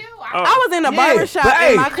 I do. I was in a barbershop but, hey,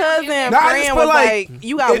 and my cousin I just friend feel was like like,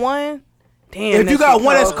 "You got one? Damn, If you got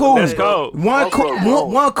one, that's cool. That's cool.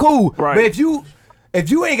 One cool. Right. But if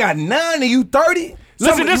you ain't got none and you 30.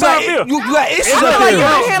 Listen, this how I feel. You got issues It's up like you there.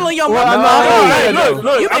 don't handle your Well, mother. Hey,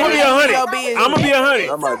 look. You I'm gonna be been 100. your business. I'm gonna be 100.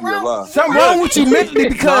 That might be a lie. Something wrong with you mentally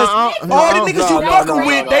because all the niggas you fucking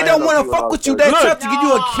with, they don't want to fuck with you that Look, tough to give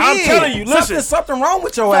you a kid. I'm telling you, listen. Something wrong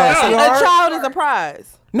with your ass. A sweetheart. child is a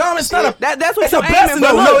prize. No, it's not a. That's what It's a you're blessing, aiming though.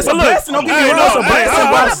 for. No, it's a But look, blessing. Don't get me hey, wrong. no, It's a hey, blessing. hold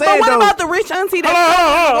But on. I'm But saying what though, about the rich auntie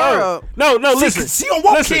that Hold on. No, listen. she don't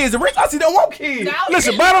want Listen. kids. The rich auntie don't want kids.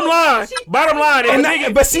 Listen, bottom line, if And a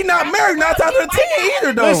nigga, but she not married 9 times out of 10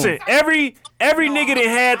 either though. listen, every nigga that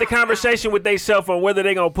had the conversation with theyself on whether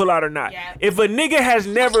they gonna pull out or not. Yeah. If a nigga has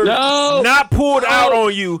never not pulled out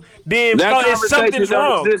on you, then That it's something's conversation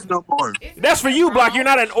wrong. don't exist no more. That's for you, Block. You're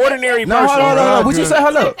not an ordinary No, person. hold on. What you say?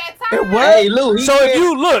 Hold up. It Hey, what? Lou, he So said- if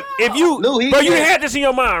you look, Lou, he bro, you said- had this in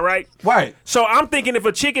your mind, right? Right. So I'm thinking if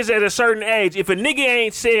a chick is at a certain age, if a nigga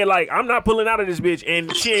ain't said like I'm not pulling out of this bitch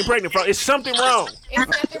and she ain't pregnant, bro, it's something wrong. It's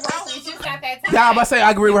nothing wrong. It's just not that time. Yeah, I'm about to say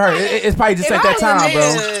I agree with her. It's probably just at that time, bro.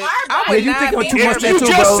 I Yeah, you think of too much If that you too,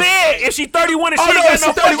 just bro. said if she 31 and she Oh, ain't no, got she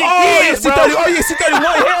no 30. fucking Oh, yeah, kids, she bro. 30. Oh, yeah, she 31.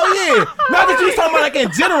 Hell yeah. Not that you was talking about like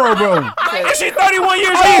in general, bro. If she 31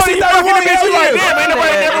 years Oh, yeah, old, she you fucking 31, the bitch, you like, yeah. damn, ain't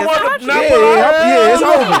nobody never want to not Yeah, pull out. yeah, it's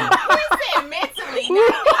over. We said mentally, not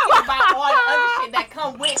thinking about all the other shit that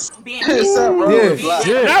come with being What's up, bro?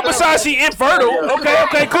 Yeah. Not besides she infertile.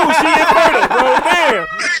 Okay, cool. She infertile, bro. Damn.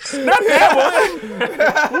 Not that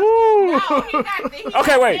one.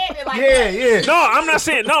 Okay, wait. Yeah. No, I'm not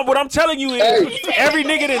saying no. What I'm telling you is every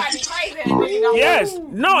nigga that yes,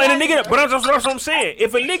 no, and a nigga. But that's what I'm saying.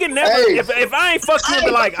 If a nigga never, if I ain't fucked you and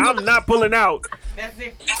be like, I'm not pulling out. That's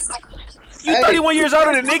it. You 31 years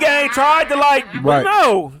older than nigga ain't tried to like, Right.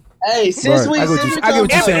 no. Hey, since Right. we I get what since you- we I get what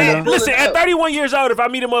talking you're saying, about- though. Listen, at 31 years old, if I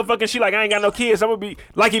meet a motherfucker and she like, I ain't got no kids, I'm gonna be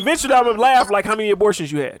like, eventually I'm gonna laugh like, how many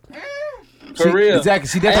abortions you had? For real. Exactly.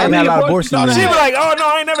 She definitely had a lot of abortions. She be man. like, oh no,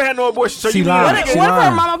 I ain't never had no abortion. So She you lying. nigga. She What if her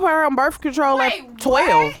lying. mama put her on birth control at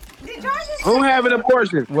 12? Did y'all just Who having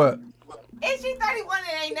abortion? What? Is she 31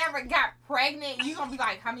 and ain't never got pregnant? You gonna be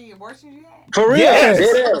like, how many abortions you had? For real.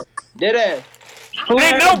 Yes. Dead ass.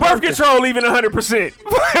 Ain't no birth control even 100%.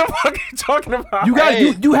 What the fuck you talking about? You got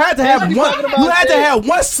Hey, you had to have we one. talking about You had to this. have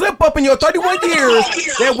one slip up in your 31 years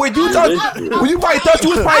that when you probably thought you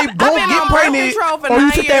was probably I've gonna been get on birth pregnant, control for or you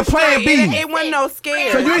 9 took that years plan straight. B. It wasn't no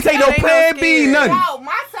scare. So you ain't take no It ain't plan B, scare. nothing. No,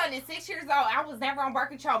 my son is 6 years old. I was never on birth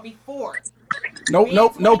control before.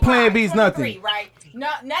 No plan B's nothing. Right? No,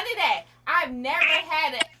 none of that. I've never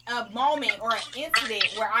had a moment or an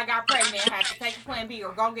incident where I got pregnant and had to take a plan B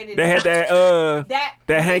or go get it. They had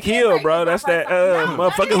that Hank Hill, bro. That's that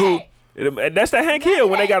motherfucker who. That's that Hank Hill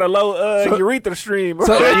when they got a low urethra stream. Bro.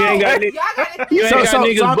 So you ain't got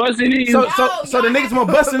niggas busting in you. So the niggas were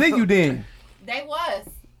busting in you then. They was.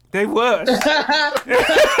 They was.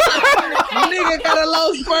 Nigga got a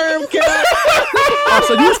low sperm count. Oh,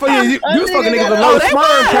 so you was fucking niggas with low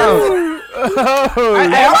sperm count.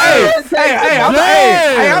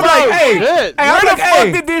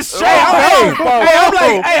 Where did this show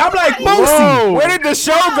I'm like Boosie. Where did the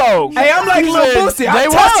show go? Hey, I'm like Lil Boosie. I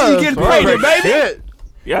touch you, you getting pregnant, baby.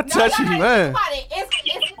 Yeah, I touch you, man.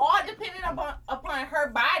 It's all dependent upon her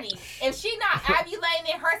body. If she not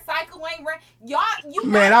ovulating, her cycle ain't right. You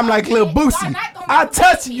man, I'm like Lil Boosie. I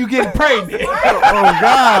touch you, you getting pregnant. Oh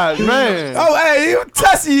God, man. Oh, hey, you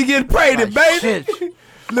touch you, you getting pregnant, baby.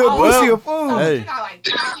 Lil Boosie a fool. Hey.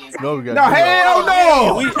 No, hell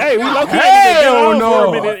no. We low key hell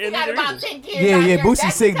no. Got about 10 kids Yeah,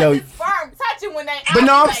 Boosie sick though. But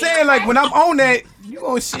no, I'm saying like when I'm on that, you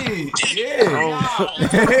gon' shit. Yeah.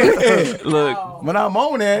 Look, when I'm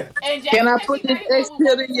on that. Can I put this X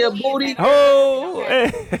pill in your booty? Oh,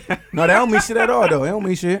 no, that don't mean shit at all though. It don't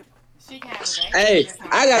mean shit. Hey,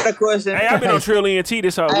 I got a question. Hey, I've been on Trill ENT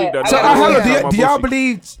this whole week though. So hold on, do y'all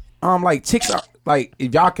believe like chicks are like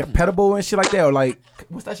if y'all compatible and shit like that or like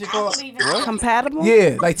what's that shit called? Compatible?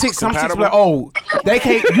 Yeah, like chicks. Some chicks be like, oh,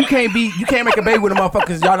 you can't make a baby with a motherfucker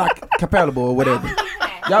because y'all not compatible or whatever.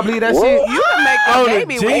 Y'all believe that shit? You can make a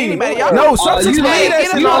baby with anybody. Y'all no, some chicks believe that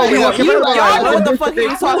shit. Y'all know what the fuck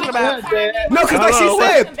you talking about. No, because like she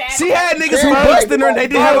said, she had niggas who busted her and they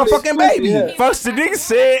didn't have a fucking baby. First the nigga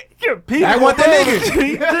said, I want that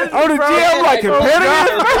nigga. On the GM like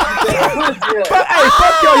competitive. But hey,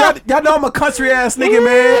 fuck y'all know I'm a country ass nigga,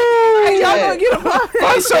 man. Hey, y'all gonna get a Fuck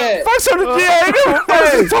on the GM.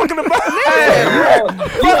 Hey, talking about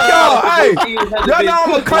fuck y'all. Hey, y'all know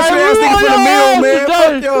I'm a country ass nigga for the meal, man.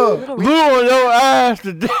 Fuck y'all. Blue on your ass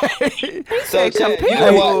today.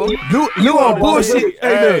 Lou on bullshit.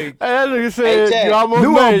 Hey, that nigga said you almost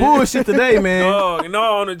Lou made on it. bullshit today, man. No,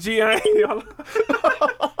 on the G, I ain't.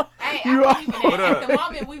 Hey, at the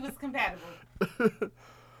moment we was compatible.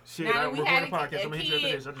 Shit, now that we had a I'm gonna hit you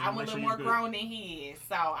after this. I'm a little more grown than he is,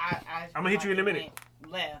 so I'm gonna hit you in a minute.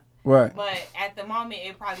 Left. Right. But at the moment,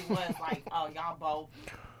 it probably was like, oh, y'all both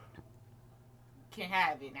can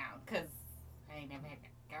have it now, cause I ain't never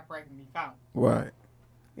got pregnant before. Right.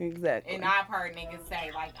 Exactly. And I've heard niggas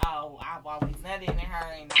say like, oh, I've always nutted in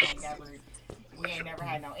her, and we ain't never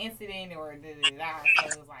had no incident or da-da-da-da. So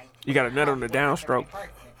it was like, You got a nut on the downstroke.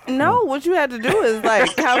 No, what you have to do is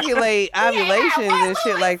like calculate ovulations and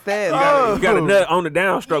shit like that. You got a nut on the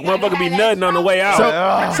downstroke. Motherfucker be nutting on the way out.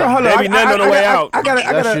 So hold on. They be nutting on the way out. I got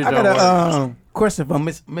a question from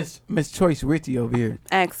Miss Choice Richie over here.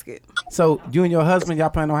 Ask it. So you and your husband, y'all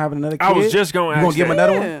plan on having another kid? I was just going to You ask gonna give him that.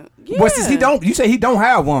 another one? Yeah. But since you say he don't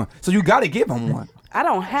have one, so you gotta give him one. I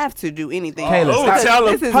don't have to do anything. Kayla, Because tell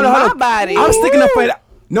him. this is Hold on, my hold on. body. I'm sticking up for that.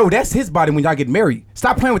 No, that's his body when y'all get married.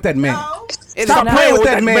 Stop playing with that man. It Stop is playing not. with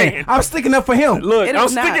that man. I'm sticking up for him. Look, It I'm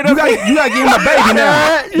is not. sticking You up. gotta give him a baby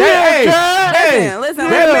now. Listen,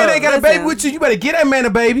 That man ain't got a listen. baby with you. You better get that man a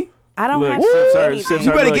baby. I don't Look, have sip, to sir, do sip, anything.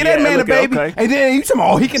 You better Look, get that yeah, man a look, baby. okay. And then you talking,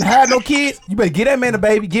 oh, he can have no kids. You better get that man a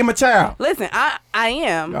baby. Give him a child. Listen, I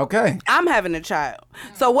am. Okay. I'm having a child.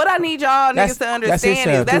 So what I need y'all That's- niggas to that's his understand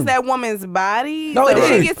is child, that's too. that woman's body. No, so it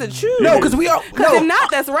she is. gets to choose. No, because we all. Because No, if not,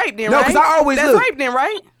 that's rape then, No, right? 'cause I always that's look. rape then,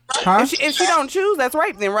 right? huh? If she don't choose, that's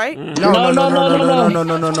rape then, right? No.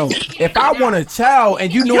 If I want a child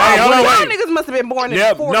and you knew I Y'all wanted. niggas must have been born in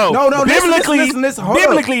Yep, the 40s. no. Biblically, Biblically, hold up.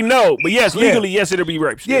 biblically, no. But yes, Yeah. legally, yes, it'll be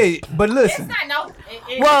rape. Yeah, but listen. It's not no.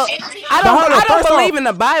 Well, I But hold on, don't first believe off, in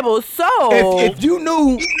the Bible, so If you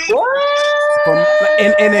knew from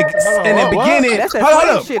in the beginning, that's that hold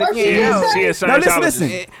slave up. shit again. She is No, Scientologist.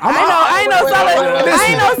 listen. I ain't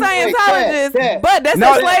no Scientologist, but that's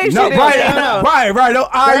that slave shit again. Right.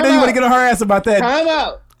 I already know you want to get on her ass about that. Time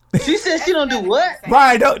out. She said she don't do what?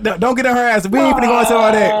 Right, don't get on her ass. We ain't finna go into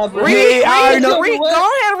all that. I already know. Go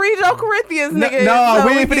ahead and read your Corinthians, nigga. No, So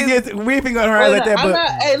we ain't finna go on her ass like that. I'm But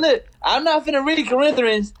not, hey, look, I'm not finna read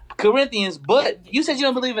Corinthians, but you said you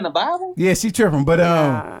don't believe in the Bible? yeah, she tripping. But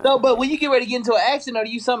No, but when you get ready to get into an action or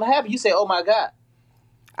something happen, you say, oh my God.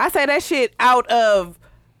 I say that shit out of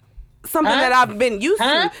something that I've been used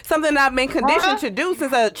to, something that I've been conditioned to do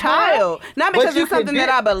since a child. Not because it's something that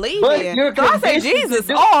I believe in. 'Cause I say Jesus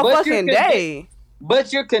all fucking day.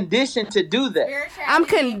 But you're conditioned to do that. I'm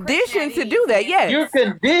conditioned to do that. Yes. You're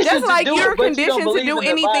conditioned just like to do you're it, but you conditioned don't to do believe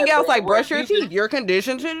in the anything Bible else, like where brush your you teeth. You're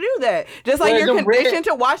conditioned to do that. Just like Where's you're them red- conditioned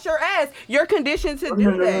to wash your ass. You're conditioned to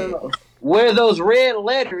do that. Where those red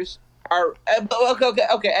letters are.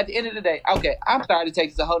 Okay. At the end of the day, I'm sorry to take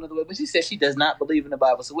this a whole nother way, but she said she does not believe in the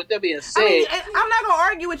Bible. So with that being said, I mean, I'm not gonna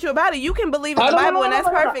argue with you about it. You can believe in the Bible, and that's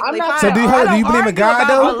perfectly fine. So do you believe in God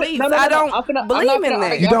though? I don't believe in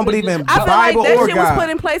that. You don't believe in I feel Bible like that or shit was God? put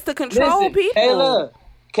in place to control people.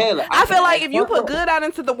 Kayla, I feel like if you put good out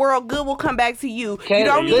into the world, good will come back to you. You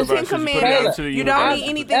don't need 10 commandments. You don't need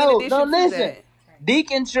anything in addition to that.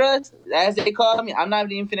 Deacon Trust, as they call me, I'm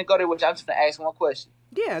not even finna go there, which I'm just gonna ask one question.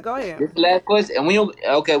 Yeah, go ahead. This is the last question, and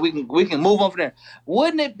we can move on from there.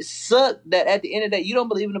 Wouldn't it suck that at the end of the day you don't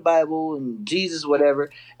believe in the Bible and Jesus,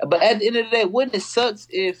 whatever, but at the end of the day, wouldn't it suck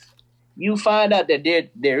if you find out that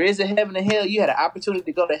there is a heaven and hell? You had an opportunity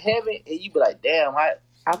to go to heaven, and you be like, damn, I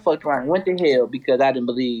fucked around and went to hell because I didn't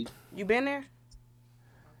believe. You been there?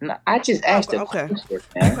 No, I just asked her. Okay.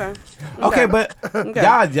 Okay, but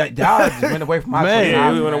y'all just went away from my question.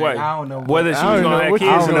 Yeah, we went away. I don't know whether she was gonna have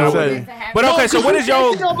kids or not. But okay, so what is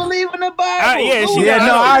your? You don't believe in the Bible?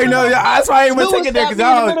 No, I already know. That's why I ain't want to take it there because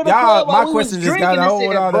y'all, my question just got a hold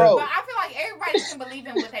with all that. But I feel like everybody can believe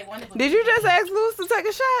in what they want to believe. Did you just ask Lewis to take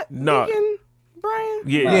a shot? No. Deacon Brian?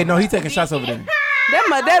 Yeah, no, he taking shots over there.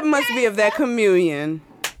 That must be of that communion.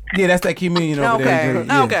 Yeah, that's that communion over there.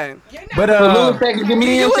 Yeah. Okay. But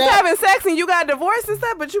you was having sex and you got divorced and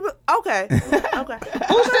stuff, but you okay. Who said that?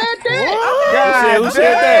 God, who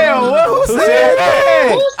said that? Who said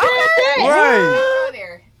that? Who said that?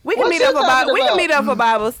 Right. We can meet up for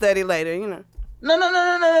Bible study later, you know. No.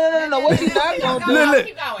 What you not gonna do?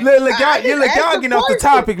 Look, y'all getting off the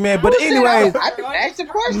topic, man. But anyways, I can ask a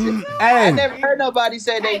question. Hey. I never heard nobody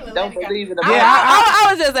say they don't believe in the Bible. Yeah, I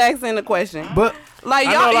was just asking the question. But like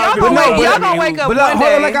y'all gonna wake up but one hold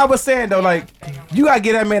day. on, like I was saying though, like you gotta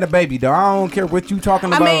get that man a baby, though. I don't care what you talking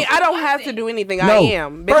about. I mean, I don't have to do anything. No. I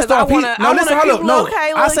am because First off, Kayla,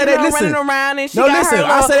 I said that. Listen, running around and she no, got listen. her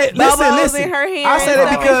I said it. Listen. in her hair. I said it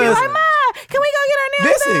because. She's like, Ma, can we go get our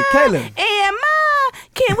nails Listen, done? Kayla. And Ma,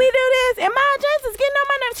 can we do this? And Ma, Jason's getting on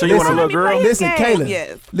my nerves. So you want a little girl? Listen, Kayla.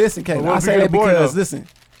 Yes. Listen, Kayla. Well, I say that because listen.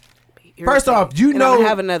 First off, you know. I'm gonna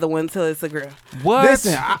have another one till it's a girl. What?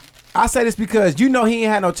 Listen, I say this because you know he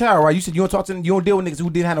ain't had no child, right? You said you don't deal with niggas who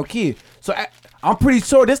didn't have no kid. So I'm pretty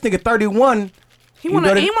sure this nigga 31. He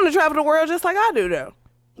wanna travel the world just like I do though.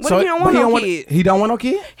 What if he don't want no kid? He don't want no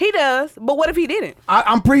kid? He does, but what if he didn't?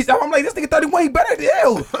 I'm like, this nigga 31, he better than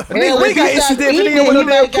hell. Well, we got issues there if he didn't want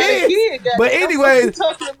no damn kids. But anyways,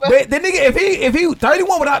 the nigga, if he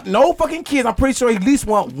 31 without no fucking kids, I'm pretty sure he at least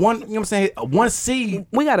want one, you know what I'm saying, one seed.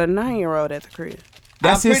 We got a 9-year-old at the crib.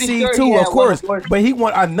 That's his seed too, of course. But he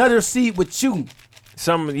want another seed with you.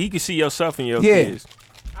 He can see yourself in your kids.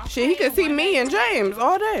 Shit, he can see me and James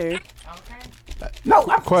all day. No,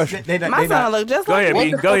 I'm question. My son look just like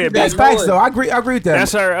me. Go ahead, B. That's facts though. I agree with that.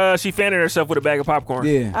 That's her. She fanning herself with a bag of popcorn.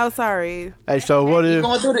 Yeah. Oh, sorry. Hey, so what if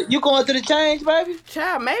you going through the change, baby?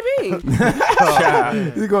 Child, maybe.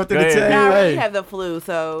 You going through the change? Nah, I really have the flu,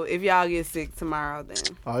 so if y'all get sick tomorrow, then.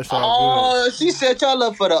 Oh, it's all good. She set y'all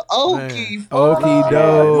up for the Okie. Okie doke.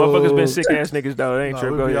 Motherfuckers been sick ass niggas though. They ain't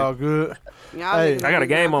true. Go We ahead. all good. I got a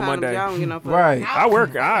game on Monday. Y'all don't get no fuck. Right. I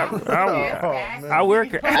work. I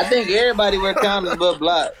work. I think everybody wear condoms but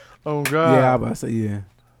Block. Oh God. Yeah, I was about to say yeah.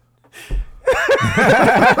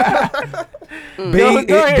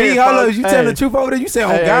 B, hold up. You telling the truth over there? You say,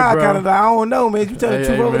 oh God, kind of. I don't know, man. You telling the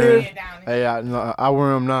truth over there? Hey, I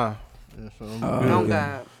wear them now. Oh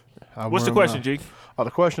God. What's the question, G? Oh,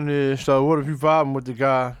 the question is, so what if you vibing with the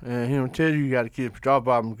guy and he don't tell you got a kid, but y'all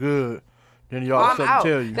vibing good? Then y'all I'm out.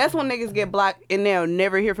 tell you. That's when niggas get blocked and they'll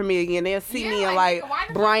never hear from me again. They'll see me in like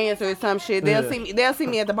Bryant's or some shit. They'll see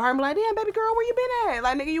me at the bar and be like, damn, baby girl, where you been at?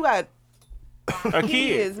 Like, nigga, you got a kid,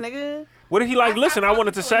 kids, nigga. What if he like? Listen, I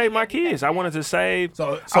wanted to save my kids. I wanted to save.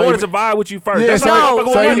 So I wanted to vibe with you first. Yeah, That's so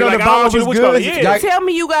you know like, the I don't want vibe you to was which good? Yeah. Tell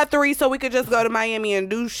me you got 3 so we could just go to Miami and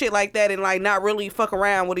do shit like that and like not really fuck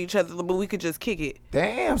around with each other, but we could just kick it.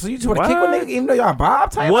 Damn, so you just want to kick with nigga even though y'all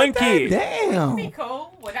Bob type One like that? kid. Damn. Be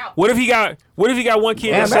cool without. What if he got one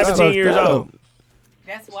kid Damn, that's that's 17 years fucked up. old?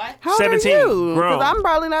 That's what? How old 17, are you? grown. Because I'm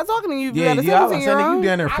probably not talking to you if you Yeah, got a I was 17 saying year you old.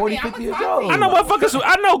 down there 40, 50 years old. I know motherfuckers.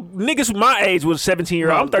 I know niggas my age was 17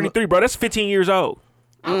 years old. I'm 33, bro. That's 15 years old.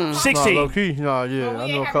 16. Low key, no, yeah, I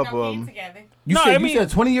know a couple of them. You No, said I you mean-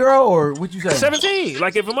 said 20-year-old or what you say? 17.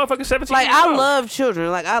 Like if a motherfucker 17. Like years I old. love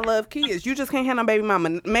children. Like I love kids. You just can't have no baby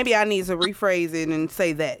mama. Maybe I need to rephrase it and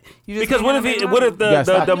say that. You just Because can't what have if no baby what if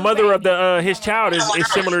mama. the mother of the his child is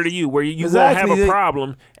similar to you, where you won't have Exactly. a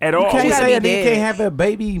problem at all? You can't gotta say be that you dead. can't have a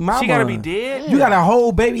baby mama. She gotta be dead. You got a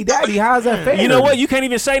whole baby daddy. How's that fair? You know what? You can't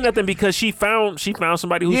even say nothing because she found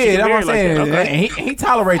somebody who she Yeah, can that's what marry I'm like saying. that. Okay. And he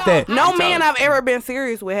tolerate that. No man I've ever been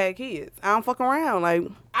serious with had kids. I don't fuck around. Like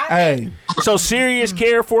Hey, So serious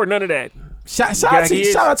care for none of that. shout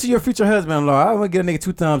kids? out to your future husband-in-law. I'm gonna give a nigga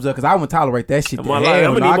 2 thumbs up because I wouldn't tolerate that shit. I'm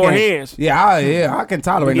gonna need more hands. Yeah, I can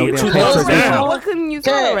tolerate You no need damn 2 hands. thumbs down. what couldn't you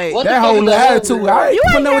Chad, tolerate? what the That fuck whole is the attitude. I ain't You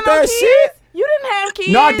putting ain't up had with no that kids. shit. You didn't have kids.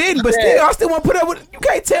 No, I didn't, but Chad. still, I still want to put up with. You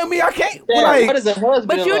can't tell me I can't. Chad, Like, what is a husband?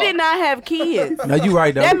 But you did not have kids. no, you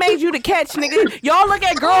right though. That made you the catch, nigga. Y'all look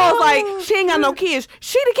at girls like she ain't got no kids.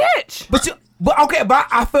 She the catch. But okay, but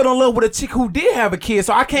I fell in love with a chick who did have a kid,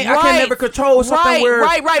 so I can't never control something right, where.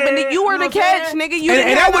 Right. But then you were the catch, nigga. You didn't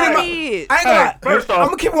And have that no wouldn't. kids. I ain't gonna lie. First off- I'm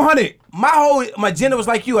gonna keep 100. My gender was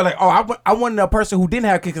like you. Like, I wanted a person who didn't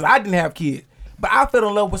have kids because I didn't have kids. But I fell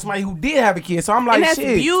in love with somebody who did have a kid, so I'm like, And that's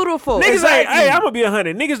shit. beautiful. Niggas Exactly. like, hey, I'm gonna be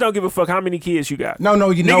 100. Niggas don't give a fuck how many kids you got. No,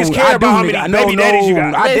 you know, Niggas care I do, about how nigga. many I know, baby daddies you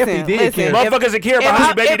got. I Listen, definitely did listen. care. Motherfuckers that care about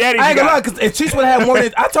how many baby daddies I you ain't gonna lie, got. because if Cheese would have had more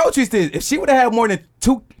than I told Cheese this, if she would have had more than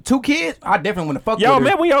two kids, I definitely wouldn't fuck Yo, with her.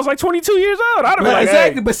 man, when y'all was like 22 years old, I'd have been Right, like,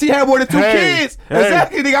 exactly, hey. but she had more than 2 Hey, kids. hey.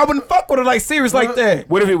 Exactly, nigga. I wouldn't fuck with her like serious like that.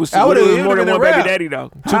 What if it was, I what if it was would've- more it than would've one been a baby wrap. daddy,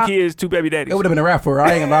 though? Huh? 2 kids, 2 baby daddies. It would have been a wrap for her.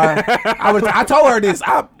 I ain't gonna lie. I told her this.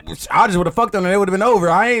 I just would have fucked her and it would have been over.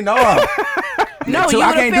 I ain't know her. No, So you I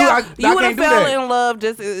would can't have do- I fell can't do fell that. in love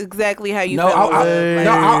just exactly how you No, fell I in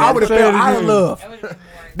love. I would have Say felt it out of again. love.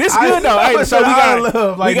 This I- good though. I Hey, was so we out of got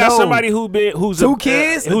love, like, we got no. somebody who's 2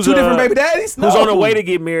 kids, who's 2 different baby daddies. who's No. on the way to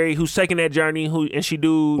get married, who's taking that journey, and she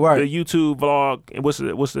do Right. the YouTube vlog. And what's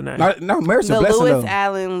the name? No, marriage is a The blessing Lewis though.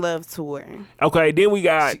 Allen Love Tour. Okay, then we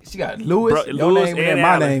got She got Lewis, Bro, your Lewis name in and there,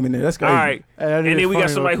 my Allen. name in there. That's All crazy. right, That and is then we got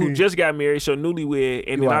funny, somebody who low-key. just got married, so newlywed,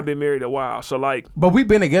 and then Right. I've been married a while. So like But we've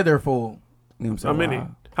been together for you know what a I'm saying, minute.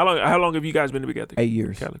 How long have you guys been together? 8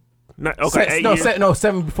 years. Kelly? Okay, 8 no, years.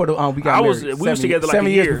 7 before we got I was- married. we was together like 7 a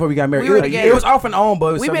years year. before we got married. We were It together. was off and on, but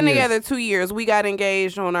it was We've 7 been years. together 2 years. We got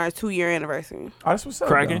engaged on our 2-year anniversary. Oh, that's what's up.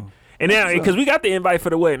 Cracking. though. And now, because we got the invite for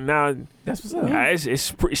the wedding, now That's what's up. it's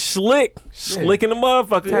pretty slick in the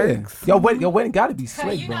motherfucker. Yeah. Your wedding gotta be So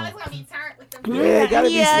slick, you bro. know it's gonna be turned with them. Yeah, it gotta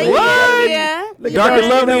be slick. What? Yeah. Look at Dark and that.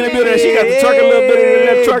 lovely in the building. She got the twerk a little bit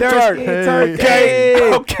in the left twerk.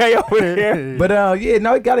 Hey. Okay, okay over there. But yeah,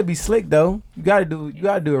 no, it gotta be slick though. You gotta do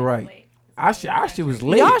it right. Our shit was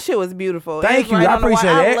lit. Y'all shit was beautiful. Thank It was you. right I on the water.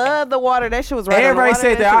 appreciate it. I love the water. That shit was right Everybody on the water.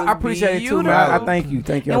 said that. shit I was appreciate it too, man. beautiful. I thank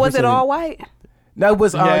you. And was it appreciate all white? That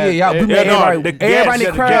was Yeah, we made no, everybody, the everybody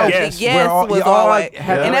guests, crowd. the guests. Yes, was all white.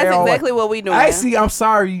 had And their that's all white. exactly what we doing. Actually, I'm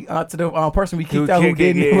sorry to the person we kicked out who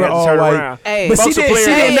didn't yeah, wear all turn white. around. Hey, But she Folks are didn't. She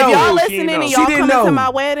playing didn't Hey, if know. y'all She listening didn't and know. y'all She didn't coming to know. my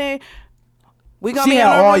wedding, we gonna She be had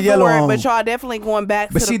on all our yellow resort, on. but y'all definitely going back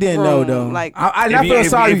to But the she didn't room. know though. Like, I If feel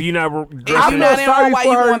sorry. if you not if I you're feel not in sorry all white,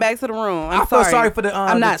 for you her. going back to the room. I'm I feel sorry for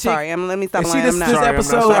I'm the not chick. sorry. Let me stop If she lying. this I'm not. this Sorry, I'm not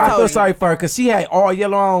episode, sorry. I told feel you. sorry for her because she had all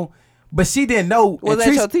yellow on, but she didn't know. Was And that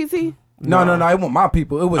Treese- your TT? No, it wasn't my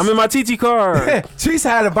people. It was. I'm in my TT car. Teresa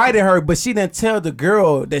had invited her, but she didn't tell the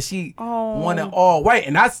girl that she wanted all white.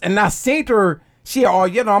 And I seen her. She had all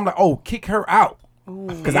yellow. I'm like, oh, kick her out.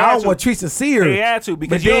 Because I don't want Teresa to see her. They had to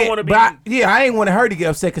because But you then- don't want to be. but I ain't want her to get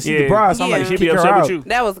upset because she's the Yeah. bride. So I'm Yeah. like, She'd kick be her upset out. with you.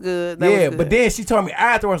 That was good. But then she told me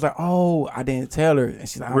afterwards, like, oh, I didn't tell her. And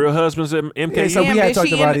she's like, Real husbands at MKU. Yeah, so we Damn, had did talked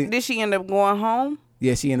she about end, it. Did she end up going home?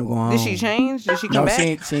 yeah, she ended up going home. Did she change? Did she come No, back?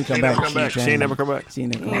 she ain't come back. come back. She ain't never come back. She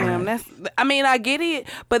ain't never come Damn, back. I mean, I get it,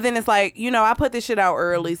 but then it's like, I put this shit out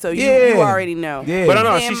early, so you Yeah. already know. Yeah. But I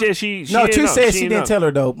know Damn. she said she No, didn't Tree know. said she didn't know. tell her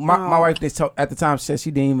though. My wife didn't tell, at the time said she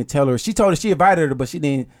didn't even tell her. She told her she invited her, but she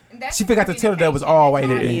didn't. She forgot to tell her that was all white.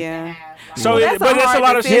 Yeah. So, That's but a that's a hard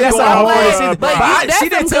lot of decision. shit that's going a on. hard But decision. but But she that's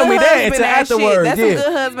didn't some tell me good that husband until ass shit. afterwards. That's Yeah. some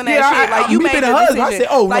good husband Yeah, ass shit. Like you me made being the a husband, I decision.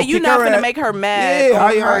 said, oh, like no, you kick not her gonna ass. make her mad Yeah,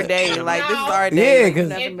 on her I- day. Like this is No. our Yeah, day. Like, 'cause-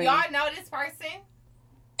 nothing If big. y'all know this person,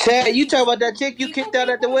 Chad, you talk about that chick you kicked out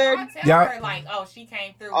at the wedding? Tell Yeah. her like, oh, she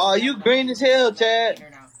came through. Oh, you green as hell, Chad.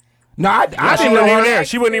 No, I She didn't know wasn't even her. there.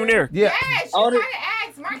 She wasn't even there. Yeah. Yeah, she On gotta the-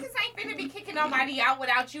 ask. Marcus ain't finna be kicking nobody out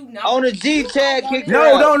without you knowing. On the G, Chad kicked her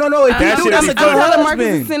No. If That you do, shit that's be a good funny. I'm telling Marcus to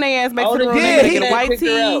husband. send their ass back Oh, to the the room. yeah, They better he get a white picked her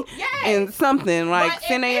tee out. Yes. and something like But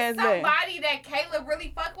send if their ass it's back. somebody that Kayla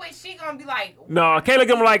really fuck with, she she gonna be like, No, Kayla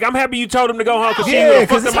gonna be like, I'm happy you told him to go home because she Yeah, ain't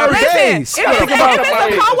gonna because fuck it's up my her day. If it's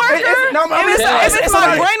a coworker, if it's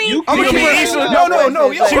my granny, You can be Issa.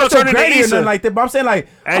 No. She gonna turn into Issa. like that. But I'm saying like,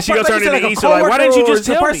 And she gonna turn like into a Issa. Like, why didn't you coworker just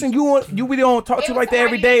or tell the person me? you really don't talk to like that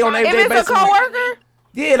every day on an if everyday it's a basis? coworker,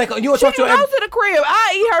 Yeah, like you don't she talk can to her. go to the crib.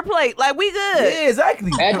 I eat her plate. Like we good. Yeah,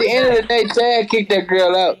 exactly. At the end of the day, Chad kicked that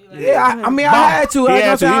girl out. Yeah, I mean, I had to. He Like,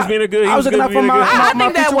 had to. I- He was being a good- I was looking out for my I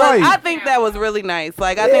think that future was. wife. I think that was really nice.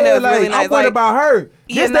 Like I think that was really nice. I'm worried about her.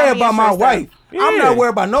 Yeah, This not day me about my stressed wife. I'm Yeah. not worried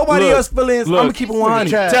about nobody Look, else's feelings. I'm gonna keep it 100.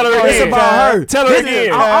 Tell her It's again. about her. Tell her This-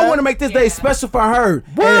 again. I want to make this day special for her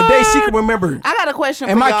and a day she can remember. I got a question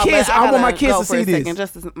And for my y'all, kids, but I want my gotta kids go to for a see this. second,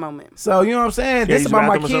 just a moment. So you know what I'm saying? This use about the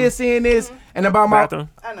my bathroom or kids seeing this, and about my Bathroom.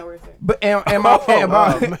 I know where it's at. but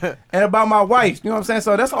and about my wife. You know what I'm saying?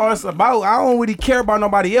 So that's all it's about. I don't really care about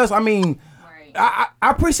nobody else. I mean, I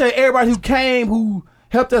appreciate everybody who came, who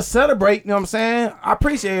helped us celebrate. You know what I'm saying? I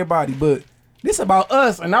appreciate everybody, but this about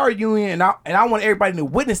us and our union, and I want everybody to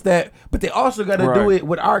witness that. But they also got to do Right. it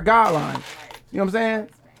with our guidelines. You know what I'm saying?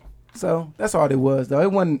 So that's all it was, though.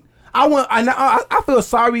 It wasn't. I feel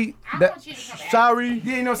sorry that. Sorry.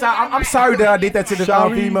 Yeah, you know what I'm saying? I'm sorry that I did that to the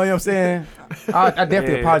female, you know what I'm saying? I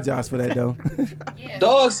definitely apologize for that, though.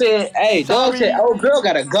 Dog said, "Oh, girl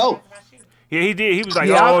gotta go." Yeah, he did. He was like,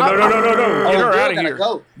 Yeah, oh, I- no. Get her girl out of gotta here.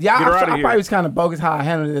 go. Yeah, Get her I outta probably here. was kind of bogus how I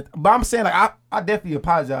handled it. But I'm saying, like, I definitely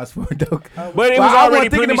apologize for it, though. But it was I already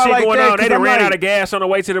wasn't thinking plenty about shit like going that, on. They 'cause done I'm ran like- out of gas on the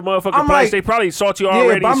way to the motherfucking I'm place. like- They probably sought you Yeah,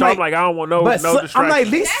 already. but I'm So I'm like- like, I don't want no but distraction. I'm like,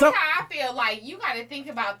 at least that's some. how I feel. Like you got to think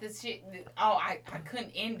about this shit. Oh, I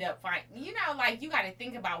couldn't end up finding. You know, like you got to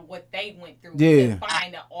think about what they went through. Yeah. To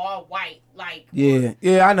find an all white. Like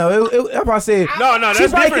Yeah, I know. That's why I said. No, She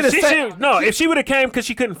that's probably different. could've She said- should, no, if she would have came because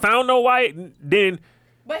she couldn't found no white, then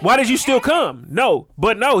why did you still come? No,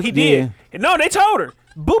 but no, he did. And no, they told her.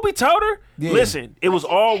 Booby told her. Yeah. Listen, it was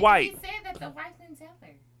all white. He said that the wife didn't tell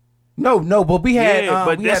her. No, but we had. Yeah,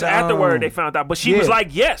 but we that's had, afterward they found out. But she was yeah. like,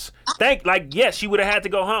 yes, yes, she would have had to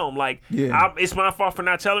go home. Like, Yeah. it's my fault for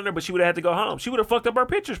not telling her, but she would have had to go home. She would have fucked up her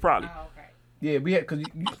pictures probably. Yeah, we had because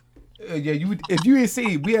you if you didn't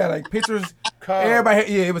see, we had like pictures. Everybody, had,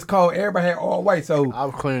 it was cold. Everybody had all white, so I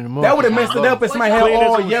was cleaning them up. that would have messed it up if somebody had Clean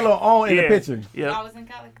all as a- yellow on in the Yeah. picture. Yeah. Y'all was in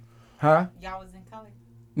color. Huh? Y'all was in color.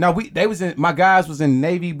 No, they was in. My guys was in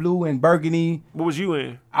navy blue and burgundy. What was you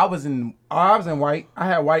in? I was in white. I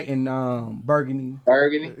had white and burgundy.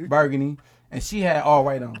 Burgundy, and she had all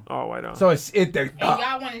white on. All white on. So it's And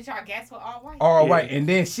y'all wanted y'all guess with all white. all white, and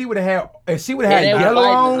then she would have had. If she would have And had they was yellow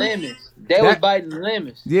biting on, lemons. They was biting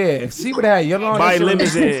lemons. yeah. If she would have had yellow on, that Buy shit would-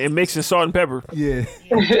 lemons and mixing salt and pepper. Yeah,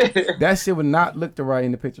 that shit would not look the right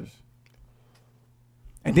in the pictures.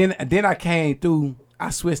 And then I came through. I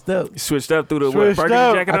switched up. You switched up through the Switched burgundy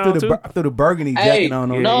up. jacket I on threw too. the burgundy Hey, jacket on.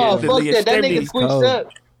 no, the fuck Leah that. That nigga Stepney's switched cold. up.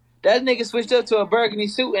 That nigga switched up to a burgundy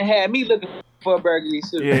suit and had me looking for a burgundy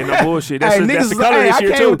suit. Yeah, no bullshit. That's, Hey, that's niggas the was- color hey, this I year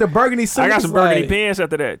came too. with the burgundy suit. I got It's some burgundy like- pants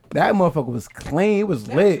after that. That motherfucker was clean. It was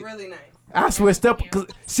lit. Really nice. I switched up because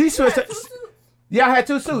she switched. Yeah, I had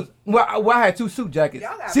two suits. Well, I had two suit jackets.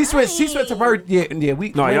 She switched to her. Yeah.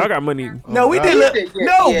 We No, y'all got money. No, we did. Look,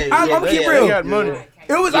 no, yeah, I'm keep real. They got money.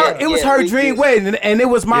 It was Yeah, her we dream did. wedding, and it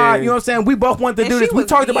was my. Yeah. You know what I'm saying? We both wanted to And do she this. We was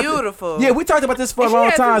talked about beautiful. Yeah, we talked about this for a And she long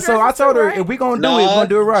had two time. So I dresses told too, her right? if we gonna do it, we're gonna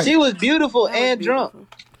do it right. She was beautiful and drunk.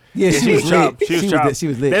 Yeah, she was chopped. lit. She was chopped. She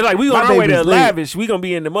was lit. They like, we My on our way baby to was lit. lavish. We gonna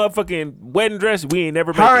be in the motherfucking wedding dress. We ain't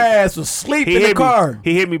never make Her it. ass was asleep He in the hit car. me.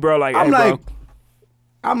 He hit me, bro. Like, I'm hey, like,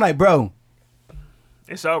 bro, bro.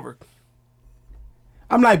 it's over.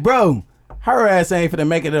 I'm like, bro. Her ass ain't finna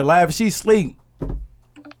make it to lavish. She sleep.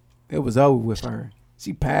 It was over with her.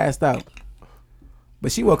 She passed out.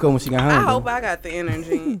 But she woke up when she got home. I though. hope I got the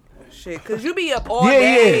energy. Shit, cause you be up all Yeah,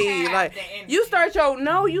 day. yeah. Like you start your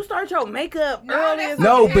makeup early. as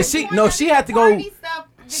No, hell. but she had to go.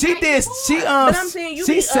 She did. But I'm saying you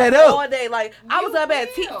She be set up up. all day. Like I was up at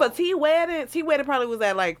T wedding. T wedding probably was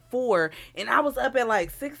at like 4, and I was up at like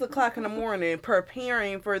 6 o'clock in the morning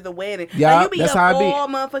preparing for the wedding. Yeah, like, you be that's up how I be. all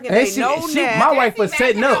motherfucking And day. No nap. my wife was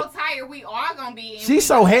setting How up. tired we all gonna be. and we She's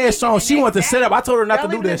so gonna leave headstrong. the She next wanted to day. set up. I told her not to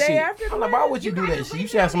Y'all do leaving that the day shit. after the I'm like, why would you do that shit? You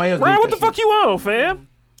should have somebody else do Ryan, that what the shit. fuck you on, fam?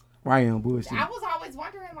 Ryan bullshit. I was always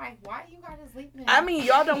wondering, like, why you gotta sleep in? I mean,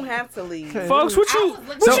 y'all don't have to leave. Folks, what I you, was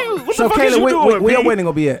looking- what you, what So the fuck is Kayla, you doing, where your B? wedding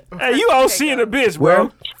gonna be at? Hey, you all seeing the bitch, bro.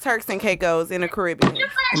 Where? Turks and Caicos in the Caribbean.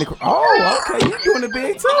 Oh, okay. You doing the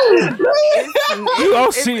big too. You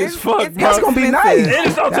OC as fuck, bro. That's gonna be nice. It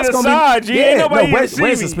is off to That's the gonna be- side, G. Ain't nobody here to see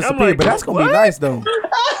where's me. the I'm like, but that's gonna be what? nice though.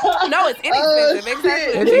 No, it's inexpensive. It's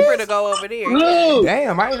actually It cheaper is? to go over there. Blue.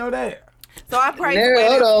 Damn, I didn't know that. So I priced Hold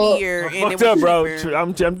weddings on. here, and Fucked it up, was bro. cheaper.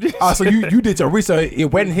 I'm Oh, so you did your research. It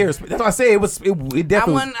wasn't here. That's why I said it was. It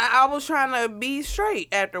definitely. I was trying to be straight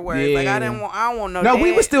afterwards. Like I don't want no. No, we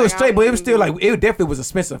dad. were still Like, straight, but it was still like it definitely was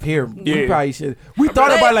expensive here. Yeah. We probably should. We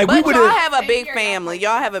thought about it, like we but would y'all have. have a big family.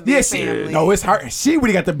 Y'all have a big Yes, family. no, it's her. She would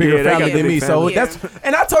have got the bigger Yeah, they got family the than big me. So family. that's.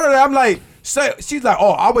 And I told her that I'm like. So she's like,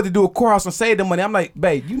 oh, I want to do a courthouse and save the money. I'm like,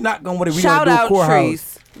 babe, you not gonna want to. Shout do a out courthouse.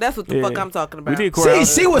 Trees. That's what the fuck I'm talking about. We did See,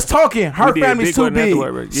 courthouse. she was talking. Her We did. family's Big too wasn't that big. the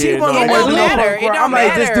way, but She yeah, wasn't no, gonna it work don't no matter. fucking It don't I'm like,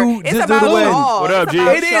 just matter. do It's the about wedding. y'all. What up, It's G?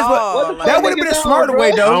 about It is, y'all. but that would have been a smarter way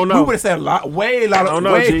I though. don't know. We would have said a lot, way I don't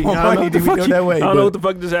know, way G. more I don't know money what the than we fuck go you- that way. I don't know but- what the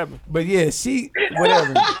fuck just happened. But yeah, she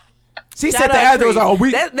whatever. She Shout said the out after was Trees. like, oh,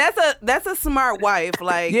 we. That's a smart wife.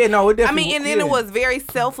 Like Yeah, no, it I definitely. mean, and then yeah. it was very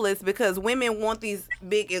selfless because women want these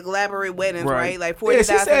big elaborate weddings, Right. right? Like Yeah, she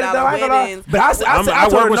said it though. I $40,000 ain't gonna lie. weddings. But I I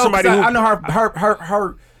told work her with no, somebody 'cause who- I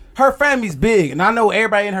know her family's big, and I know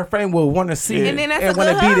everybody in her family will want to see Yeah. it And then that's and a want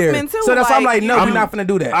to good be there. husband, too, So that's why I'm like, like, no, you we're know. not gonna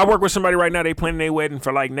do that. I work with somebody right now. They planning their wedding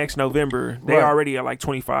for like next November. They Right. already at like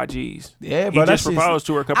 25 G's. Yeah, he bro, that just shit's- proposed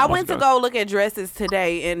to her a couple I months went to ago. go look at dresses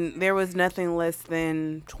today, and there was nothing less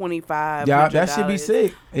than $2,500. Yeah, that should be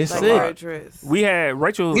sick. It's like, sick. for a dress. We had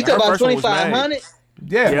Rachel. You her talking about first one was mad. 2,500?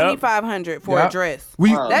 Yeah. Yep. $2,500 for Yeah. a dress.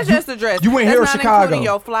 That's you- just a dress. You went That's here in not Chicago. including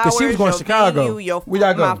your flowers, 'Cause she was going your to Chicago. venue, your Where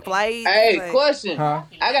y'all my go? flights. Hey, like- question. Huh?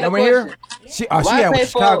 I got a Y'all went here? question. She Why had pay went to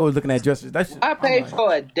for- Chicago looking at dresses. That's I paid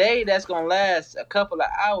for a day that's gonna last a couple of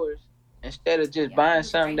hours instead of just buying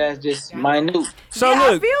something that's just minute. So yeah, look,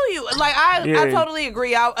 I feel you. Like I Yeah. totally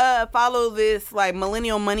agree. I follow this like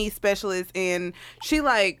millennial money specialist, and she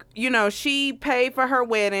like she paid for her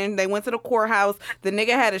wedding. They went to the courthouse. The nigga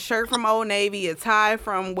had a shirt from Old Navy, a tie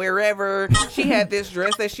from wherever. She had this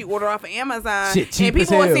dress that she ordered off of Amazon, Shit, cheap and as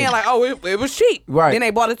people were hell. saying like, "Oh, it was cheap." Right. Then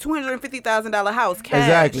they bought a $250,000 house cash.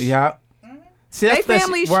 exactly. Yeah. See, They that's that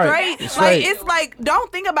family shit- right. straight. It's Like right. it's like don't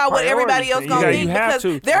think about what everybody else You gonna got- think you have because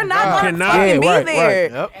to. they're not Right. gonna Cannot. fucking Yeah, be right, there.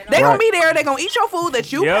 right. Yep. They gonna Right. be there. They gonna eat your food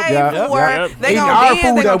that you Yep. paid Yep. for. Yep. They Eating gonna our dance. food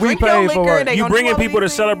They that gonna we drink your paid for. liquor. They you gonna do bringing all people to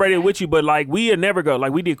these celebrate it things. with you, but like we had never go.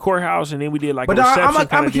 Like we did courthouse and then we did like But a I'm reception gonna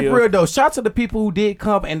kind of keep it deal. real though. Shout out to the people who did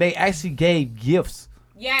come and they actually gave gifts.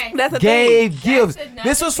 Yes. That's the thing. Gave gifts. another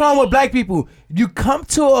This was wrong with black people. You come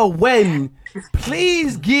to a wedding,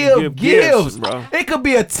 please give Give gifts, gifts. bro. It could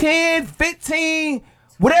be a 10, 15,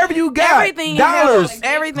 whatever you got. Everything dollars, helps.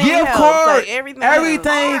 Everything gift helps. card, Like, everything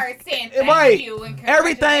everything. Or saying thank Right. you and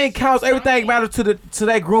Everything congratulations counts. on Everything it. matters to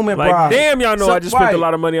that groom and Like bride. damn, y'all know So- I just spent right. a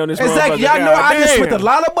lot of money on this. Exactly. motherfucker. Y'all know I just God spent a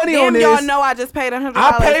lot of money on Damn, this. y'all know I just paid $100.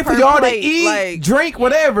 I paid for per y'all plate. to eat, Like, drink,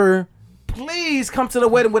 whatever. Please come to the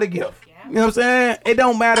wedding with a gift. You know what I'm saying? It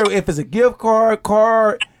don't matter if it's a gift card,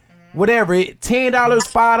 whatever. $10,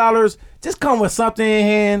 $5. Just come with something in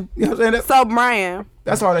hand. You know what I'm saying? so Brian,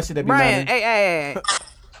 That's all that shit that be Brian, mattering. hey.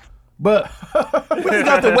 But we just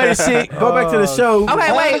got the wedding shit. Go back to the show.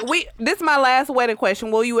 Okay, wait. This is my last wedding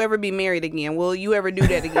question. Will you ever be married again? Will you ever do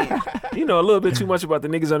that again? You know a little bit too much about the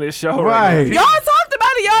niggas on this show, Right. right? Y'all talked about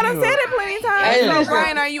it. Y'all done said it plenty of times. Hey, So, listen.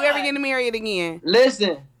 Brian, are you ever getting married again?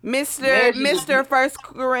 Listen, Marriage is Mr. 1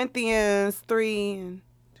 Corinthians 3 and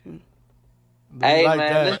Hey, like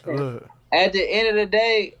man, that. listen. Look. at the end of the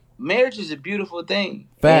day, marriage is a beautiful thing.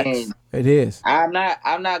 Facts. And It is. I'm not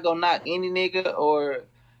gonna knock any nigga or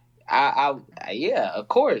yeah, of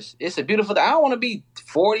course. It's a beautiful thing. I don't wanna be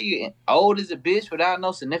 40 and old as a bitch without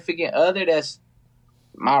no significant other that's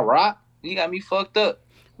my rock. You got me fucked up.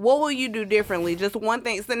 what will you do differently? Just one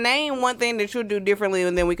thing. So name one thing that you'll do differently,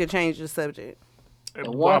 and then we could change the subject. The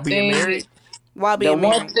While one being thing, married. While the being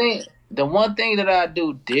one married. thing, the one thing that I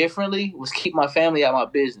do differently was keep my family out of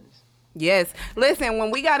my business. Yes. Listen, when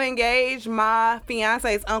we got engaged, my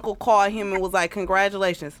fiance's uncle called him and was like,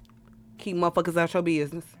 "Congratulations. Keep motherfuckers out your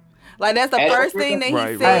business." Like that's the Hey, first thing that he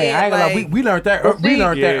right, said. Hey, I ain't gonna lie. like, We learned that. We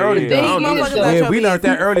learned that Yeah, early. yeah. though. I don't do motherfuckers shit. out Yeah, your we business. learned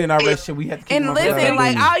that early in our relationship. We had to keep And my listen, family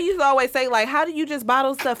like business. I used to always say, like, how do you just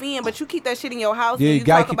bottle stuff in, but you keep that shit in your house? Yeah, and you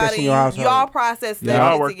gotta talk keep that about shit it, in your house, Y'all right. process Yeah. that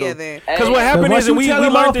Y'all shit work through. together. Because what Hey, happened But is, and once we you tell a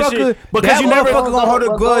learned this motherfucker, shit because that you never motherfucker gonna hold a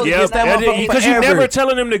grudge Yeah, against that motherfucker because you forever. never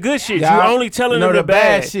telling them the good shit. Yeah. You only telling No, them the the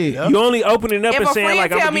bad bad shit. You only opening up If and a saying friend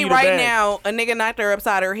like, I'm tell gonna me give you the right bad. now a nigga knocked her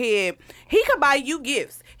upside her head, he could buy you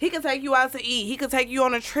gifts. He could take you out to eat. He could take you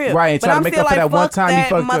on a trip. Right, and but try to I'm make still up for like, that one fuck time he that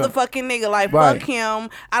fucked up. motherfucking nigga. Like, Right. fuck him.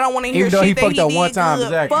 I don't want to hear Even though he shit that fucked he up did one time, good.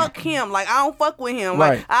 exactly. Fuck him. Like, I don't fuck with him.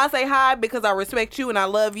 Right. Like, I'll say hi because I respect you and I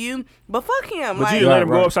love you, but fuck him. But like, you let him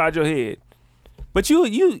Right. go upside your head. But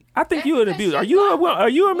I think you an abuser. Are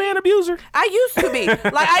you a man abuser? I used to be.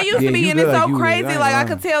 Like, I used to be, and it's so crazy. Like, I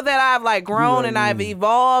could tell that I've, like, grown and I've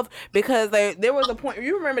evolved because there was a point.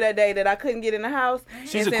 You remember that day that I couldn't get in the house?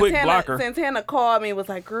 She's a quick blocker. Santana called me and was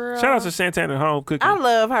like, girl. Shout out to Santana Home Cooking. I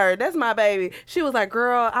love her. That's my baby. She was like,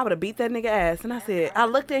 girl, I would have beat that nigga ass. And I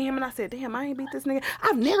looked at him and I said, damn, I ain't beat this nigga.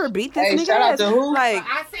 I've never beat this nigga shout ass. out to who? Like,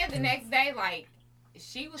 I said the next day, like,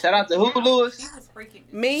 she was. Shout out to who, Lewis? She was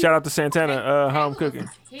freaking. Me? Shout out to Santana Home Cooking.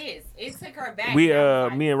 It took her back. Me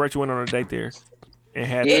and Rachel went on a date there. And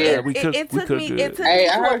had we cooked. It took me good. to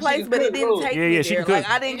a place, but it didn't take me she there. could Like,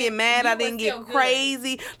 I didn't get mad. I didn't get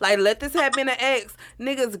crazy. Like, let this have been an ex.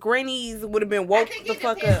 Niggas, grannies would have been woke the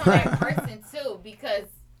fuck up. I think it depends on that person, too, because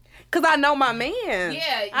I know my man.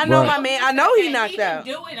 Yeah. I know my man. I know he knocked out.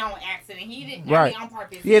 He didn't do it on accident. He didn't right. on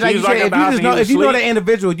purpose. Yeah, like you said, if you know the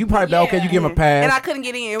individual, you probably okay, you give him a pass. And I couldn't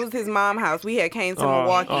get in. It was his mom's house. We had came to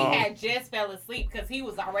Milwaukee. He had just fell asleep because he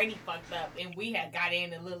was already fucked up, and we had got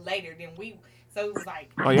in a little later than we. So it was like,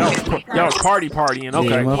 y'all was partying. Okay,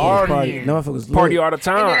 yeah, motherfuckers party all the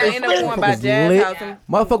time. And then I ended up going by Jazz house.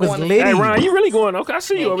 Motherfuckers lit. Hey Ryan, you really going? Okay, I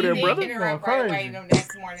see you over there, brother. Right away the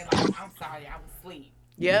next morning, like, I'm sorry, I was asleep.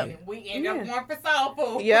 Yep. And we ended up going for soul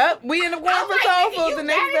food. Yep. We ended up going for soul food the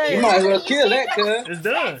next day. You might as well kill that, cuz. It's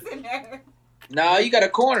done. Nah, you got a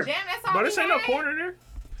corner. Damn, that's all. But this ain't no corner there.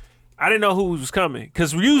 I didn't know who was coming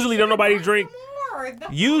because usually don't nobody drink.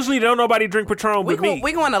 Usually don't nobody drink Patron but me.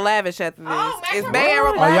 We going to Lavish after this. Is Bay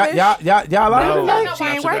Area Lavish? Y'all like she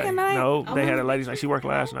ain't working tonight? No, they had a ladies' night. She worked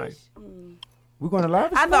last night. We going to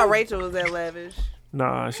Lavish? I thought Rachel was at Lavish.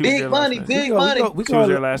 Nah, she was there money, last big night. money. She was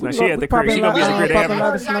there last night. She had the crib. She gonna be at the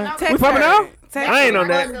crib. We popping out? I ain't on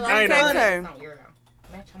that. I ain't on that.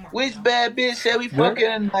 Which bad bitch said we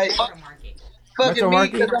fucking tonight? Fucking me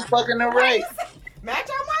because I'm fucking the right.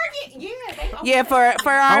 Metro Market? Yeah, for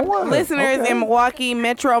our listeners in Milwaukee,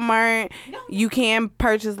 Metro Mart, you can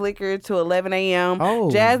purchase liquor to 11 a.m.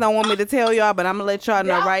 Oh. Jazz don't want me to tell y'all, but I'm going to let y'all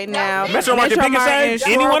know right now. Metro Market, pick a side?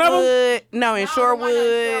 Any one of them? No, in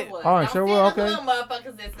Shorewood. Oh, in Shorewood, okay.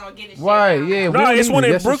 Motherfuckers that's gonna get a right, yeah. No, it's one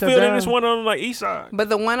in Brookfield and it's one on like East Side. But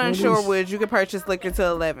the one on Shorewood, you can purchase liquor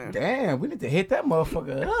till 11. Damn, we need to hit that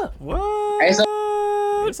motherfucker up. What?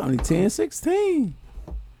 It's only 10-16.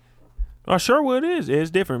 Oh, Sherwood is.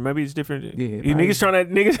 It's different. Maybe it's different. Yeah, you niggas trying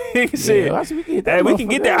to niggas said. Hey, we can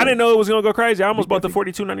get that. I didn't know it was gonna go crazy. I almost bought the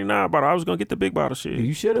 $42.99 bottle. I was gonna get the big bottle shit.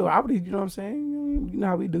 You should have. I would. You know what I'm saying? You know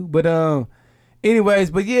how we do. But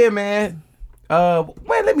anyways, but yeah, man.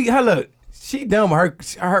 Wait, let me. Look. She done with her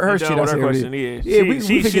shit. With her question, yeah.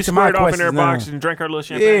 She she squared off in her box and drank her little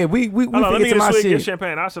champagne. Yeah, we Hold on, let me get to my shit. Get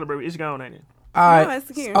champagne. I'll celebrate. It's gone, ain't it? All right.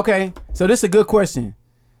 Okay. So this is a good question.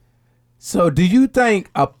 So do you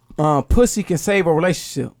think a pussy can save a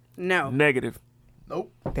relationship? No. Negative.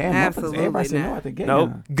 Nope. Damn, absolutely everybody say not. no at the game.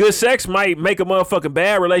 Nope. Good sex might make a motherfucking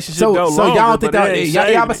bad relationship So go y'all longer. don't think but that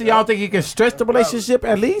y'all don't think it can stretch the relationship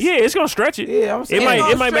at least? Yeah, it's gonna stretch it. Yeah, I'm saying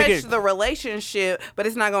it might make stretch it the relationship, but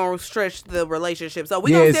it's not gonna stretch the relationship. So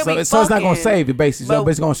we gonna still be fucking. So it's not gonna save it basically. But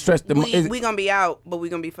it's gonna stretch the. We gonna be out, but we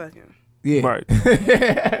gonna be fucking. Yeah.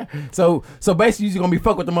 Right. so basically you're gonna be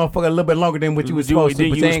fuck with the motherfucker a little bit longer than what you was supposed to.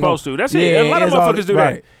 You were supposed to. That's it. A lot of motherfuckers do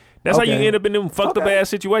that. That's how you end up in them fucked up ass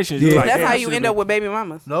situations. Yeah. Like, that's how you end up with baby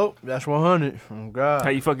mamas. Nope, that's 100. Oh God. How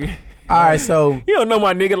you fucking? All right, so you don't know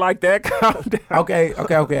my nigga like that. Calm down. Okay.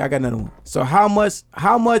 I got another one. So how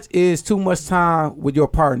much is too much time with your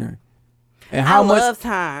partner? And how much love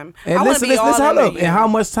time? And I listen, hold up. And how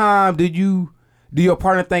much time do your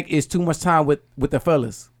partner think is too much time with the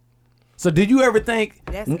fellas? So did you ever think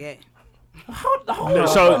that's gay?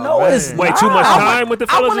 So it's wait, not. too much time with the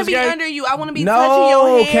fellas. I want to is be gay? under you. I want to be touching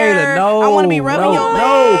your hair. Kayla, no, I want to be rubbing your legs.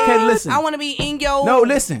 No, Kayla, listen. I want to be in your. No,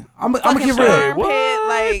 listen. I'm gonna get real.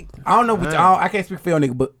 Like I don't know. I can't speak for your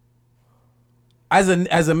nigga, but as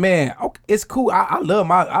a man, okay, it's cool. I love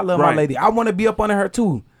my lady. I want to be up under her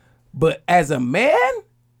too, but as a man,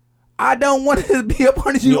 I don't want to be up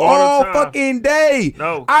under you all fucking day.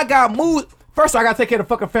 No, I got moves. First, I gotta take care of the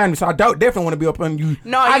fucking family, so I definitely want to be up on you.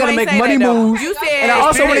 No, I gotta make money moves. You said, and I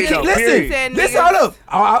also want to keep. Listen, hold up.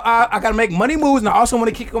 I gotta make money moves, and I also want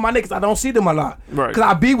to kick on my niggas. I don't see them a lot, right? Cause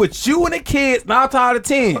I be with you and the kids 9 out of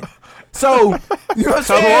 10. So you know what I'm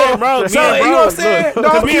saying? Bro, so you know what I'm saying?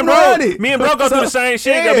 Because me and bro go through the same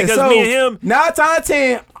shit because me and him. 9 out of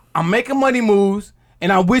 10, I'm making money moves,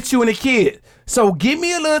 and I'm with you and the kids. So give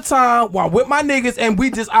me a little time while I'm with my niggas, and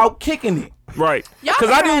we just out kicking it. Right. Y'all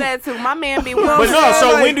Because can have that too. My man be. But no,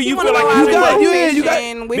 so when do you feel like you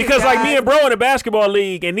got because like me and bro in a basketball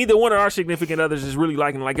league, and neither one of our significant others is really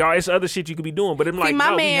liking like y'all. It's other shit you could be doing, but I'm like, my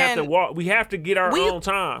no, man, we have to walk. We have to get our own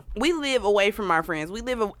time. We live away from our friends. We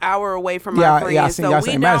live an hour away from our friends. Yeah, I seen, so y'all we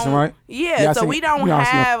seen don't. Madison, right? Yeah, so we don't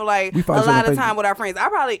have like a lot of time with our friends.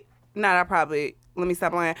 Let me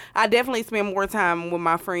stop lying. I definitely spend more time with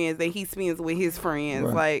my friends than he spends with his friends.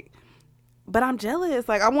 Right. Like. But I'm jealous.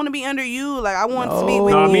 Like I want to be under you. Like I want to be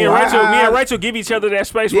with No, you. me and Rachel give each other that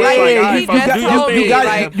space. Where Yeah, it's like, all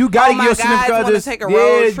right, you gotta give your significant others. Take a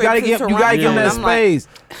road trip you gotta give them that space.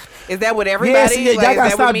 Is that what everybody? Y'all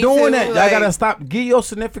gotta stop doing that. Y'all Like, gotta stop. Give your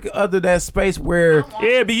significant other that space where.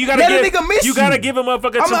 Yeah, but you gotta let give. a nigga miss You gotta give a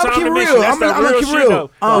motherfucker some time keep to miss real. you. That's I'm the real keep shit, real.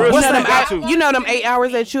 though. Real What's shit that? got to. you know them 8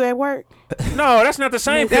 hours that you at work. No, that's not the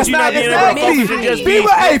same. That's You're not not being able to focus exactly. and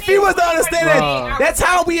just be. Females don't understand that. That's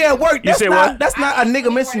how we at work. You say what? That's not a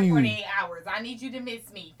nigga missing you. 48 hours. I need you to miss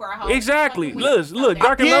me for a whole Exactly. fucking week. Look,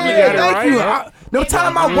 Dark and Yeah, Lovely got it thank you. right. No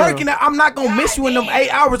time I'm working, I'm not gonna miss you in them 8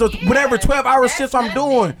 hours or whatever 12-hour shifts I'm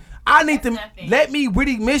doing. I need to let me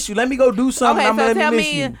really miss you. Let me go do something. Okay, I'm so gonna tell miss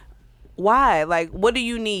me you. why? Like, what do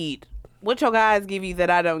you need? What your guys give you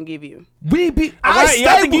that I don't give you? I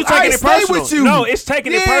think you taking it personal. with you. No, it's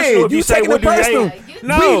taking it personal if you say, taking what it do you personal. hate?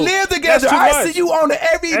 No, We live together. that's too I much. see you on an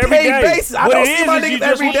Every everyday day. basis. I What don't it see is my is you niggas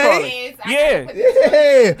just every want day.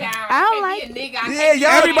 Yeah. I don't like. Yeah, y'all.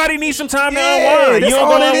 Everybody needs some time to Yeah, unwind. You that's don't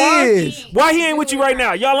all go it unwind. is. Why he ain't with you right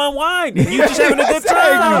now? Y'all unwind. You just having a good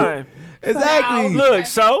Exactly. time. Exactly. Look,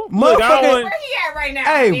 so I Motherfucker. want Where he at right now?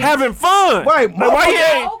 Hey, having fun. Right, Like, why he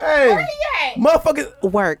ain't? Hey, Where he at?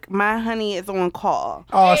 motherfucker. Work. My honey is on call.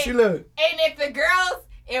 Oh, she look. And if the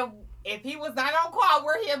girls, if he was not on call,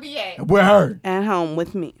 where he'll be at? With her. At home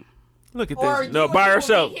with me. Look at Or this. No, you by will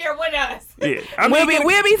herself. be here with us. Yeah, I mean,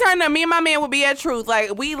 We'll be turning up. Me and my man will be at Truth.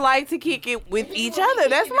 Like we like to kick it with each other.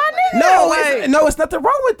 That's my nigga. No, Like, it's nothing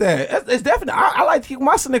wrong with that. It's definitely. I like to keep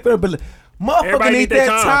my significant, but motherfucker Everybody need need their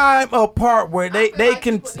that time apart where they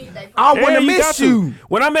can. I want Yeah, to you got miss you.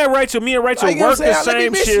 When I met Rachel, me and Rachel Like, you know worked what I'm the saying?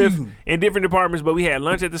 Let me same miss shift you. in different departments, but we had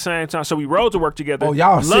lunch at the same time. So we rode to work together. Oh,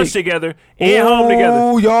 y'all lunch sick. together and home together.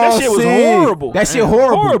 Oh, y'all that shit was sick. horrible. That shit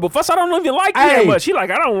horrible. Horrible. First, I don't even like you that Hey. much. She like,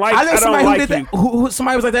 I don't like. I know I somebody don't who like did you. that. Who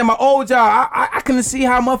somebody was like that in my old job. I couldn't see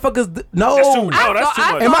how motherfuckers. No, That's too. No, that's too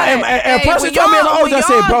much. And person told me in my old job, I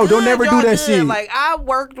said, bro, don't never do that shit. Like I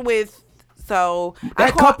worked with. So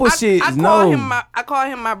That couple shit is no. I call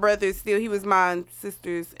him my brother still. He was my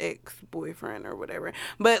sister's ex-boyfriend or whatever.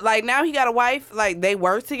 But like now he got a wife. Like they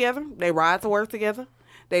work together. They ride to work together.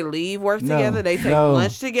 They leave work together. They take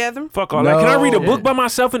lunch together. Fuck all that. Can I read a book by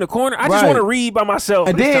myself in the corner? I just want to read by myself.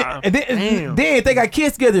 And then if they got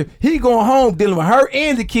kids together, he going home dealing with her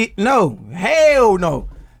and the kid. No, hell no.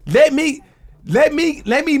 Let me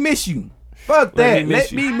miss you. Fuck that.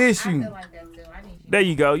 Let me miss you. There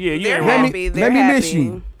you go. Yeah, you ain't Let wrong. me miss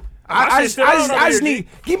you. I just need.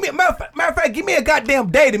 Give me matter of fact. Give me a goddamn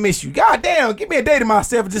day to miss you. Goddamn, give me a day to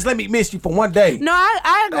myself and just let me miss you for one day. No,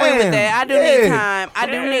 I agree with that. I do need time. I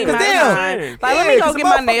do need my time. Like let me go get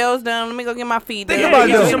my nails done. Let me go get my feet done. Think about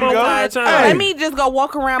that. Let me just go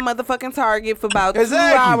walk around motherfucking Target for about 2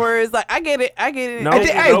 hours. Like I get it. No,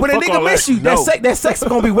 hey, when a nigga miss you, that sex is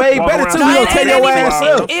gonna be way better too. No, You gonna tear your ass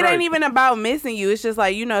up. It ain't even about missing you. It's just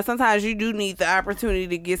like sometimes you do need the opportunity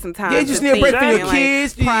to get some time. Yeah, you just need a break from your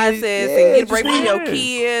kids. Process and get a break from your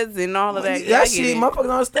kids and all of that. That shit, motherfuckers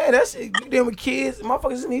don't understand. That shit, you dealing with kids,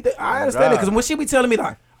 motherfuckers just need that. I understand it because when she be telling me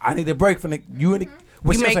like, I need a break from you and the.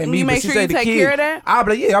 Well, You make sure you take care of that? I'll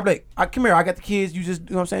be like, yeah, I'll be like, come here, I got the kids. You just, you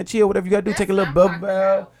know what I'm saying, chill, whatever you gotta do. Take a little bubble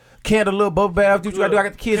bath, candle, a little bubble bath. Do what you gotta do. I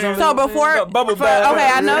got the kids on. So before, bubble bath. okay,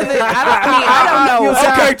 I know that. I don't know.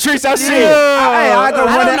 Okay, Trees, I see it. I go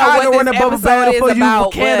run that bubble bath for you about,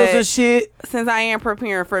 with candles and shit. Since I am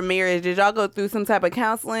preparing for marriage, did y'all go through some type of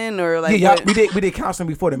counseling or like? Yeah, we did counseling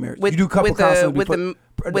before the marriage. You do couple counseling with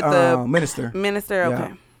the minister. Minister,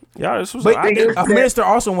 okay. Yeah, this was. But a minister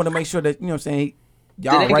also want to make sure that you know what I'm saying.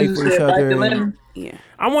 Y'all right for each other. Yeah.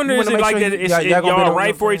 I wonder is it like that? Is y'all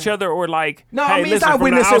right for each other or like? No, hey, I mean it's listen, not from the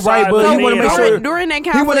witness it right, outside but looking he want to in, make sure. During that He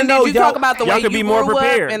wanna counseling, know did you talk about the way y'all could you be more grew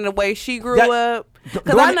prepared. up and the way she grew up?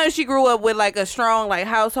 Because I know she grew up with like a strong like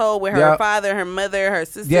household with her father, her mother, her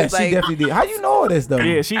sisters. Yeah, like, she definitely did. How you know all this though?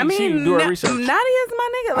 Yeah, she do her research. Nadia's my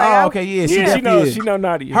nigga. Like, Oh, okay, yeah, she definitely is. She know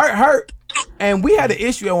Nadia. Her And we had an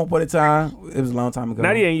issue at one point in time. It was a long time ago.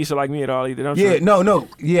 Nadia ain't used to like me at all either. Don't Yeah, you? no.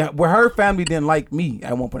 Yeah, where her family didn't like me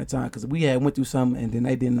at one point in time because we had went through something and then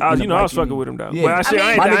they didn't. I was end up fucking liking me. with him though. Yeah. Well, I said,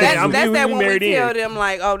 I mean, I'm that's that when we married tell in. them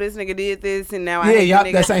like, oh, this nigga did this, and now Yeah, I hate yup, the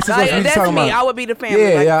nigga. that same situation we That's talking me. about. I would be the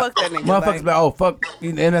family. Fuck that nigga. Motherfuckers like, oh fuck,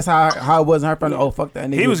 and that's how it was in her family. Oh fuck that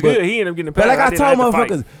nigga. He was good. He ended up getting. But like I told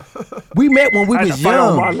motherfuckers, we met when we was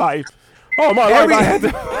young. My life. Oh my life! I had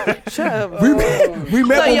to. Shut up. We met when we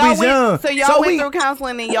was young. So y'all went through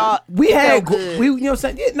counseling and y'all we had good. we you know what I'm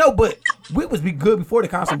saying? Yeah, no, but we was be good before the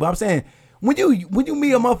counseling. But I'm saying when you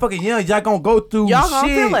meet a motherfucker young, y'all gonna go through Y'all shit. gonna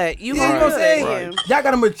feel it. You know what I'm saying? Right. Y'all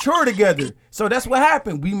gotta mature together. So that's what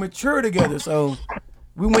happened. We mature together. So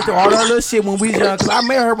we went through all that little shit when we was young. Cause I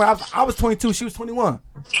met her when I was 22. She was 21.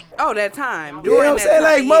 Oh, that time. You know what I'm saying?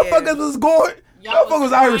 Like motherfuckers was going. Motherfuckers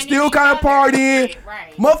was out here still kind of partying.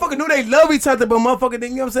 Right. Motherfucker knew they love each other, but motherfucker didn't,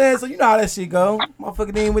 you know what I'm saying? So you know how that shit go.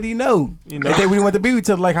 Motherfucker didn't really know. That they really want to be with each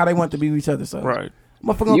other like how they want to be with each other. So Right.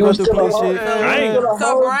 Motherfucker gonna go through police shit.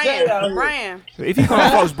 So Brian. If you call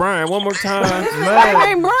folks Brian one more time, His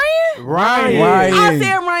name Brian? Ryan. I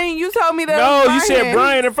said Ryan. You told me that. No, was you said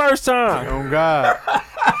Brian the first time. Oh God.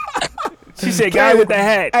 She said guy with the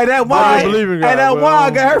hat. Hey, that wine, that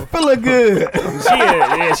wine got her feeling good.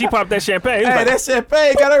 She popped that champagne. Hey, that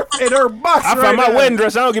champagne got her in her box. I found my wedding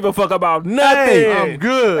dress. I don't give a fuck about nothing. Hey, I'm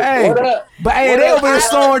good. Hey, but hey, they over there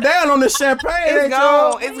slowing down on the champagne. It's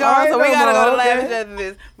gone. It's gone. So we gotta go to Lavish after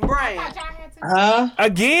this. Brian. Huh?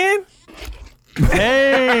 Again?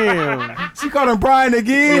 Damn. She called him Brian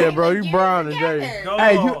again. Yeah, bro, you Brian today.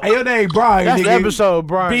 Hey, your name Brian. That's nigga. the episode,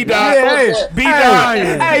 Brian. B-Dot.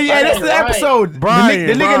 Hey, that's the episode. Brian.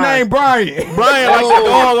 The nigga named Brian. Brian like the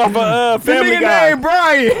dog off of The Family nigga Guy. named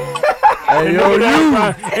Brian. Hey, yo, you.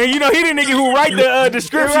 And you know he the nigga who write the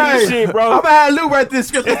description and shit, bro. I'm gonna have Lou write this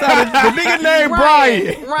script. The nigga named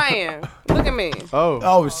Brian. Ryan. Look at me.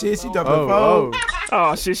 Oh shit, she dropped the phone.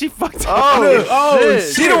 Oh shit, she fucked up. Oh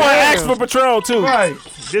shit. She the one asked for Patron too. Right.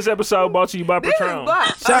 This episode brought to you by This is Patron.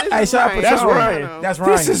 Block. Shout out That's Patron. Ryan. That's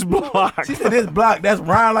Ryan. This is blocked. She said this block. That's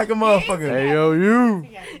Ryan like a motherfucker. Hey, yo, you.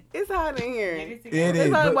 It's hot in here. It That's is.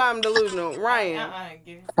 probably why I'm delusional. Ryan,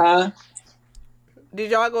 Huh? did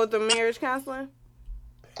y'all go through marriage counseling?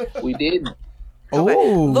 We didn't. Oh,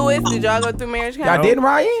 Louis, did y'all go through marriage y'all counseling? did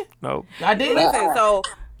Ryan? No. I did. Listen, so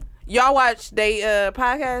y'all watch they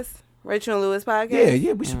podcast? Rachel and Lewis podcast?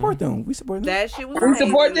 Yeah, we support them. We support them. That shit was We amazing.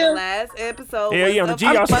 support The them? last episode. Yeah, was yeah, on the up- G,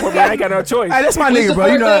 y'all support me. I ain't got no choice. Hey, that's my nigga, bro.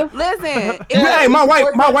 You know. Listen, Hey, my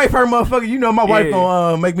wife, her motherfucker. You know, my wife Yeah.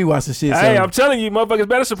 gonna make me watch the shit. Hey, so. I'm telling you, motherfuckers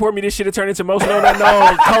better support me. This shit to turn into most known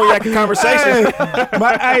unknown cognac conversation.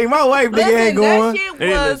 my wife nigga ain't going. that shit Hey,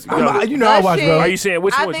 was. let's go. You know I watch, bro. Are you saying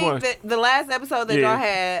which I one? think that the last episode that Yeah. y'all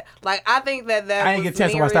had, like, I think that I ain't was get a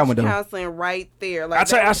chance to watch that one, though. counseling right there.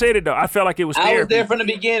 Like, I said it though. I felt like it was I was therapy. there from the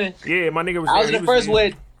beginning. Yeah, my nigga was I there. was He in the first there.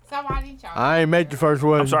 wedding. So why didn't y'all? I ain't make the first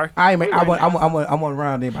one. I'm sorry. I want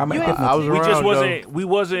around there. But I was We around, just though. wasn't. We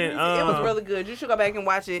wasn't. it was really good. You should go back and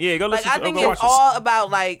watch it. Yeah, go like, listen I to- think go it's watch it. all about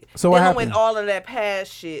like So what dealing with happened? all of that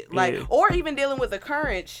past shit, like, Yeah. or even dealing with the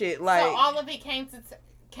current shit, like. So all of it came to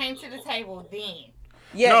the table then.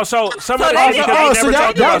 Yeah. No, so some So of the they shit just- because so they never y'all-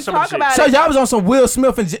 talked about y'all some of talk the about shit. So y'all was on some Will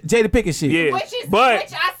Smith and Jada Pinkett shit. Yeah, Which but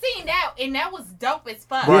I seen that and that was dope as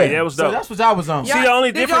fuck. right, that was So dope. that's what y'all was on. See, the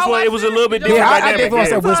only Did difference y'all was it watch was a it? little bit Did y'all different. Yeah, I dynamic. think watched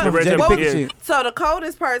that Will Smith The and Red Jada Table, Pinkett yeah. shit. So the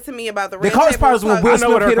coldest part to me about the The coldest part is when Will I know what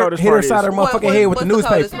Smith her hit coldest her part side of her is. motherfucking head with the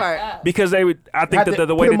newspaper. Part? Because they would. I think Had that to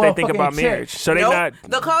the way put that a they think motherfucker about in check. marriage. So they Nope. not.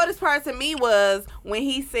 The coldest part to me was when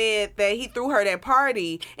he said that he threw her that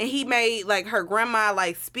party and he made like her grandma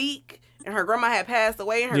like speak. And her grandma had passed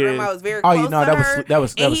away, and her Yeah. grandma was very Oh, close you know, to that was- her. that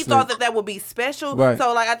was and he slick. thought that would be special. Right.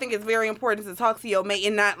 So, like, I think it's very important to talk to your mate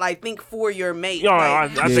and not like think for your mate. Yeah,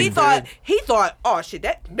 like, I think he thought, oh shit,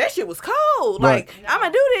 that shit was cold. Right. Like, I'm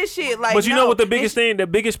gonna do this shit. Like, But you know no. what the biggest And thing, the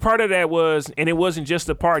biggest part of that was, and it wasn't just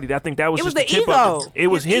the party. I think that was It was just the tip ego. of it. It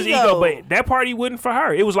was His his ego, but that party wasn't for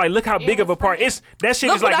her. It was like, look how big of a party. It's that shit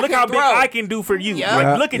Look is like, what I look can how big throw. I can do for you. Yeah.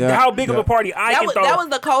 Like, look at Yeah. how big of Yeah. a party I can throw. That was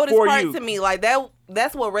the coldest for part you. to me. Like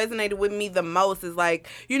that's what resonated with me the most is like,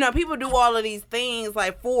 you know, people do all of these things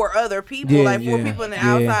like for other people, Yeah, like for yeah, people in the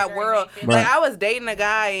yeah. outside world. Right. Like I was dating a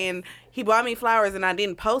guy and he bought me flowers and I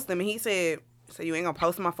didn't post them and he said, so you ain't gonna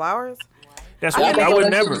post my flowers? That's I what mean, I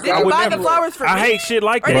would never. Did I you would buy never. the flowers for I me? hate shit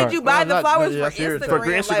like Or that. did you buy No, the flowers yeah, for seriously. Instagram?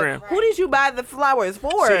 For Instagram. Like, who did you buy the flowers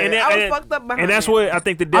for? See, and, I was fucked up behind and that's it. what I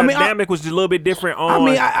think the I mean, dynamic was a little bit different on. I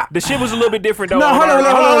mean, I- the shit was a little bit different though. No, on hold our-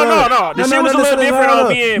 on. No. The shit was a little different on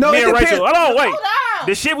me and Rachel. Hold on, wait.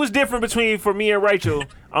 The shit was different for me and Rachel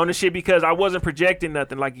on the shit because I wasn't projecting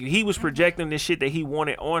nothing. Like, he was projecting the shit that he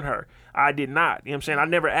wanted on her. I did not. You know what I'm saying? I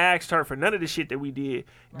never asked her for none of the shit that we did.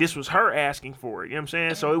 This was her asking for it. You know what I'm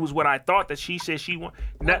saying? So it was what I thought that she said she wanted.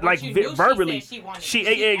 Not like verbally. She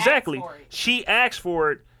exactly. She asked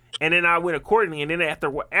for it. And then I went accordingly. And then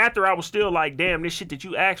after I was still like, damn, this shit that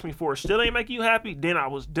you asked me for still ain't making you happy, then I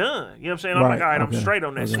was done. You know what I'm saying? I'm like, all right, I'm straight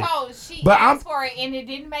on that shit. So she asked for it and it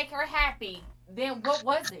didn't make her happy. Then what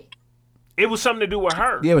was it? It was something to do with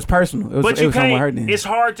her. Yeah, it was personal. It was something with her then. It's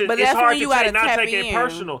hard to. But it's that's hard when you to gotta not tap take it in.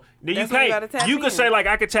 personal. Then you That's when you can't. gotta tap You could in. say like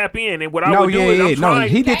I could tap in, and what I would do is I'm trying.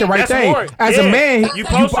 He did the right That's thing. more. As a man,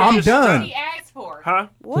 I'm done. She asked for. Huh?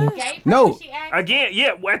 What? No. Again,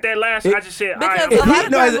 yeah. At that last, I just said, Because If a lot he,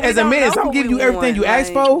 of no, times as we a don't man, know if I'm what giving we you everything you want,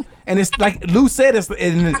 asked for, and it's like Lou said,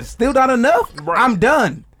 it's still not enough. I'm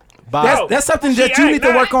done. That's something that you need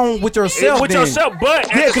to work on with yourself. With yourself, but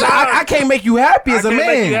yeah, because I can't make you happy as a man. I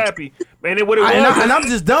can't make you happy. And then what it was, and I'm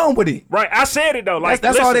just done with it. Right, I said it though. Like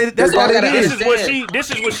that's all it. That's all it is.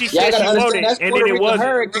 This is what she said she wanted, and then it wasn't.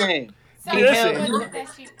 Hurricane. So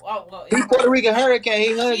He Puerto Rican Hurricane.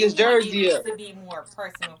 He hung his jersey up. To be more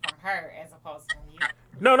personal from her as opposed to you.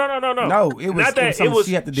 No. No, it was not that. something It was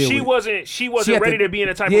she had to deal with. She wasn't ready to be in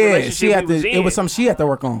the type of Yeah, relationship she had we was to. in. It was something she had to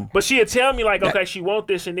work on. But she'd tell me like, okay, she want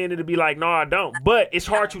this, and then it'd be like, no, I don't. But it's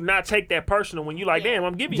hard to not take that personal when you like, damn,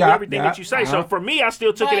 I'm giving you everything that you say. So for me, I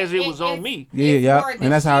still took it as it was on me. Yeah,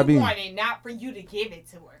 and that's how it be. Wanted, not for you to give it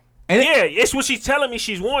to her. And yeah, it's what she's telling me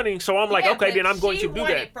she's wanting. So I'm like, okay, then I'm going to do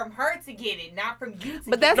that. From her to get it, not from you to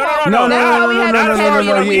But that's get how we have to tap in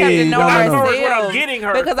and we have to know ourselves. What I'm getting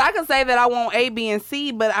her. Because I can say that I want A, B, and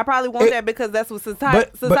C, but I probably want that because that's what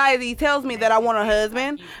society tells me that I want a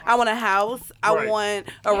husband, I want a house, I want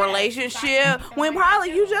a relationship. When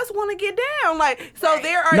probably you just want to get down. Like, so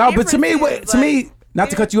there are no, but to me, not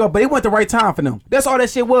to cut you up, but it wasn't the right time for them. That's all that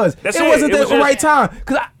shit was. It wasn't the right time.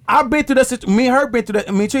 Because I've been through that. Me and her been through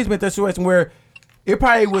that. Me and Tree's been through that situation where it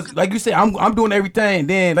probably was like you said. I'm doing everything.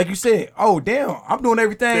 Then like you said, oh damn, I'm doing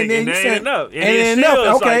everything. Then you said enough.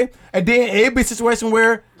 enough. Okay, and then it'd be a situation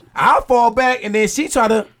where I'll fall back, and then she try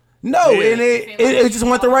to. No, and it just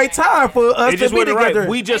wasn't the right time for us to be together.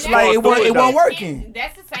 We just like it wasn't working.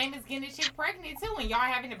 That's the same as getting a chick pregnant too, and y'all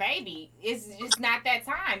having a baby. It's just not that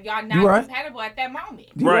time. Y'all not compatible at that moment.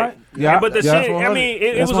 Right. Yeah. But the shit, I mean,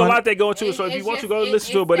 it was a lot that go into it. So if you want to go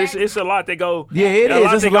listen to it, but it's a lot that go. Yeah, it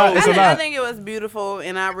is. It's a lot. I think it was beautiful,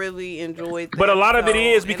 and I really enjoyed. But a lot of it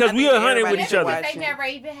is because we are hunting with each other. They never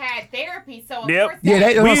even had therapy, so yeah,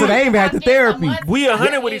 they ain't even had the therapy. We are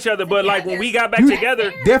hunting with each other, but like when we got back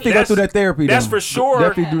together, definitely go through that therapy. That's for sure.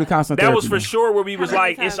 Definitely do the constant therapy. That was for sure where we was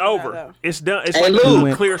like, it's over. It's done. It's like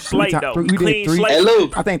a clear slate though. Clean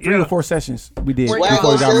slate. I think 3 or 4 sessions we did before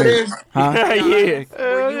we got married. Huh?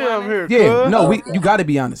 Yeah. Yeah. No, you got to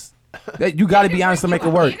be honest. You got to be honest to make it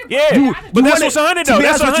work. Yeah, but that's what's 100 though.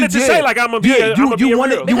 That's 100 to say like I'm gonna be. You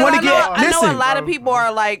want to get. I know a lot of people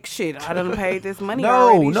are like, shit. I done paid this money.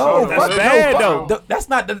 No, that's bad though. That's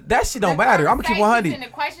not that shit don't matter. I'm gonna keep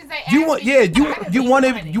 100. You want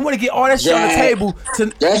to get all that shit on the table.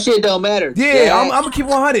 That shit don't matter. Yeah, I'm gonna keep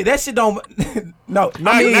 100. That shit don't. No,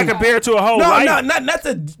 not compared to a whole life. No, not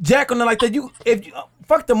to jack on it like that. If you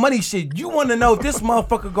fuck the money shit. You want to know if this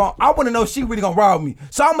motherfucker gonna. I want to know if she really gonna rob me.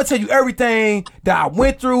 So I'm gonna tell you everything that I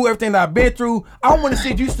went through, everything that I've been through. I want to see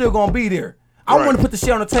if you still gonna be there. I want to put the shit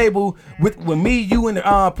on the table with me, you, and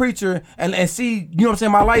the preacher, and see, you know what I'm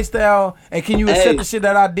saying, my lifestyle, and can you accept the shit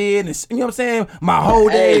that I did, and you know what I'm saying, my whole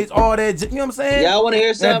days, all that, you know what I'm saying? Y'all want to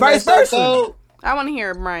hear something? And vice versa. I want to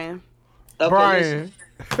hear Brian. Okay, Brian.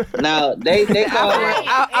 Now they call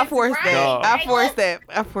I forced that.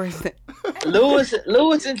 I forced that. Lewis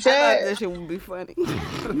and I Chad. thought that shit would be funny.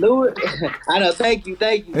 Lewis, I know. Thank you.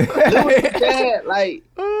 Lewis and Chad, like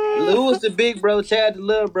Lewis the big bro, Chad the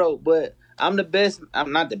little bro. But I'm the best.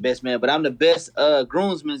 I'm not the best man, but I'm the best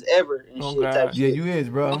groomsman ever and shit. Type Yeah, shit. you is,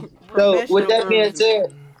 bro. So with that being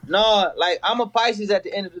said, no, like I'm a Pisces at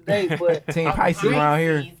the end of the day, but Team Pisces around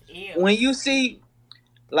here. when you see,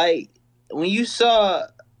 like, when you saw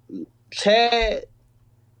Chad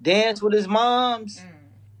dance with his moms.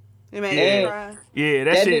 It made me cry. Yeah,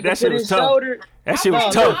 that shit was tough. That shit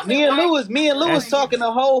was tough. Me and Lewis talking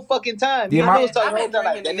the whole fucking time. Yeah, my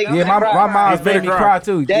mom's made me cry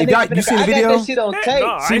too. You seen the video? I got that shit on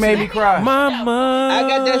tape. She made me cry. Mama. I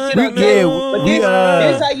got that shit on tape. But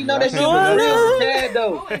this how you know that shit was real with Chad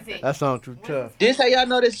though. That sounds too tough. This how y'all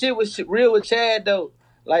know that shit was real with Chad though.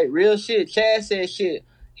 Like real shit. Chad said shit.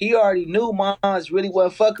 He already knew moms really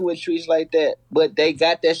wasn't fucking with trees like that, but they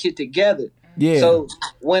got that shit together. Yeah. So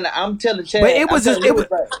when I'm telling Chad, but it was just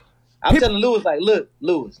I'm telling Lewis, like, look,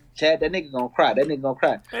 Lewis, Chad, that nigga gonna cry. That nigga gonna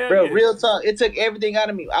cry. Bro, real talk. It took everything out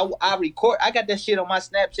of me. I got that shit on my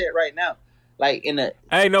Snapchat right now. Like in the.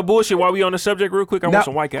 Hey, no bullshit. While we on the subject, real quick, I want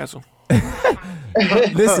some White Castle.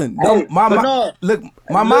 Listen, no, my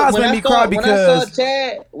mom's made me cry because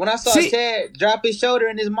when I saw Chad drop his shoulder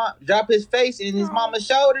and drop his face in his mama's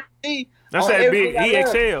shoulder, that's that big. He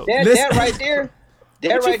exhaled. That right there.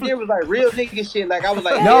 That right there was like real nigga shit. Like I was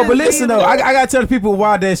like, no, but listen though, I gotta tell the people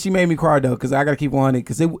why that she made me cry though, because I gotta keep on it,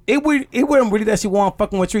 because it wasn't really that she wasn't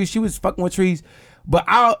fucking with Trees. She was fucking with Trees, but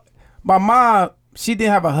my mom, she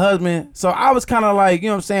didn't have a husband, so I was kind of like, you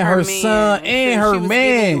know what I'm saying, her son and her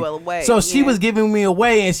man. So she was giving me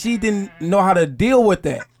away, and she didn't know how to deal with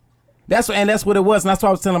that. That's what it was, and that's what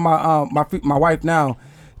I was telling my wife now,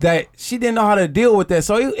 that she didn't know how to deal with that.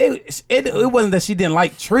 So it wasn't that she didn't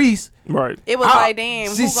like Trees. Right. It was like,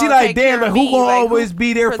 damn. She like, damn, like, who gonna always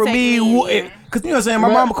be there for me? Because you know what I'm saying,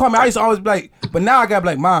 my mama called me. I used to always be like, but now I gotta be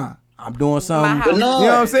like, Mom, I'm doing something. You know what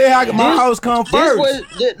I'm saying? My house come first.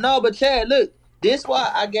 But Chad, look, this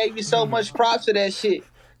why I gave you so much props for that shit.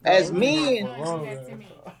 As men,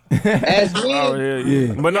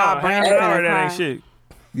 But no, that ain't shit.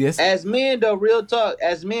 Yes. As men, though, real talk.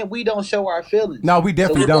 As men, we don't show our feelings. No, we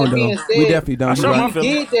definitely don't, though. We definitely don't. I show my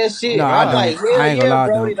feelings. Did that shit. No, I don't. Like, I ain't gonna lie,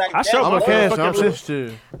 though. Like, I show my feelings. I'm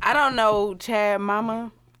sensitive. I don't know Chad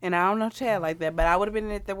mama, and I don't know Chad like that, but I would have been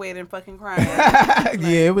at the wedding fucking crying.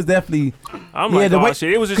 Yeah, it was definitely. I'm like, the way,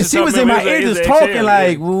 shit. It was just because she was in my ear just talking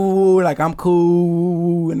like, "Woo, like I'm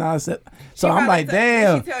cool," and I said, so I'm like,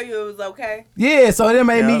 "Damn." Did she tell you it was okay? Yeah, so that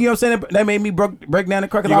made me, you know what I'm saying? That made me break down the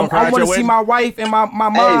crack. I want to see my wife and my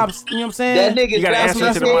moms. You know what I'm saying? That nigga, you gotta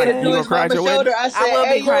answer to the mic. You gonna cry at your wedding? I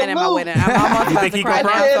will be crying at my wedding. I'm almost about to cry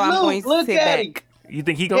now, so I'm going to sit back. You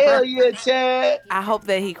think he gonna cry? Hell yeah, Chad. I hope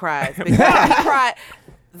that he cries, because he cried.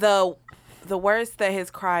 The worse that his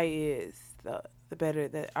cry is, the better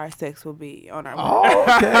that our sex will be on our wedding. Oh,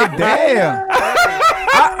 okay, damn.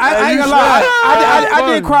 I ain't gonna lie.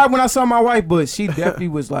 I did cry when I saw my wife, but she definitely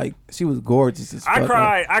was like, she was gorgeous as fuck. I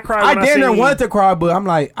cried. I didn't want to cry, but I'm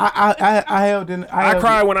like, I held in. I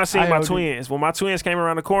cried when I seen my twins. When my twins came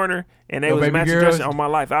around the corner and they was matching dressing on my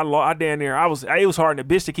life. I damn near. It was hard in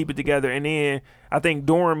the bitch to keep it together. And then I think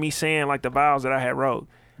during me saying like the vows that I had wrote.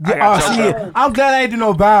 I'm glad I ain't do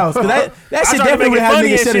no vows. That shit definitely would have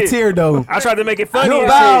niggas shed a tear though. I tried to make it funny. No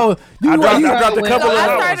vows. I dropped a couple of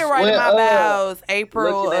I started writing my vows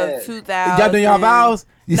April of 2000. Y'all doing y'all vows?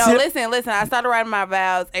 Listen. I started writing my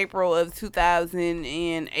vows April of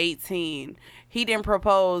 2018. He didn't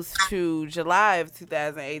propose to July of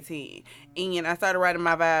 2018. And I started writing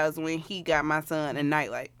my vows when he got my son a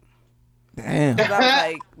nightlight. Damn. I was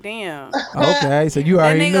like, damn. Okay, so you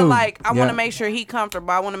already knew. That nigga, like, I want to make sure he comfortable.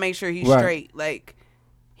 I want to make sure he's straight. Like,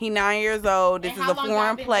 he 9 years old. This is a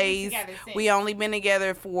foreign place. We only been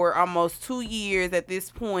together for almost 2 years at this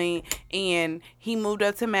point, and he moved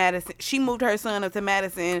up to Madison. She moved her son up to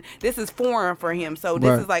Madison. This is foreign for him, so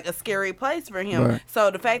this is like a scary place for him. Right. So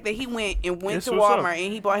the fact that he went to Walmart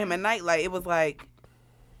and he bought him a nightlight, it was like,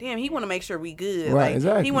 damn, he want to make sure we good. Right, like,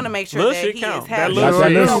 exactly. He want to make sure Little that shit he count. is happy.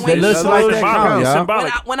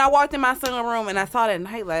 Symbolic. When I walked in my son's room and I saw that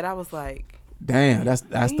nightlight, I was like, damn, that's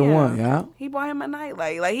the one, yeah. He bought him a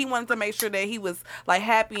nightlight. Like, he wanted to make sure that he was like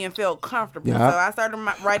happy and felt comfortable. Yeah. So I started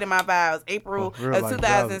writing my vows April of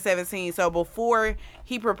 2017. So before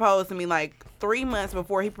he proposed to me, like 3 months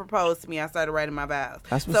before he proposed to me, I started writing my vows.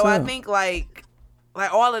 That's what's so up. I think like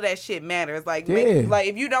all of that shit matters. Like, like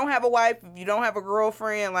if you don't have a wife, if you don't have a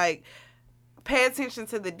girlfriend, like, pay attention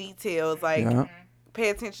to the details. Like, pay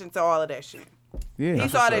attention to all of that shit. Yeah, he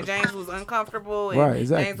saw that James was uncomfortable, and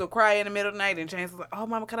exactly. James would cry in the middle of the night, and James was like, "Oh,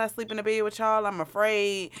 mama, can I sleep in the bed with y'all? I'm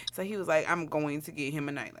afraid." So he was like, "I'm going to get him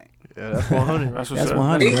a nightlight." Yeah, that's 100. That's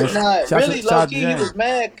 100. Really low key, he was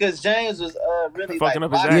mad because James was really fucking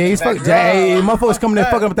like, up his action. Yeah, he's fucking. Hey, motherfuckers coming there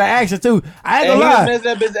fucking up the action too. I ain't gonna lie. He was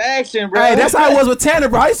messing up his action, bro. Hey, that's how it was with Tanner,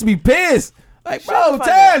 bro. I used to be pissed. Like, bro,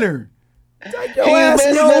 Tanner, take your ass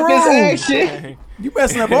in your room. You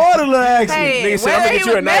messing up all the little action. Hey, whether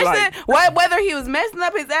he was messing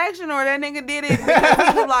up his action or that nigga did it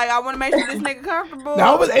because he was like, I want to make sure this nigga comfortable.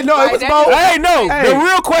 No, it was both. Hey, no. The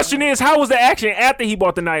real question is, how was the action after he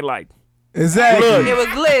bought the nightlight? Exactly. It was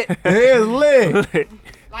lit. It was lit.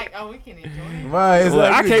 Like, we can enjoy it. Right. It's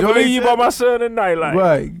like, I can't believe you bought my son a nightlight.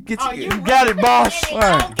 Right. You got it, boss.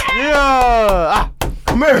 Right. Okay. Yeah.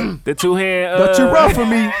 Come here. The two-hand. Don't you run for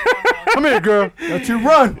me. Come here, girl. Don't you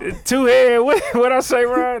run. Two-hand. What I say,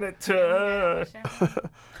 Ryan?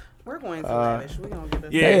 We're going to lavish. We're going to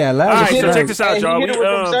get this. Yeah. Lavish. All right, so check this out, y'all. He hit it with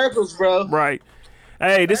them circles, bro. Right.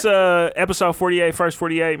 Hey, this episode 48, first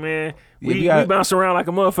 48, man. We bounce around like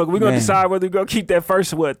a motherfucker. We're going to decide whether we're going to keep that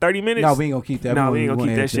first, 30 minutes? No, we ain't going to keep that. No, we ain't going to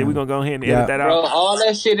keep that shit. We're going to go ahead and edit that out. Bro, all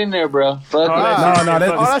that shit in there, bro. Fuck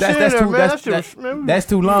that's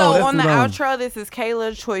too long. So on the outro, this is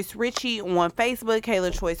Kayla Choice Richie on Facebook,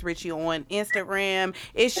 Kayla Choice Richie on Instagram.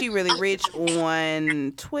 Is She Really Rich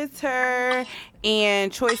on Twitter,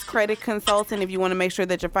 and Choice Credit Consultant if you want to make sure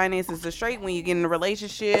that your finances are straight when you get in a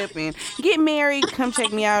relationship and get married. Come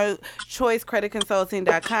check me out,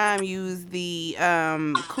 choicecreditconsulting.com. Use the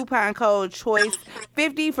coupon code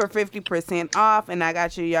CHOICE50 for 50% off, and I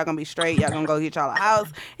got you. Y'all gonna be straight. Y'all gonna go get y'all a house.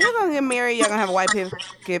 Y'all gonna get married. Y'all gonna have a white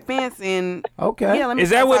picket fence. And yeah, is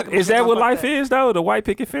that what life is though? The white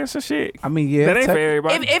picket fence and shit. I mean, yeah, that ain't for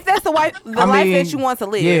everybody. If that's the life that you want to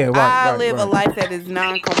live, I live a life that is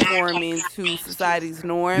non-conforming to society's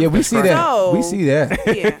norms. Yeah, we see that. We see that.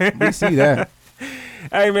 Yeah, we see that.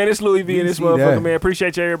 Hey man, it's Louis V and this motherfucker, man.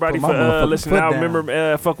 Appreciate you everybody for listening out.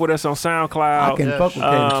 Remember, fuck with us on SoundCloud, I can fuck with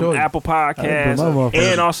Kayla Apple Podcasts,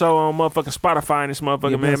 and also on motherfucking Spotify and this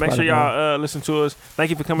motherfucker, man. Make sure y'all listen to us. Thank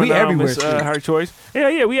you for coming on, Miss Her Choice.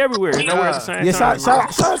 Yeah, we everywhere. Nowhere at the same time.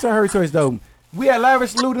 Shout out to Her Choice though. We at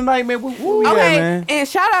Lavish Salute tonight, man. Where we at, man? And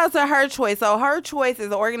shout out to Her Choice. So Her Choice is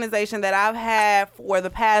an organization that I've had for the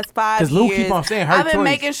past 5 years. Lou keep on saying Her I've been Choice.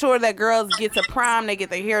 making sure that girls get to prom, they get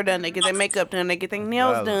their hair done, they get their makeup done, they get their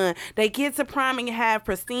nails done. They get to prom and have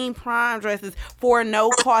pristine prom dresses for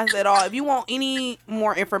no cost at all. If you want any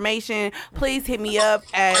more information, please hit me up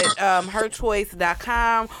at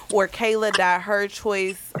herchoice.com or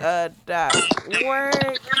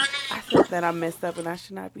kayla.herchoice.org. I said that I messed up and I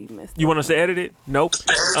should not be messed up. You want us to edit it? Nope.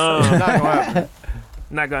 Not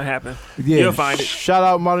gonna happen. Yeah. You'll find it. Shout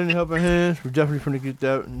out Martin and Helping Hands. We're definitely finna get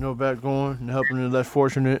that back going and helping the less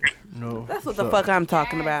fortunate. That's what the fuck I'm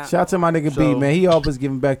talking about. Shout out to my nigga B, man. He always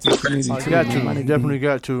giving back to the community. Definitely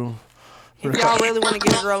got to. If y'all really want to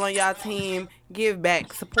get a girl on y'all team, give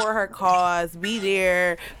back, support her cause, be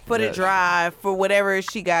there for the drive, for whatever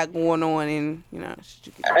she got going on, and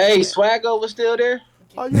Hey, Swaggo was still there.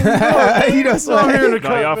 Oh, yeah, you know,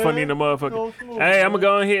 y'all funny in the motherfucker. Hey, I'm gonna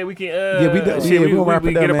go ahead. We can we get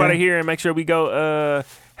up out of here and make sure we go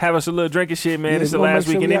have us a little drink and shit, man. This is the last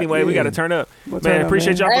weekend anyway. We got to turn up, man.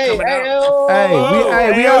 Appreciate y'all for coming out.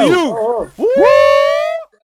 Hey, we owe you. Woo!